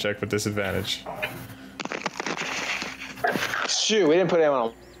perception check with disadvantage. Shoot, we didn't put anyone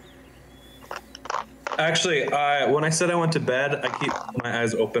on. Actually, when I said I went to bed, I keep my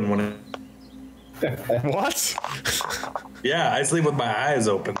eyes open when I... What? Yeah, I sleep with my eyes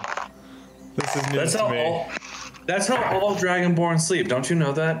open. This is news That's to how me. that's how all Dragonborn sleep. Don't you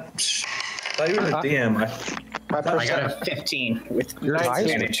know that? Psh, I thought you were a DM. My I got percent. a 15 with Your eyes are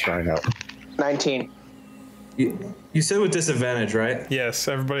disadvantage. trying out. 19. You said with disadvantage, right? Yes,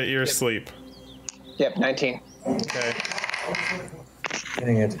 everybody ears sleep. Yep, 19. Okay.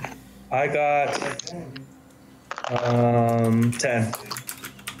 Dang it. I got 10.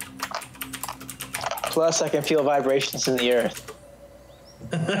 Plus, I can feel vibrations in the earth.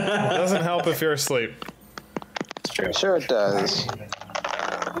 It doesn't help if you're asleep. Sure it does.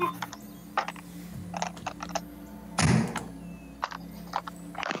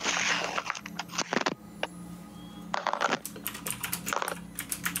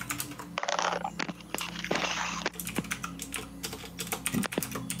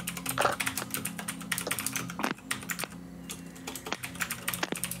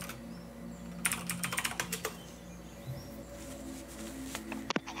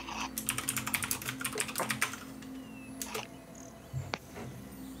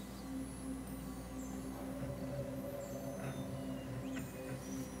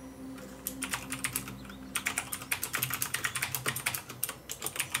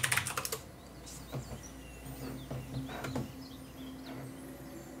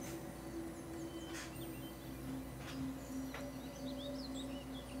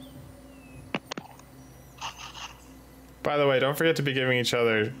 By the way, don't forget to be giving each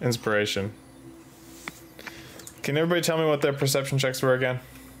other inspiration. Can everybody tell me what their perception checks were again?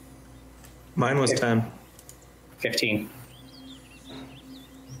 Mine was 10. 15.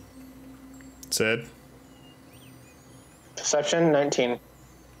 Sid? Perception 19.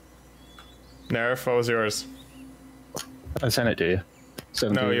 Nerif, what was yours? I sent it to you.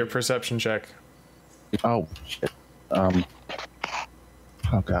 17. No, your perception check. Oh, shit. Oh,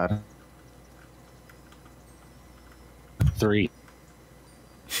 God. 3.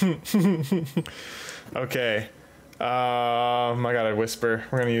 Okay. I gotta whisper.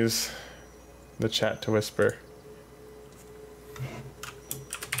 We're gonna use the chat to whisper.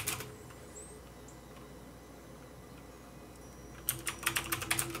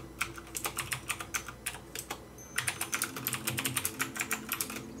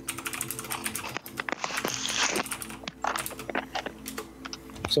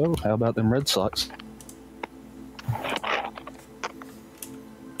 So, how about them Red Sox?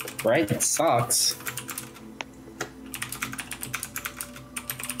 Right? It sucks.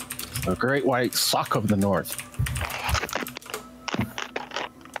 The Great White Sock of the North.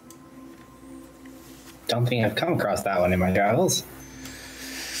 Don't think I've come across that one in my travels.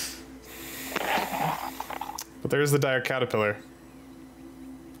 But there's the dire caterpillar.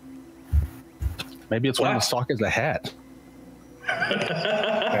 Maybe it's when the What? sock is a hat.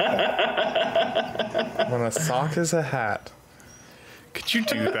 When a sock is a hat. Could you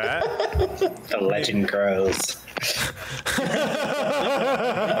do that? The legend grows.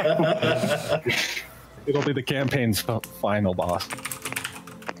 It'll be the campaign's final boss.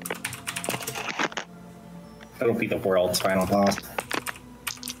 It'll be the world's final boss.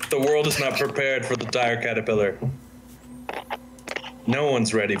 The world is not prepared for the dire caterpillar. No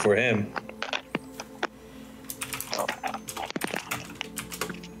one's ready for him.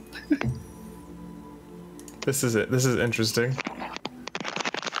 This is it. This is interesting.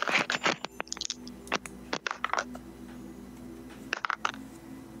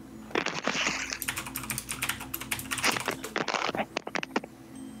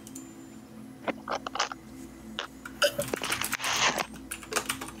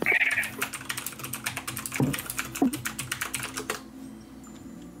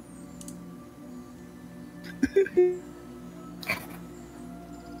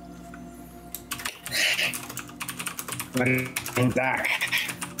 Back.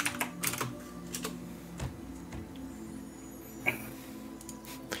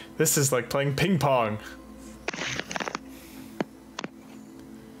 This is like playing ping pong.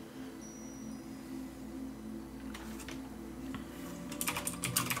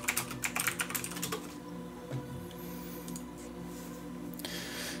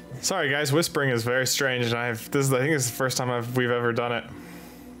 Sorry guys, whispering is very strange, and I think this is the first time we've ever done it.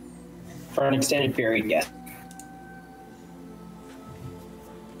 For an extended period, yes.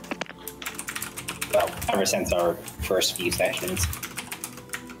 Well, ever since our first few sessions.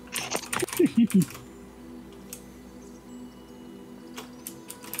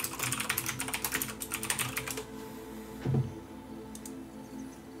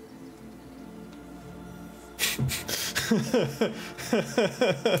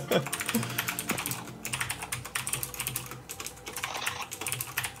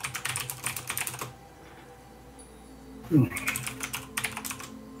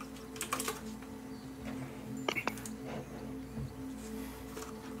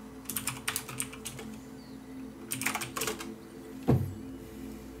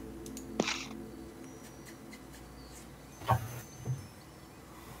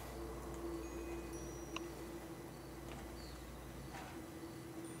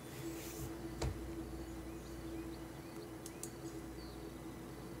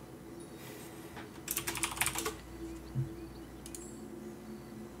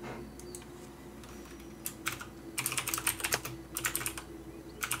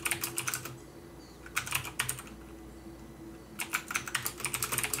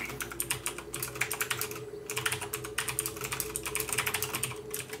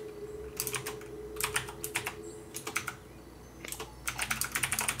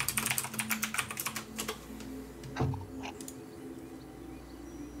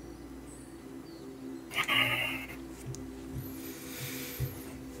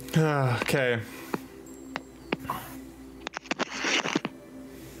 Okay.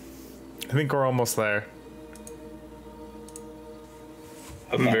 I think we're almost there.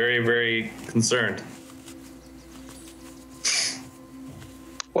 I'm very, very concerned.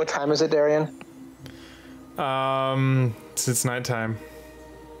 What time is it, Darian? It's nighttime.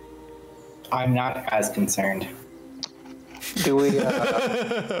 I'm not as concerned. Do we?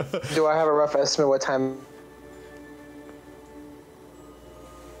 Do I have a rough estimate what time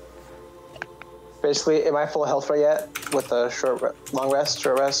Basically, am I full health right yet with a long rest,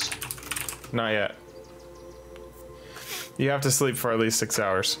 short rest? Not yet. You have to sleep for at least 6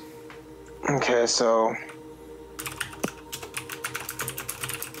 hours. Okay, so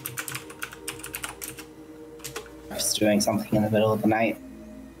Just doing something in the middle of the night.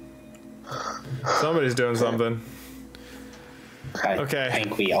 Somebody's doing something. I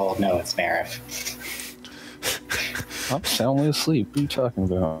think we all know it's Marif. I'm soundly asleep. What are you talking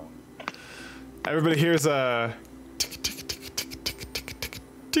about? Everybody hears a tick, tick, tick, tick, tick, tick, tick,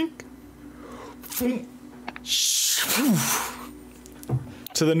 tink. Boom.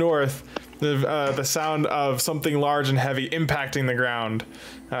 To the north, the sound of something large and heavy impacting the ground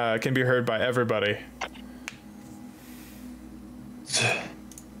can be heard by everybody.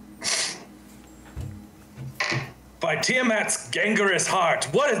 By Tiamat's gangrenous heart,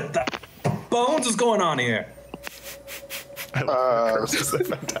 what is that? Bones is going on here? I love curses, they're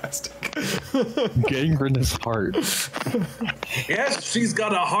fantastic. Gangrenous heart. Yes, she's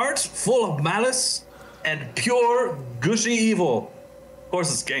got a heart full of malice and pure, gushy evil. Of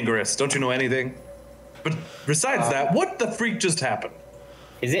course it's gangrenous, don't you know anything? But besides that, what the freak just happened?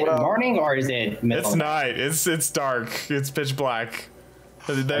 Is it morning or is it middle? It's night. It's dark. It's pitch black.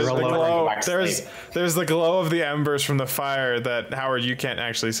 There's the roll over and go glow. back to sleep. There's the glow of the embers from the fire that Howard you can't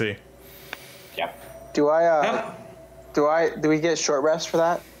actually see. Yep. do we get short rest for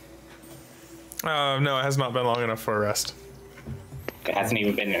that? No, it has not been long enough for a rest. It hasn't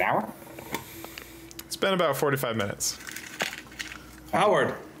even been an hour? It's been about 45 minutes.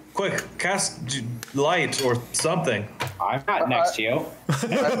 Howard, quick, cast light or something. I'm not next to you.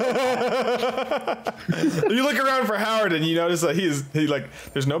 You look around for Howard and you notice that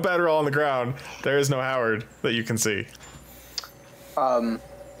there's no bedroll on the ground. There is no Howard that you can see. I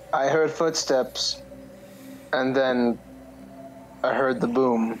heard footsteps, and then I heard the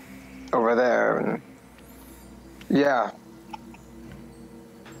boom over there, and yeah.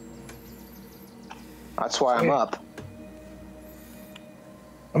 That's why I'm up.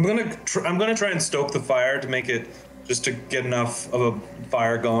 I'm gonna try and stoke the fire to make it just to get enough of a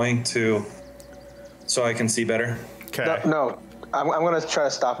fire going so I can see better. Okay. No, I'm gonna try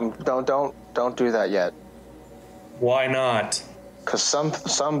to stop him. Don't do that yet. Why not? Cause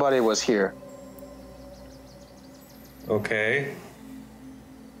somebody was here. Okay.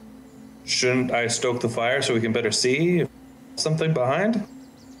 Shouldn't I stoke the fire so we can better see something behind?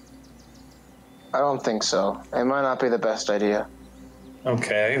 I don't think so. It might not be the best idea.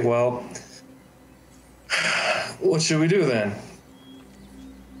 Okay, well, what should we do then?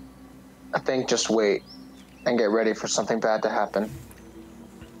 I think just wait and get ready for something bad to happen.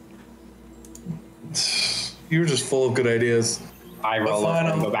 You're just full of good ideas. I roll over fine,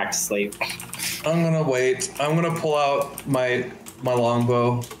 and go back to sleep. I'm gonna wait. I'm gonna pull out my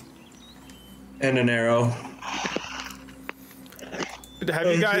longbow and an arrow. Have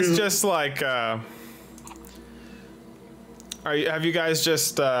you guys just like have you guys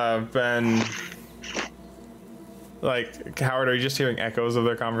just been like Howard, are you just hearing echoes of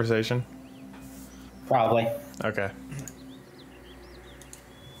their conversation? Probably. Okay.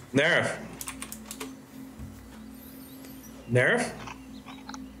 Nerf.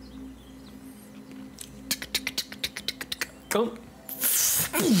 Go.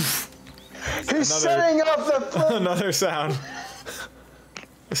 He's setting up the Another sound.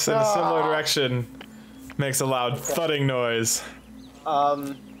 It's in a similar direction. Makes a loud thudding noise.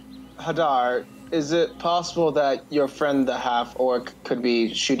 Hadar, is it possible that your friend the half-orc could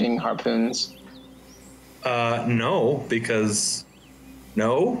be shooting harpoons? No, because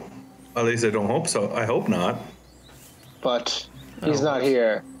no. At least I don't hope so. I hope not. But he's not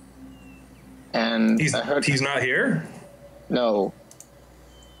here. And I heard He's not here? no.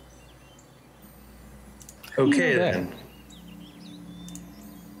 Okay then.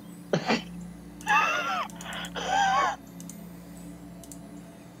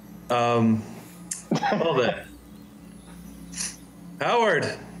 Well then.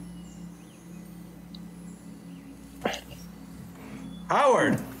 Howard!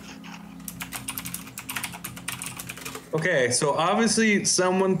 Okay, so obviously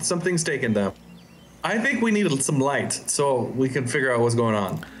something's taken them. I think we need some light so we can figure out what's going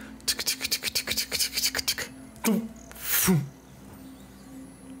on.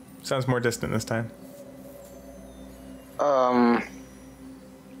 Sounds more distant this time.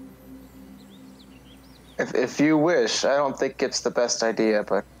 If you wish, I don't think it's the best idea,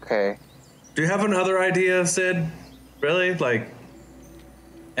 but okay. Do you have another idea, Sid? Really? Like,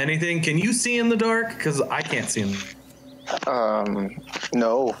 anything? Can you see in the dark? Because I can't see in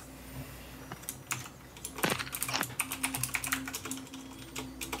No.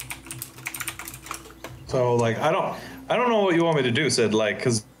 So like I don't know what you want me to do, Sid. Like,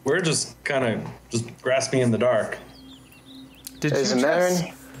 cause we're just kind of just grasping in the dark. Did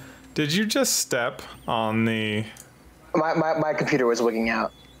you just step on the? My computer was wigging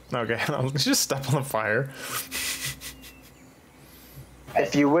out. Okay, just step on the fire.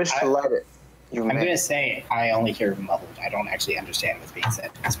 If you wish to light it, you may. I'm gonna say I only hear muffled. I don't actually understand what's being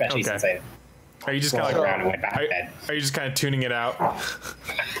said, especially since I Are you just kind walked of around and went back to bed. Are you just kind of tuning it out?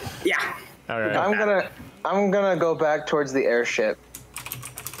 Yeah. All right. I'm gonna go back towards the airship.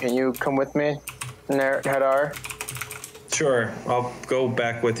 Can you come with me, Hadar? Sure, I'll go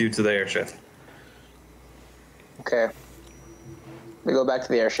back with you to the airship. Okay. We go back to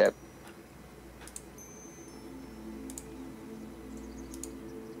the airship.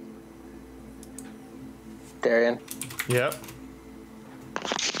 Darian. Yep.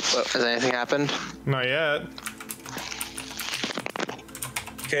 Has anything happened? Not yet.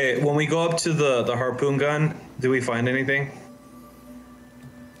 Okay, when we go up to the harpoon gun, do we find anything?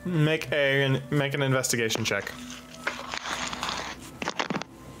 Make an investigation check.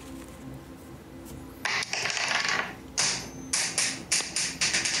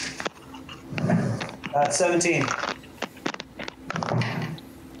 17.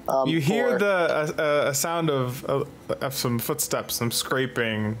 You hear 4. a sound of some footsteps, some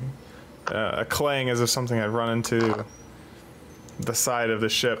scraping, a clang as if something had run into the side of the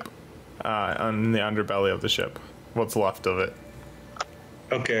ship, on the underbelly of the ship. What's left of it.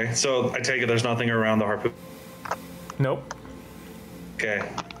 Okay, so I take it there's nothing around the harpoon. Nope. Okay.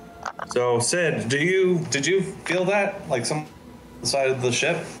 So Sid, did you feel that like some side of the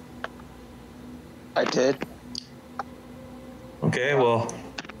ship? I did. Okay, well.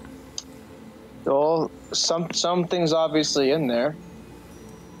 Well, something's obviously in there.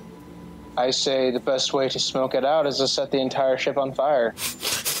 I say the best way to smoke it out is to set the entire ship on fire.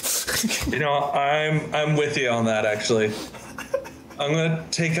 You know, I'm with you on that actually. I'm gonna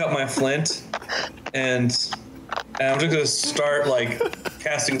take out my flint and I'm just gonna start like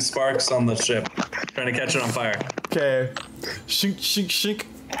casting sparks on the ship, trying to catch it on fire. Okay. Shink, shink, shink.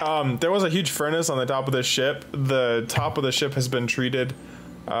 There was a huge furnace on the top of the ship. The top of the ship has been treated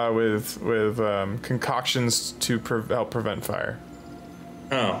with concoctions to help prevent fire.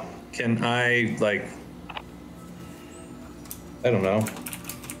 Oh, can I like? I don't know.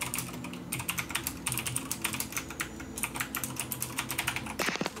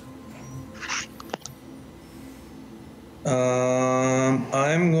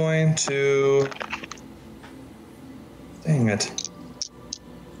 I'm going to. Dang it.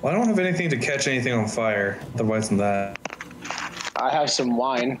 Well, I don't have anything to catch anything on fire, otherwise than that. I have some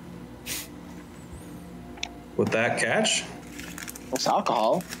wine. Would that catch? It's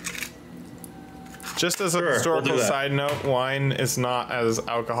alcohol. Just as a Sure, historical we'll do that. side note, wine is not as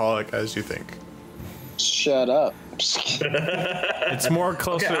alcoholic as you think. Shut up. It's more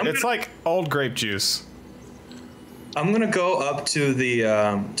closer. Okay, It's like old grape juice. I'm gonna go up to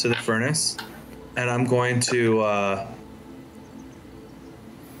the furnace, and I'm going to.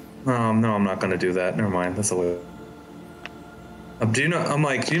 No, I'm not gonna do that. Never mind. That's a way. Do you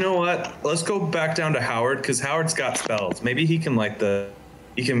know what? Let's go back down to Howard because Howard's got spells. Maybe he can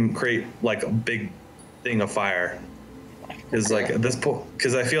he can create like a big thing of fire. Because like at this point,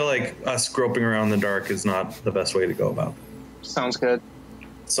 because I feel like us groping around in the dark is not the best way to go about. Sounds good.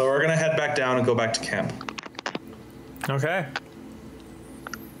 So we're gonna head back down and go back to camp. Okay.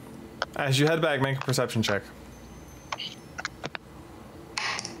 As you head back, make a perception check.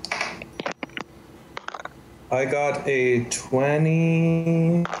 I got a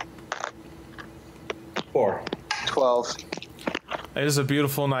 24. 12. It is a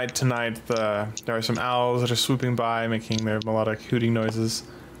beautiful night tonight. There are some owls that are swooping by, making their melodic hooting noises.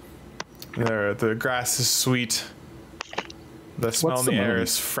 The grass is sweet. The smell in the air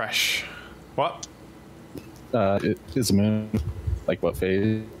is fresh. What? It is the moon. Like what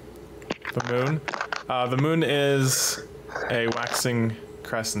phase? The moon? The moon is a waxing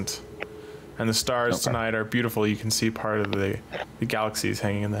crescent. And the stars tonight are beautiful. You can see part of the galaxies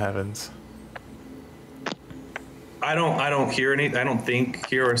hanging in the heavens. I don't hear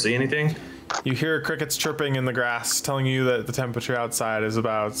or see anything. You hear crickets chirping in the grass, telling you that the temperature outside is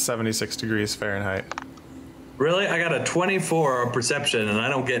about 76 degrees Fahrenheit. Really? I got a 24 on perception and I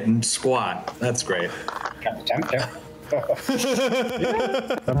don't get squat. That's great. Got the temperature.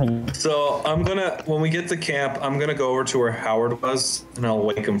 So when we get to camp, I'm gonna go over to where Howard was and I'll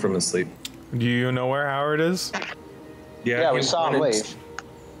wake him from his sleep. Do you know where Howard is? Yeah, we he saw him went leave.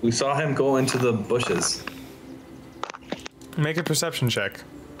 We saw him go into the bushes. Make a perception check.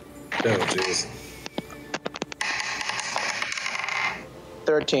 Oh, jeez.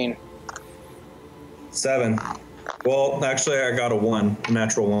 13. 7. Well, actually, I got a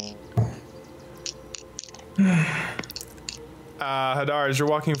natural 1. Hadar, as you're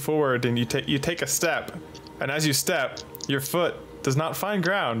walking forward and you take a step, and as you step, your foot does not find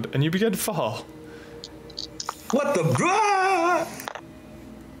ground, and you begin to fall. What the? Ah!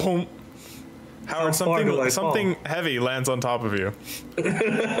 Boom. Howard, something heavy lands on top of you.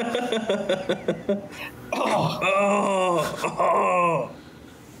 Oh.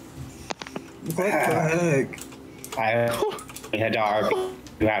 What the heck? Hadar,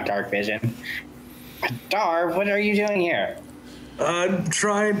 you have dark vision. Hadar, what are you doing here? I'm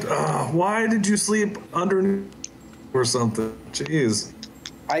trying. Why did you sleep underneath or something? Jeez.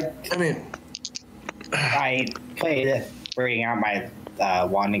 I played bringing out my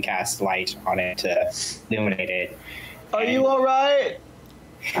wand and cast light on it to illuminate it. Are you all right?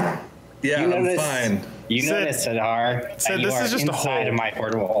 Yeah, I'm fine. You noticed, Hadar, Sid, that you this are is just a inside hole. of my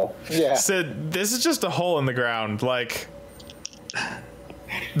portable hole. Yeah. Sid, this is just a hole in the ground. Like,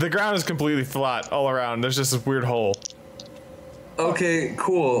 the ground is completely flat all around. There's just this weird hole. Okay,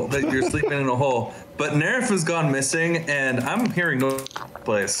 cool that you're sleeping in a hole. But Nerf has gone missing, and I'm hearing no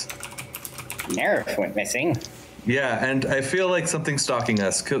place. Nerf went missing. Yeah, and I feel like something's stalking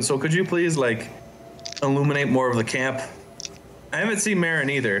us. So could you please, like, illuminate more of the camp? I haven't seen Marin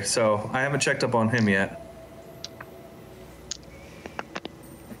either, so I haven't checked up on him yet.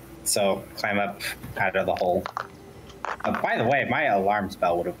 So climb up out of the hole. By the way, my alarm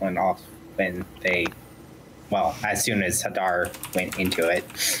spell would have went off when as soon as Hadar went into it.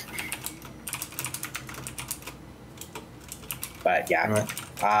 But yeah,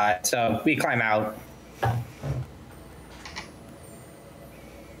 so we climb out.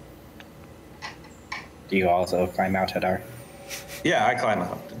 Do you also climb out, Hadar? Yeah, I climb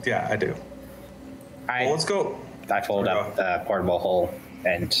out. Yeah, I do. Well, let's go. I fold up the portable hole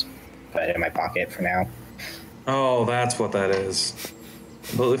and put it in my pocket for now. Oh, that's what that is.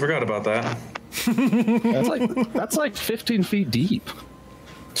 Completely forgot about that. That's like 15 feet deep.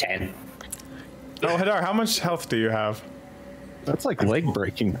 10. Oh, Hadar, how much health do you have? That's like leg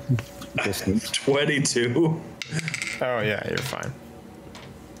breaking distance. 22. Oh, yeah, you're fine.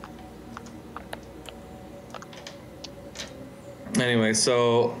 Anyway,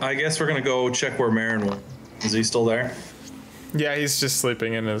 so I guess we're gonna go check where Marin was. Is he still there? Yeah, he's just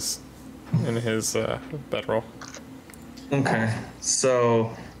sleeping in his bedroll. Okay,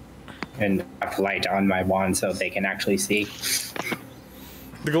 so And I have light on my wand so they can actually see.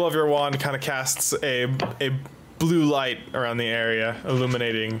 The glow of your wand kind of casts a blue light around the area,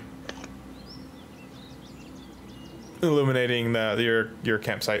 illuminating your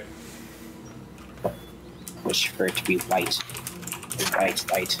campsite. Wish for it to be light.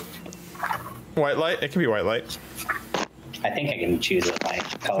 Light. White light? It can be white light. I think I can choose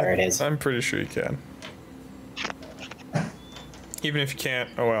what color it is. I'm pretty sure you can. Even if you can't,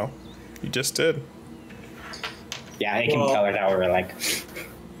 oh well. You just did. Yeah, it can be colored however like.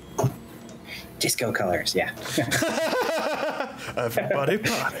 Disco colors, yeah. Everybody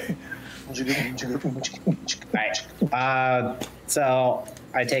party. Right. So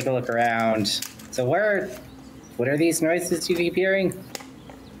I take a look around. So what are these noises you keep hearing?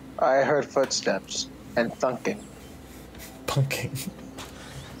 I heard footsteps and thunking. Punking.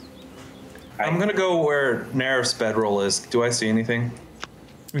 I'm gonna go where Nerf's bedroll is. Do I see anything?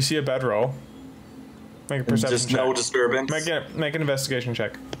 You see a bedroll. Make a perception Just check. no disturbance. Make an investigation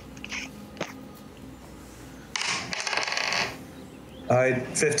check.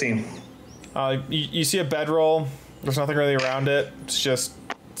 15. You see a bedroll. There's nothing really around it. It's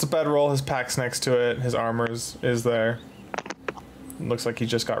a bedroll. His pack's next to it. His armor is there. It looks like he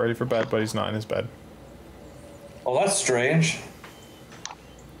just got ready for bed, but he's not in his bed. Oh, that's strange.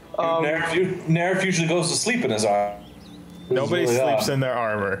 Nerf usually goes to sleep in his armor. Nobody sleeps in their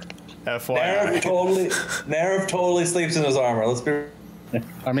armor. FYI. Nerf totally sleeps in his armor. Let's be.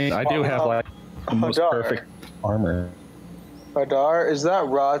 I mean, I do have like the most Hadar. perfect armor. Hadar, is that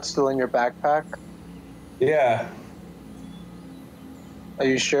rod still in your backpack? Yeah. Are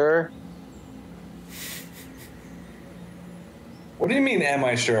you sure? What do you mean, am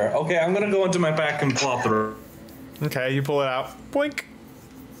I sure? Okay, I'm gonna go into my pack and plop the. Okay, you pull it out. Blink.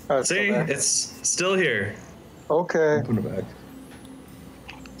 Oh, it's See, still there. it's still here. Okay. Put it back.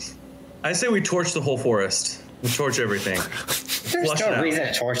 I say we torch the whole forest. We torch everything. There's Flush it no out. reason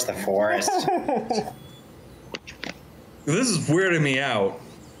to torch the forest. This is weirding me out,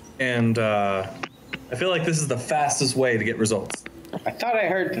 and I feel like this is the fastest way to get results. I thought I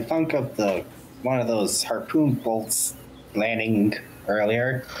heard the thunk of one of those harpoon bolts landing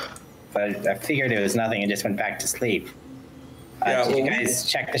earlier, but I figured it was nothing and just went back to sleep. Yeah, Did you well, guys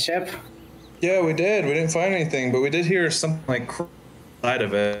check the ship? Yeah, we did. We didn't find anything, but we did hear something like side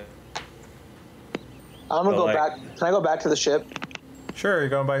of it. I'm gonna go back. Can I go back to the ship? Sure, you're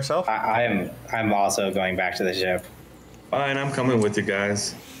going by yourself? I'm also going back to the ship. Fine, I'm coming with you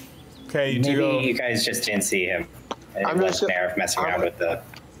guys. Okay, you Maybe do go. you guys just didn't see him. I'm just messing around with the.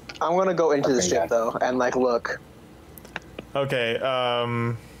 I'm gonna go into the ship though and like look. Okay,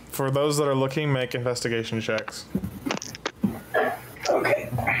 for those that are looking, make investigation checks. Okay.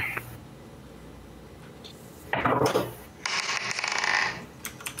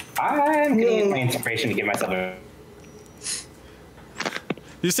 I'm gonna use my inspiration to give myself a.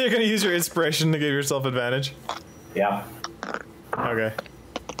 You say you're gonna use your inspiration to give yourself advantage? Yeah. Okay.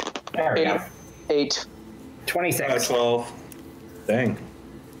 There we go. 8. 26. 12. Dang.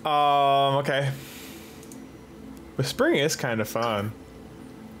 Okay. Whispering is kind of fun.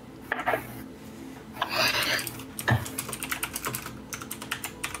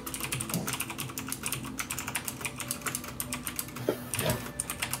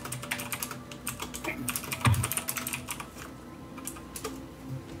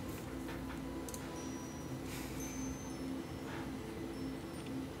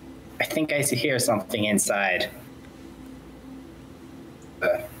 I think I hear something inside.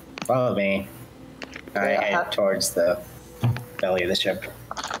 Follow me. I head towards the belly of the ship.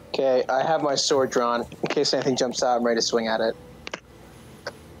 Okay, I have my sword drawn in case anything jumps out. I'm ready to swing at it.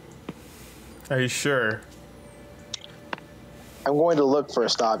 Are you sure? I'm going to look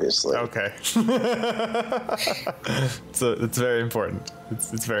first, obviously. Okay. So it's very important.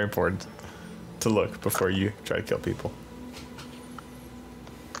 It's very important to look before you try to kill people.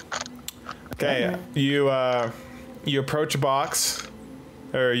 Okay, you approach a box,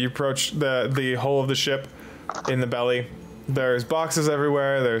 or you approach the hull of the ship in the belly. There's boxes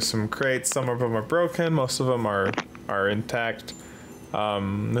everywhere. There's some crates. Some of them are broken. Most of them are intact.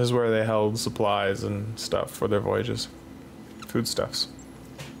 This is where they held supplies and stuff for their voyages, foodstuffs.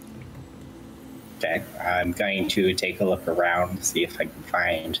 Okay, I'm going to take a look around, see if I can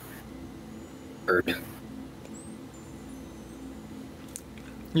find bird.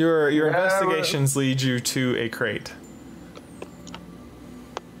 Your investigations lead you to a crate.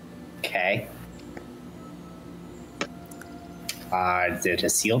 Okay. Is it a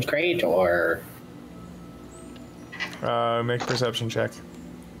sealed crate or? Make a perception check.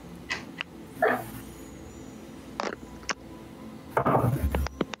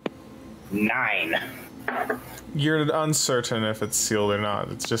 Nine. You're uncertain if it's sealed or not.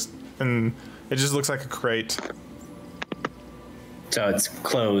 It's just, and it just looks like a crate. So it's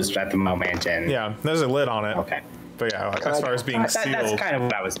closed at the moment, and Yeah, there's a lid on it. okay. But yeah, as far as being sealed. That's kind of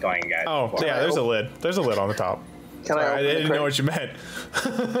what I was going at. Oh, before. yeah, there's a lid. There's a lid on the top. Can I Sorry, I open the didn't crate? know what you meant.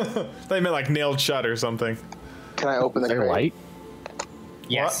 They meant like nailed shut or something. Can I open the Is there crate? light?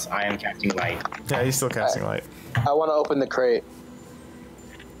 Yes, I am casting light. Yeah, he's still casting light. I want to open the crate.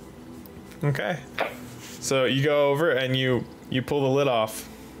 Okay. So you go over and you pull the lid off.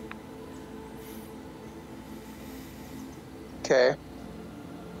 Okay.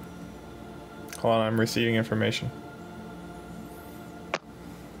 Hold on, I'm receiving information.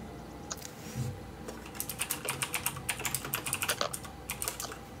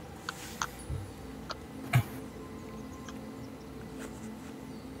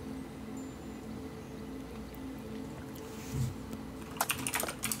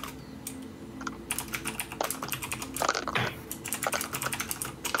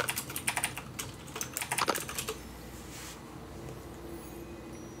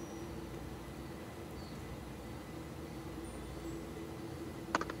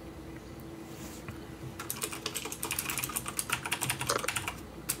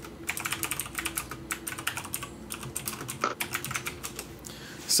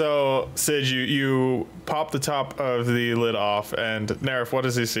 So, Sid, you pop the top of the lid off, and Nerif, what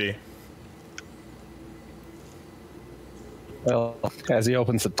does he see? Well, as he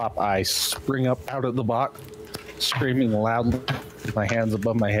opens the top, I spring up out of the box, screaming loudly, with my hands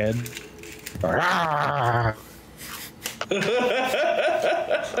above my head. Do I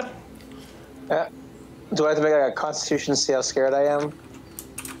have to make like a constitution to see how scared I am?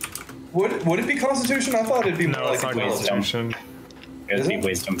 Would it be Constitution? I thought it'd be more No, it's like not wisdom. Constitution. It would be it?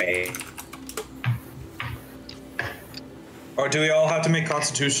 wisdom based. Or do we all have to make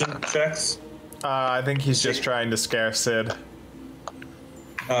Constitution checks? I think he's just trying to scare Sid.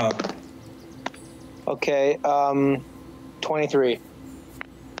 Okay, 23.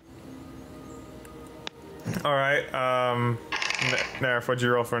 All right, Nerif, what'd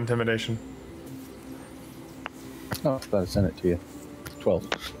you roll for intimidation? Oh, I thought I sent it to you. 12.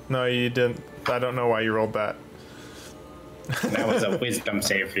 No, you didn't. I don't know why you rolled that. That was a wisdom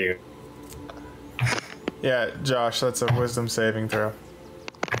save for you. Yeah, Josh, that's a wisdom saving throw.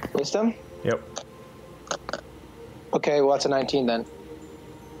 Wisdom? Yep. Okay, well, that's a 19 then.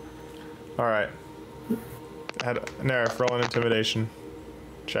 All right. Nerf, roll an intimidation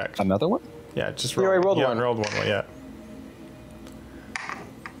check. Another one? Yeah, just You roll. already rolled you one. haven't rolled one yet.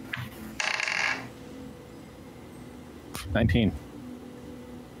 $19.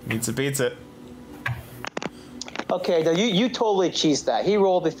 Beats it, beats it. Okay, now you totally cheesed that. He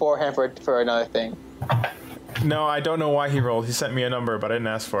rolled beforehand for another thing. No, I don't know why he rolled. He sent me a number, but I didn't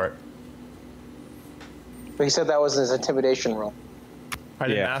ask for it. But he said that was his intimidation roll. I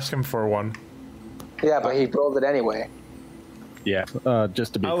didn't Yeah. ask him for one. Yeah, but he rolled it anyway. Yeah,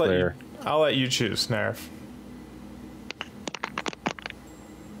 just to be I'll clear. I'll let you choose, Nerf.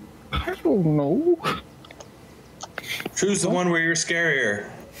 I don't know. Choose the one where you're scarier.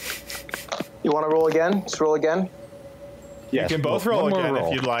 You want to roll again? Just roll again? You can both roll one more again roll.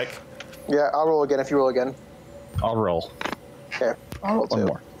 if you'd like. Yeah, I'll roll again if you roll again. I'll roll. Okay, I'll roll One two.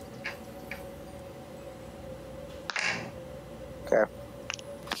 more. Okay,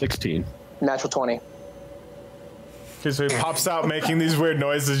 16. natural 20. Okay, so he pops out making these weird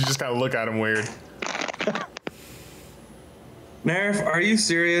noises. You just kind of look at him weird. Nerf, are you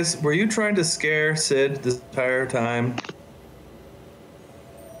serious? Were you trying to scare Sid this entire time?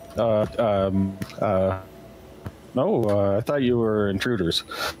 No, I thought you were intruders.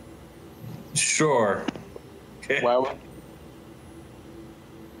 Sure. Okay. Wow.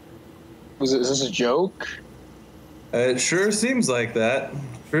 Is this a joke? It sure seems like that.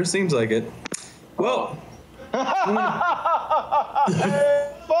 Sure seems like it. Well,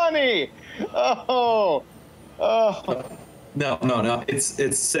 Funny! Oh! no. It's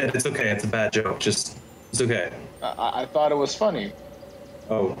Sid. It's okay. It's a bad joke. Just it's okay. I thought it was funny.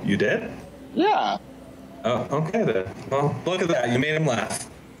 Oh, you did? Yeah. Oh, okay then. Well, look at that. You made him laugh.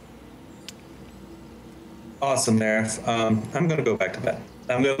 Awesome, Nerf. I'm gonna go back to bed.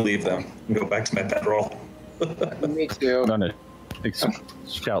 I'm gonna leave them and go back to my bedroll. Me too. I'm gonna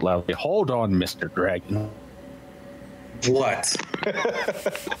shout loudly, hold on, Mr. Dragon. What?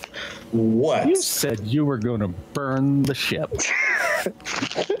 What? You said you were gonna burn the ship.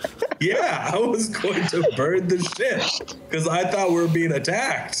 Yeah, I was going to burn the ship because I thought we were being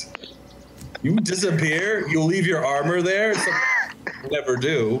attacked. You disappear, you leave your armor there. You never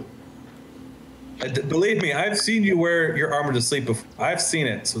do. Believe me, I've seen you wear your armor to sleep before. I've seen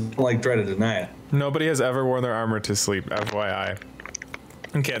it, so don't like try to deny it. Nobody has ever worn their armor to sleep, FYI.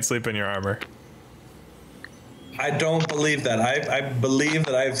 You can't sleep in your armor. I don't believe that. I believe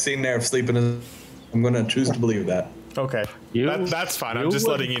that I've seen Nerf sleep in his. I'm going to choose to believe that. Okay. That's fine. I'm just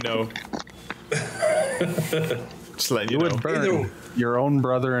letting you know. Just letting you know. would burn your own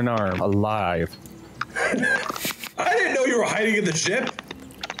brother in arm alive. I didn't know you were hiding in the ship.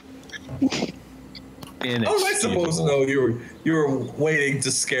 How was I supposed to know you were waiting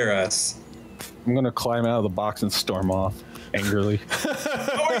to scare us? I'm gonna climb out of the box and storm off angrily.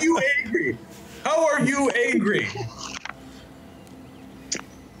 How are you angry? How are you angry?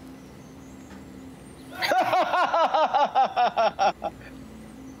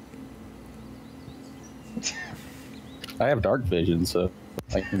 I have dark vision, so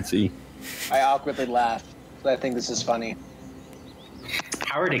I can see. I awkwardly laugh. I think this is funny.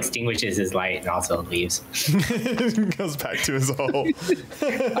 Howard extinguishes his light and also leaves. Goes back to his hole.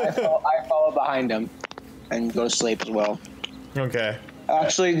 I follow behind him and go to sleep as well. Okay.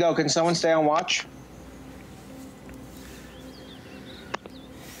 Actually, no. Can someone stay on watch?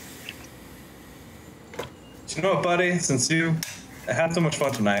 You know what, buddy? Since you had so much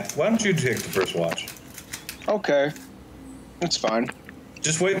fun tonight, why don't you take the first watch? Okay, that's fine.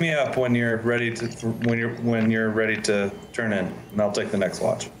 Just wake me up when you're ready to when you're ready to turn in, and I'll take the next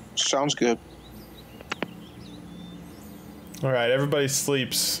watch. Sounds good. All right. Everybody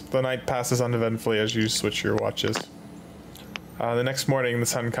sleeps. The night passes uneventfully as you switch your watches. The next morning, the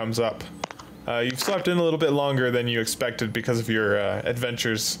sun comes up. You've slept in a little bit longer than you expected because of your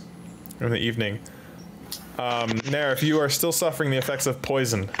adventures in the evening. Nerf, you are still suffering the effects of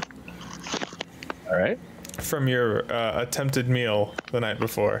poison All right. from your attempted meal the night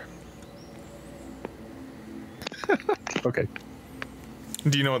before. Okay.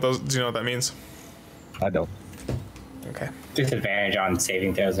 Do you know what that means? I don't. Okay. Disadvantage on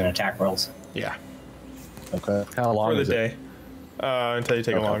saving throws and attack rolls. Yeah. Okay. How long For the is day. Until you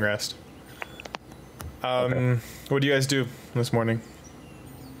take a Okay. long rest. Okay. What do you guys do this morning?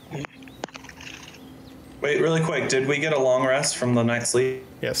 Wait, really quick. Did we get a long rest from the night's sleep?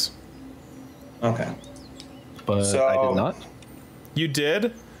 Yes. Okay. But So- I did not. You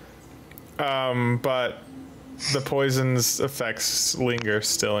did, but the poison's effects linger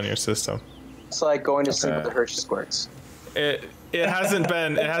still in your system. It's like going to sleep with the Hershey squirts. It hasn't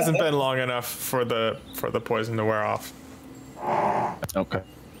been long enough for the poison to wear off. Okay.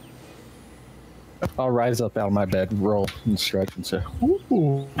 I'll rise up out of my bed, roll, and stretch, and say,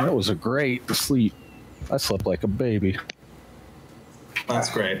 "Ooh, that was a great sleep. I slept like a baby." That's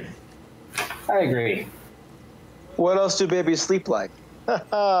great. I agree. What else do babies sleep like?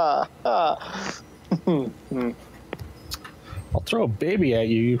 I'll throw a baby at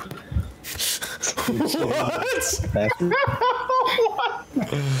you. What? Bastard.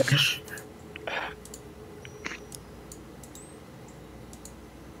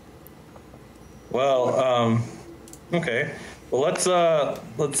 Well, okay. Well, let's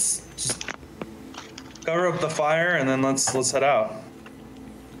just cover up the fire and then let's head out.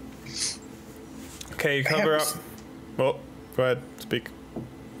 Okay, you cover up. Well, go ahead, speak.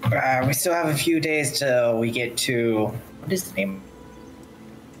 We still have a few days till we get to. What is the name?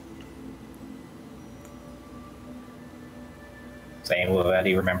 Saying, will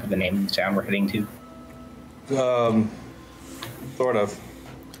Eddie remember the name of the town we're heading to? Sort of.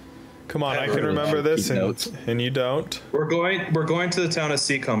 Come on, I Keep can remember this, notes. and you don't. We're going to the town of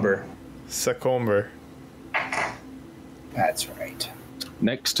Seacumber. Secomber. That's right.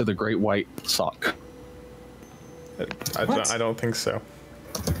 Next to the Great White Sock. I don't think so.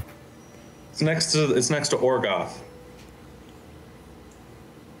 It's next to Orgoth.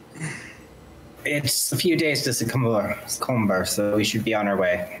 It's a few days to Secomber, so we should be on our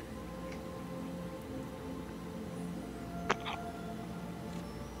way.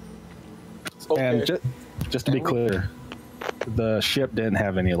 And just to be clear, the ship didn't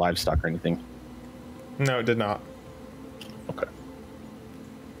have any livestock or anything. No, it did not. Okay.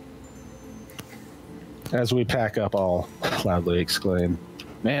 As we pack up, I'll loudly exclaim,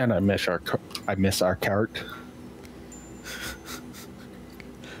 "Man, I miss our cart."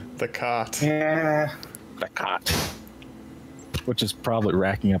 The cot. Yeah. The cot. Which is probably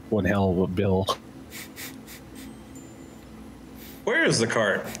racking up one hell of a bill. Where is the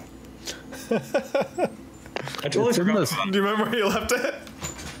cart? I totally It's in forgot. this- Do you remember where you left it?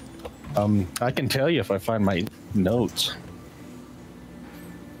 I can tell you if I find my notes.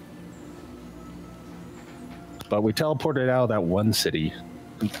 But we teleported out of that one city,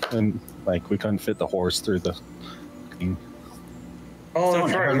 and like we couldn't fit the horse through the thing. Oh,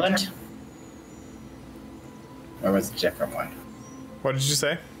 Someone that's right. Everland? Or was it a different one? What did you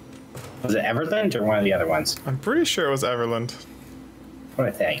say? Was it Everland or one of the other ones? I'm pretty sure it was Everland. What do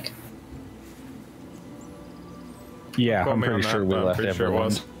I think? Yeah, Quote I'm me on pretty that, sure we but I'm left pretty sure it everyone.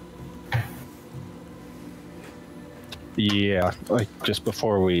 was. Yeah, like just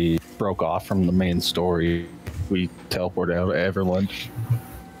before we broke off from the main story, we teleported out of Everland.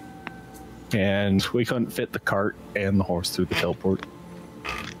 And we couldn't fit the cart and the horse through the teleport.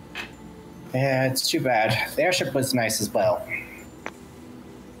 Yeah, it's too bad. The airship was nice as well.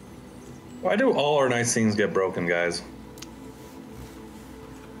 Why do all our nice things get broken, guys?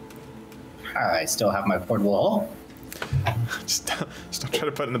 I still have my portable hull. Just don't try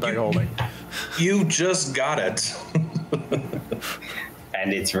to put it in the bag of holding. You just got it.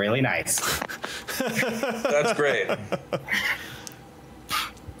 And it's really nice. That's great.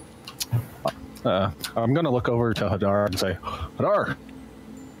 I'm gonna look over to Hadar and say, "Hadar,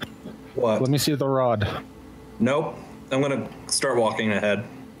 What? let me see the rod." Nope. I'm gonna start walking ahead.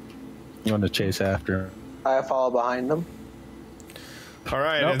 I'm gonna chase after him. I follow behind them. All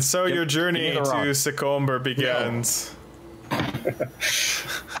right, Nope. and so your journey give me the to rock. Secomber begins.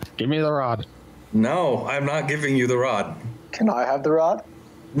 Give me the rod. No, I'm not giving you the rod. Can I have the rod?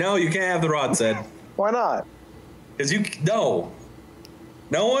 No, you can't have the rod, Sid. Why not? Because no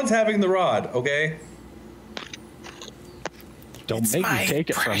one's having the rod. Okay. Don't make me take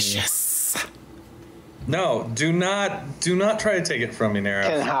it from you. No, do not try to take it from me, Nara.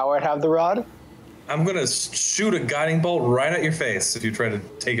 Can Howard have the rod? I'm gonna shoot a guiding bolt right at your face if you try to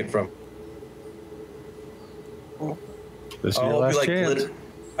take it from. This is I your hope last you like chance. glitter.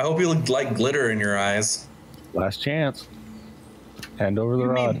 I hope you like glitter in your eyes. Last chance. Hand over the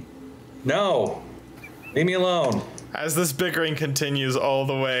rod. No, leave me alone. As this bickering continues all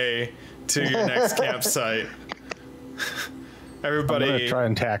the way to your next campsite, I'm everybody. gonna try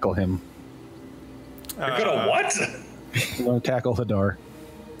and tackle him. You're gonna what? I'm gonna tackle Hadar.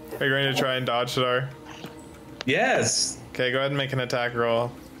 Are you going to try and dodge Shadar? Yes. Okay, go ahead and make an attack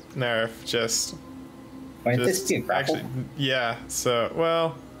roll. Nerf, just. Wait, this is a grapple. Actually, yeah. So,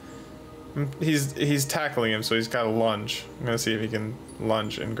 well, he's tackling him, so he's got a lunge. I'm gonna see if he can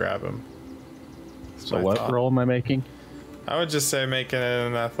lunge and grab him. That's So my what thought. roll am I making? I would just say make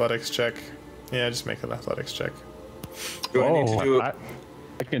an athletics check. Yeah, just make an athletics check. Do I need to do?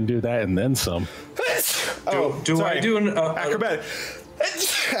 I can do that and then some. Do sorry. I do an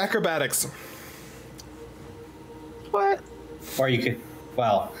Acrobatics. What? Or you could,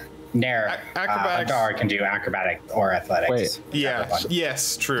 well, Nair, Acrobatics. Hadar can do acrobatics or athletics. Wait. Yeah. Whichever one.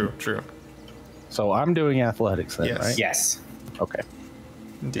 Yes. True. So I'm doing athletics then, Yes. right? Yes. Okay.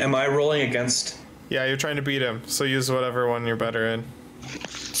 Am I rolling against? Yeah, you're trying to beat him, so use whatever one you're better in.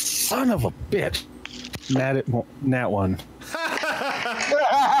 Son of a bitch. Nat one.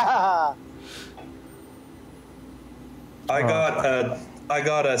 I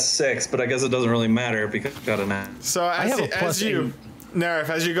got a 6, but I guess it doesn't really matter because I got a 9. So as you, Narif,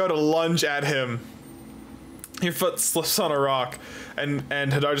 as you go to lunge at him, your foot slips on a rock, and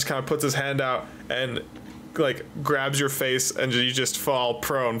Hadar just kind of puts his hand out and like grabs your face, and you just fall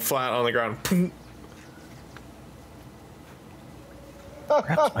prone, flat on the ground.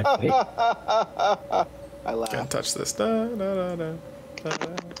 Grabs my face. I laugh. Can't touch this. Da, da, da, da, da,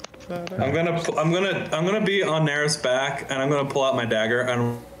 da, da. I'm gonna be on Nair's back, and I'm gonna pull out my dagger.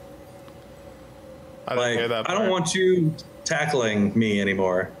 And I didn't hear that I don't part. want you tackling me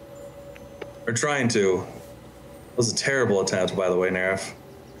anymore, or trying to. That was a terrible attempt, by the way, Narif.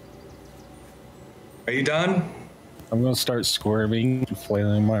 Are you done? I'm gonna start squirming and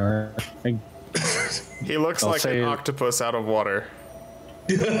flailing my arm. He looks I'll like say- an octopus out of water.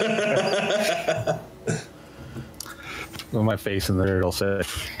 With my face in there, it'll say,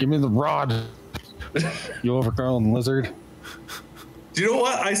 "Give me the rod, you overgrown lizard." Do you know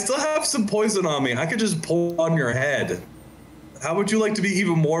what? I still have some poison on me. I could just pull on your head. How would you like to be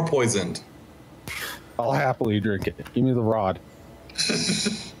even more poisoned? I'll happily drink it. Give me the rod.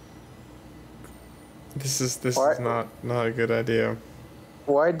 This is What? not a good idea.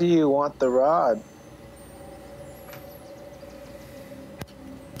 Why do you want the rod?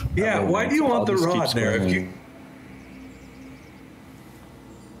 Yeah, why do you want the I'll just keep rod, Narif? swimming.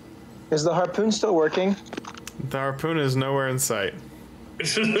 Is the harpoon still working? The harpoon is nowhere in sight.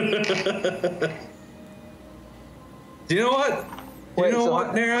 Do you know what? Do you know so what,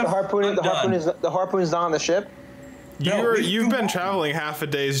 Narif? the harpoon's not on the ship? No, You've been traveling half a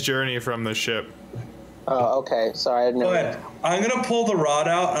day's journey from the ship. Oh, okay. Sorry, I didn't know. But I'm gonna pull the rod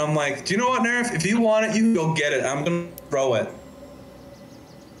out, and I'm like, do you know what, Narif? If you want it, you can go get it. I'm gonna throw it.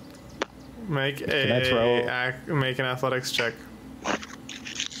 Make I throw- make an athletics check.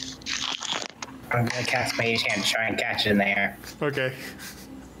 I'm gonna cast Mage Hand to try and catch it in the air. Okay.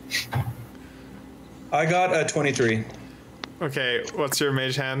 I got a 23. Okay, what's your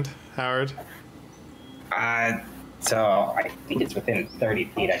mage hand, Howard? So I think it's within 30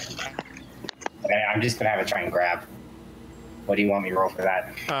 feet. I'm just gonna have it try and grab. What do you want me to roll for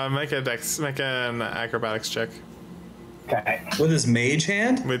that? Make an acrobatics check Okay. With his mage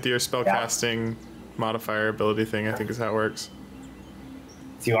hand? with your spellcasting modifier ability thing. I think is how it works.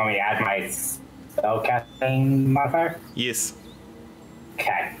 Do you want me to add my spellcasting modifier? Yes.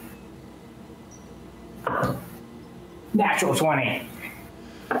 Okay. Natural 20.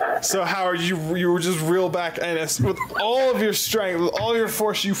 So Howard, you just reel back and with all of your strength, with all your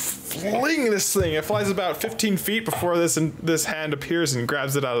force, you fling this thing. It flies about 15 feet before this hand appears and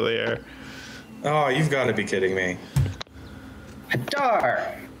grabs it out of the air. Oh, you've got to be kidding me.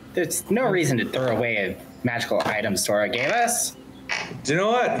 Hadar! There's no reason to throw away a magical item Sora gave us. Do you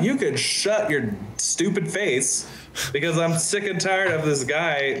know what? You could shut your stupid face because I'm sick and tired of this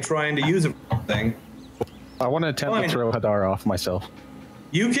guy trying to use a thing. I want to attempt Fine. to throw Hadar off myself.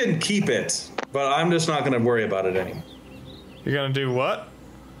 You can keep it, but I'm just not going to worry about it anymore. You're gonna do what?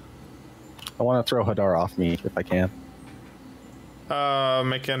 I want to throw Hadar off me if I can.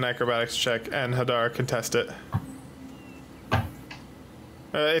 Make an acrobatics check, and Hadar contest it.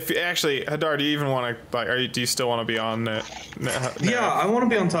 If you, actually, Hadar, do you even want to do you still want to be on it? Yeah, I want to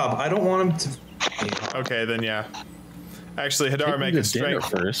be on top. I don't want him to. Okay, then yeah. Actually, Hadar, Take me make to a dinner strength.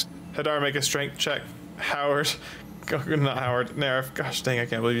 first. Hadar, make a strength check. Howard, not Howard. Narif. Gosh dang, I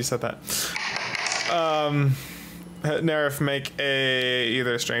can't believe you said that. Narif, make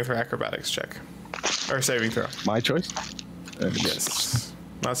either strength or acrobatics check, or saving throw. My choice. Yes,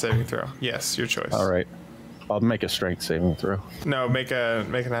 not saving throw. Yes, your choice. All right. I'll make a strength saving throw. No, make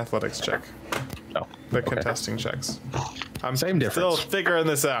an athletics check. No. The Okay. contesting checks. I'm Same still difference. figuring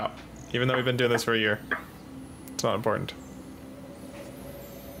this out, even though we've been doing this for a year. It's not important.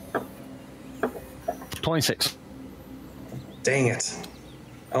 26. Dang it.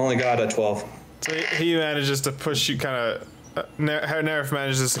 I only got a 12. So he manages to push you kind of. Nerf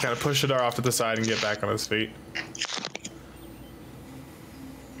manages to kind of push Hadar off to the side and get back on his feet.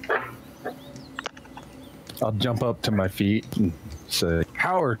 I'll jump up to my feet and say,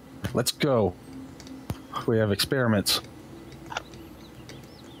 "Howard, let's go. We have experiments."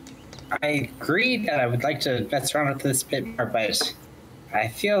 I agree that I would like to mess around with this a bit more, but I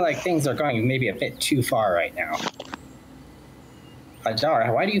feel like things are going maybe a bit too far right now.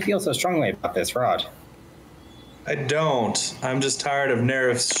 Adar, why do you feel so strongly about this rod? I don't. I'm just tired of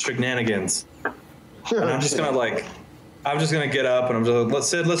Nerif's shenanigans. And I'm just gonna get up and I'm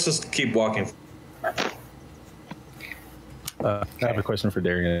just let's just keep walking. I have a question for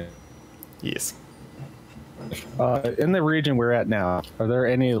Darian. Yes. In the region we're at now, are there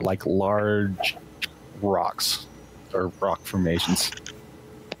any like large rocks or rock formations?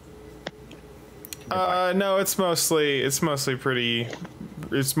 No, it's mostly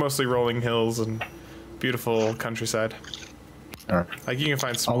rolling hills and beautiful countryside. All right. Like you can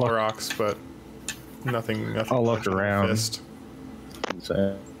find smaller rocks, but nothing. I'll look around. Fist.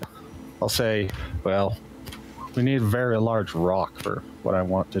 So I'll say, well, we need a very large rock for what I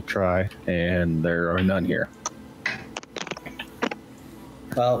want to try, and there are none here.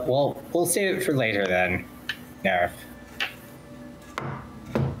 Well, we'll save it for later then, Nerf.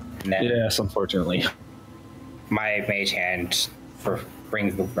 And then Yes, unfortunately. my mage hand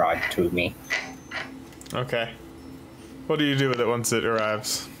brings the rod to me. Okay. What do you do with it once it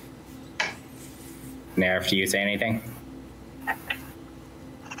arrives? Nerf, do you say anything?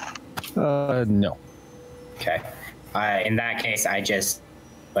 No. Okay. In that case, I just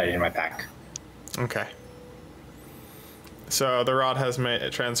put it in my pack. Okay. So the rod has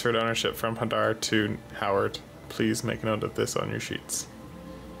transferred ownership from Hadar to Howard. Please make note of this on your sheets.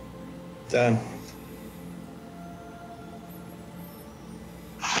 Done.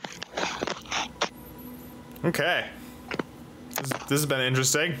 Okay. This has been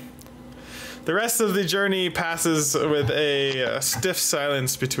interesting. The rest of the journey passes with a stiff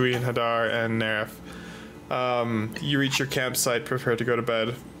silence between Hadar and Nerif. You reach your campsite, prepare to go to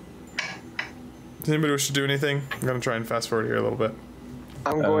bed. Does anybody wish to do anything? I'm gonna try and fast forward here a little bit.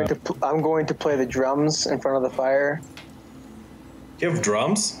 I'm going to play the drums in front of the fire. You have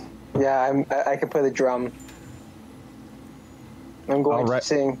drums? Yeah, I can play the drum. I'm going All right. to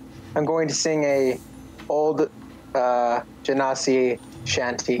sing. I'm going to sing a old Genasi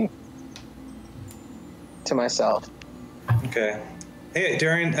shanty to myself. Okay. Hey,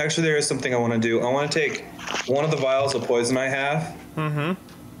 Darian, actually there is something I want to do. I want to take one of the vials of poison I have. Mm-hmm.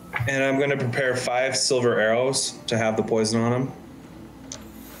 And I'm going to prepare 5 silver arrows to have the poison on them.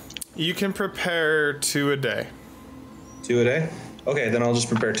 You can prepare 2 a day 2 a day? Okay, then I'll just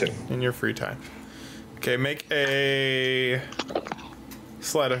prepare 2. in your free time. Okay, make a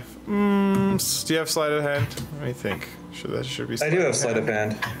sleight of. Do you have sleight of hand? Let me think. That should be. I do have sleight of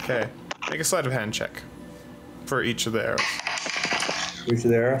hand. Okay, make a sleight of hand check for each of the arrows. Each of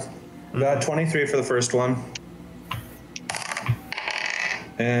the arrows? Got 23 for the first one.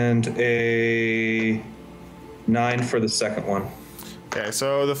 And a 9 for the second one. Okay,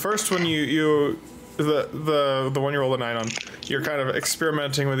 so the first one the one you roll a 9 on, you're kind of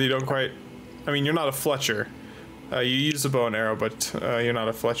experimenting with. You don't quite. I mean, you're not a Fletcher. You use a bow and arrow, but you're not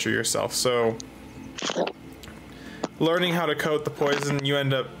a Fletcher yourself. So, learning how to coat the poison, you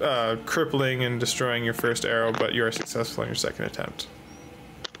end up crippling and destroying your first arrow, but you are successful in your second attempt.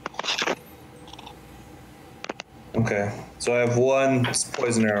 Okay, so I have 1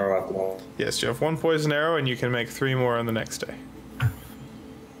 poison arrow at the moment. Yes, you have 1 poison arrow, and you can make 3 more on the next day.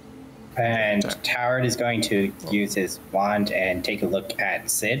 And Howard is going to use his wand and take a look at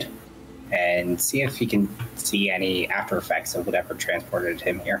Sid and see if he can see any after effects of whatever transported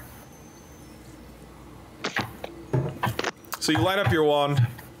him here. So you light up your wand,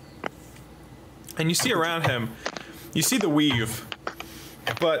 and you see around him, you see the weave,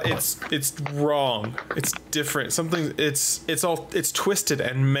 but it's wrong. It's different. It's twisted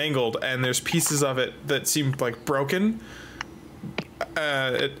and mangled, and there's pieces of it that seem like broken.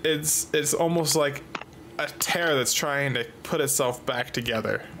 It's almost like a tear that's trying to put itself back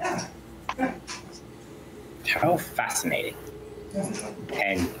together. How fascinating.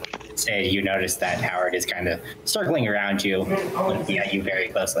 And Sid, you notice that Howard is kind of circling around you, looking at you very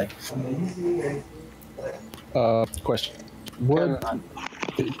closely. Question.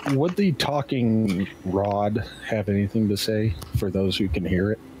 Would the talking rod have anything to say for those who can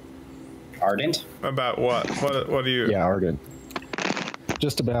hear it? Ardent? About what? What do you... Yeah, Arden.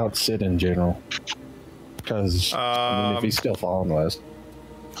 Just about Sid in general. Because, I mean, if he's still following us.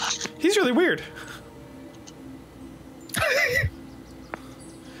 He's really weird.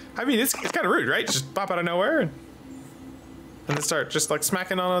 I mean, it's kind of rude, right? Just pop out of nowhere and then start just like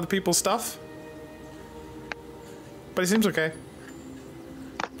smacking on other people's stuff. But he seems okay.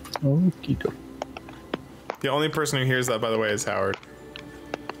 Okie-doke. The only person who hears that, by the way, is Howard.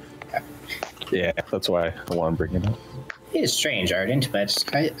 Yeah, that's why I want to bring it up. It is strange, Ardent, but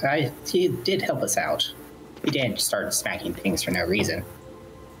he did help us out. He didn't start smacking things for no reason.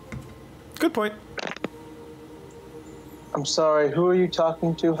 Good point. I'm sorry, who are you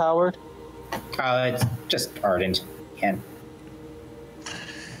talking to, Howard? It's just Ardent. Can't.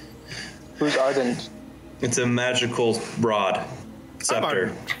 Who's Ardent? It's a magical rod. Scepter.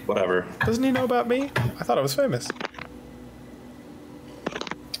 Whatever. Doesn't he know about me? I thought I was famous.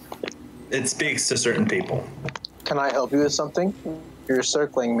 It speaks to certain people. Can I help you with something? You're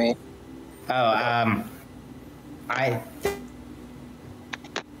circling me. Oh, I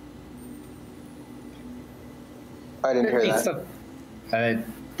didn't hear that.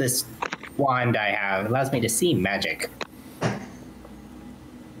 This wand I have allows me to see magic.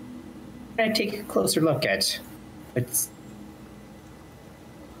 I take a closer look at it's.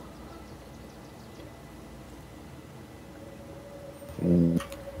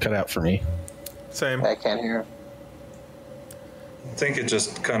 Cut out for me. Same. I can't hear. I think it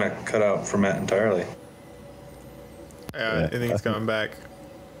just kind of cut out for Matt entirely. I think he's coming back.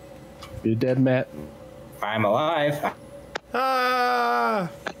 You dead, Matt? I'm alive. Ah!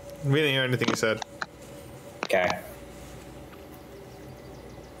 We didn't hear anything he said. Okay.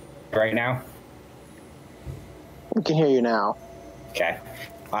 Right now? We can hear you now. Okay.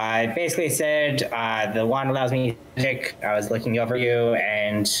 I basically said the wand allows me magic. I was looking over you,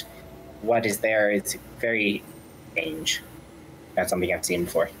 and what is there is very strange. Not something I've seen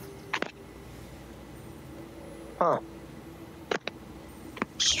before. Huh.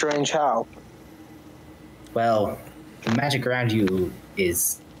 Strange how? Well, the magic around you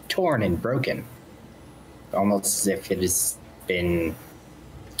is torn and broken. Almost as if it has been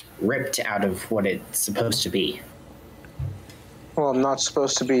ripped out of what it's supposed to be. Well, I'm not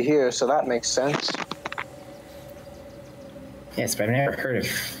supposed to be here, so that makes sense. Yes, but I've never heard of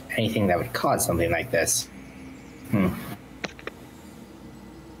anything that would cause something like this.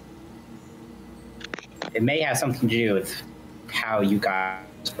 It may have something to do with how you got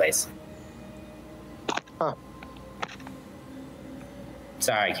to this place. Huh.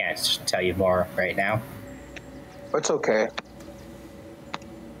 Sorry, I can't tell you more right now. It's okay.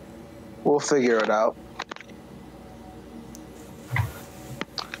 We'll figure it out.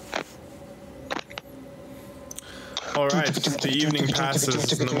 All right, the evening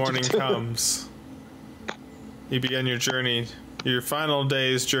passes and the morning comes. You begin your journey, your final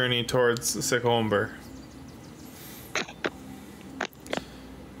day's journey towards Sikomber.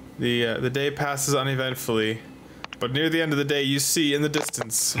 The day passes uneventfully, but near the end of the day, you see in the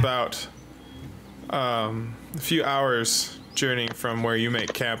distance, about a few hours journeying from where you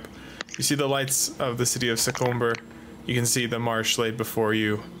make camp, you see the lights of the city of Sikomber. You can see the marsh laid before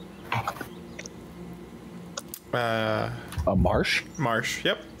you. A marsh? Marsh,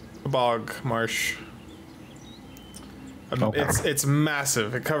 yep. A bog marsh. Okay. It's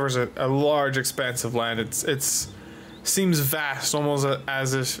massive. It covers a large expanse of land. It's seems vast, almost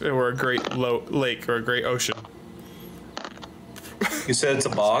as if it were a great lake or a great ocean. You said it's a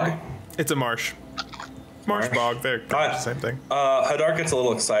bog? It's a marsh. Marsh bog, they're the same thing. Hadar gets a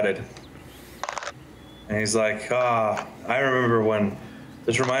little excited. And he's like, I remember when,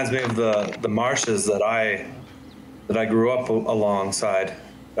 this reminds me of the marshes that I grew up alongside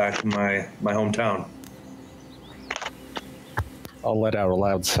back in my hometown. I'll let out a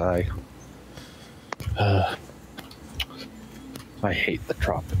loud sigh. I hate the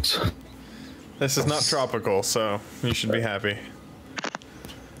tropics. This is not tropical, so you should be happy.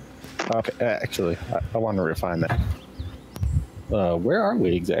 Okay, actually, I want to refine that. Where are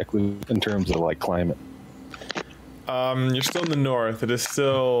we exactly in terms of like climate? You're still in the north. It is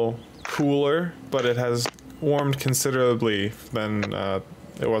still cooler, but it has warmed considerably than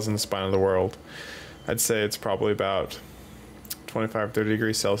it was in the spine of the world. I'd say it's probably about 25, 30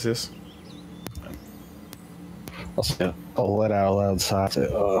 degrees Celsius. I'll let out a loud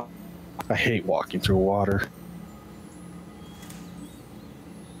sigh. I hate walking through water.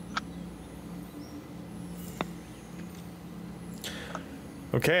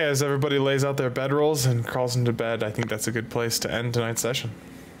 Okay, as everybody lays out their bedrolls and crawls into bed, I think that's a good place to end tonight's session.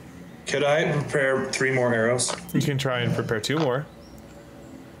 Could I prepare 3 more arrows? You can try and prepare 2 more.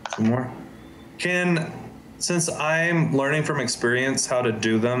 2 more? Since I'm learning from experience how to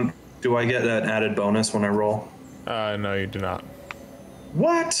do them, do I get an added bonus when I roll? No, you do not.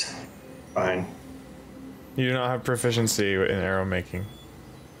 What? Fine. You do not have proficiency in arrow making.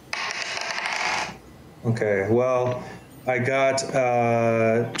 Okay, well, I got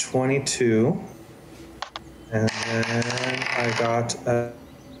 22, and then I got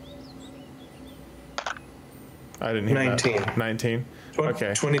I didn't hear 19. that. 19.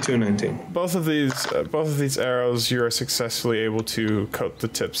 Okay. 22, 19. Both of these arrows, you are successfully able to coat the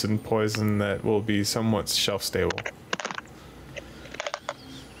tips in poison that will be somewhat shelf stable.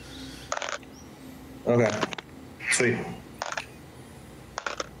 Okay. Sweet.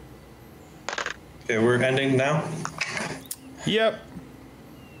 Okay, we're ending now? Yep.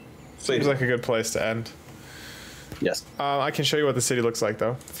 Sweet. Seems like a good place to end. Yes. I can show you what the city looks like,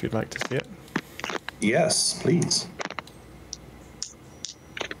 though, if you'd like to see it. Yes, please.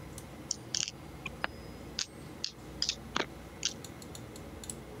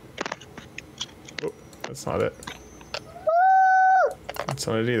 Oh, that's not it. That's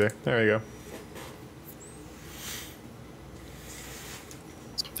not it either. There we go.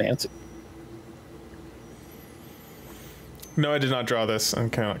 It's fancy. No, I did not draw this. I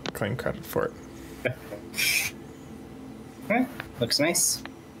cannot claim credit for it. Okay, looks nice.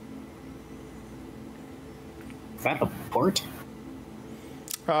 Is that a port?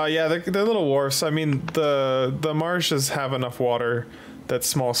 Yeah, they're little wharfs. I mean, the marshes have enough water that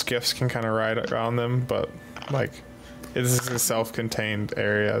small skiffs can kind of ride around them, but like, it is a self-contained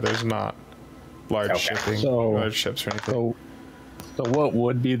area. There's not large ships or anything. So what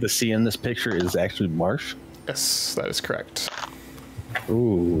would be the sea in this picture is actually marsh? Yes, that is correct.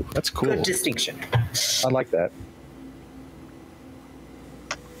 Ooh, that's cool. Good distinction. I like that.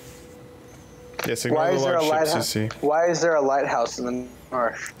 Yes, ignore the large ships you see. Why is there a lighthouse in the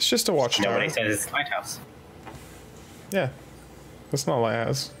marsh? It's just a watchtower. Nobody says it's a lighthouse. Yeah, that's not a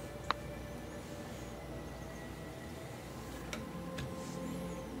lighthouse.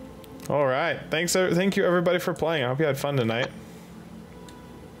 All right, thank you everybody for playing. I hope you had fun tonight.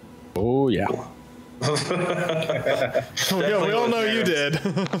 Oh yeah. We all know you did.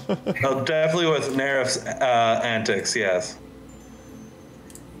 Oh, definitely with Nerif's antics, yes.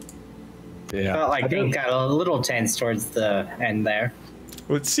 Yeah. Felt like things got a little tense towards the end there.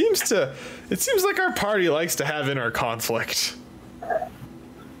 Well, it seems like our party likes to have inner conflict.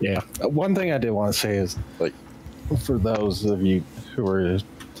 Yeah. One thing I did want to say is, like, for those of you who are,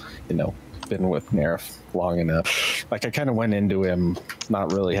 been with Nerif long enough, like, I kind of went into him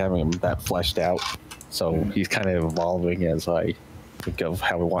not really having him that fleshed out. So he's kind of evolving as I think of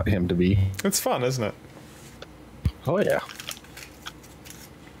how we want him to be. It's fun, isn't it? Oh, yeah.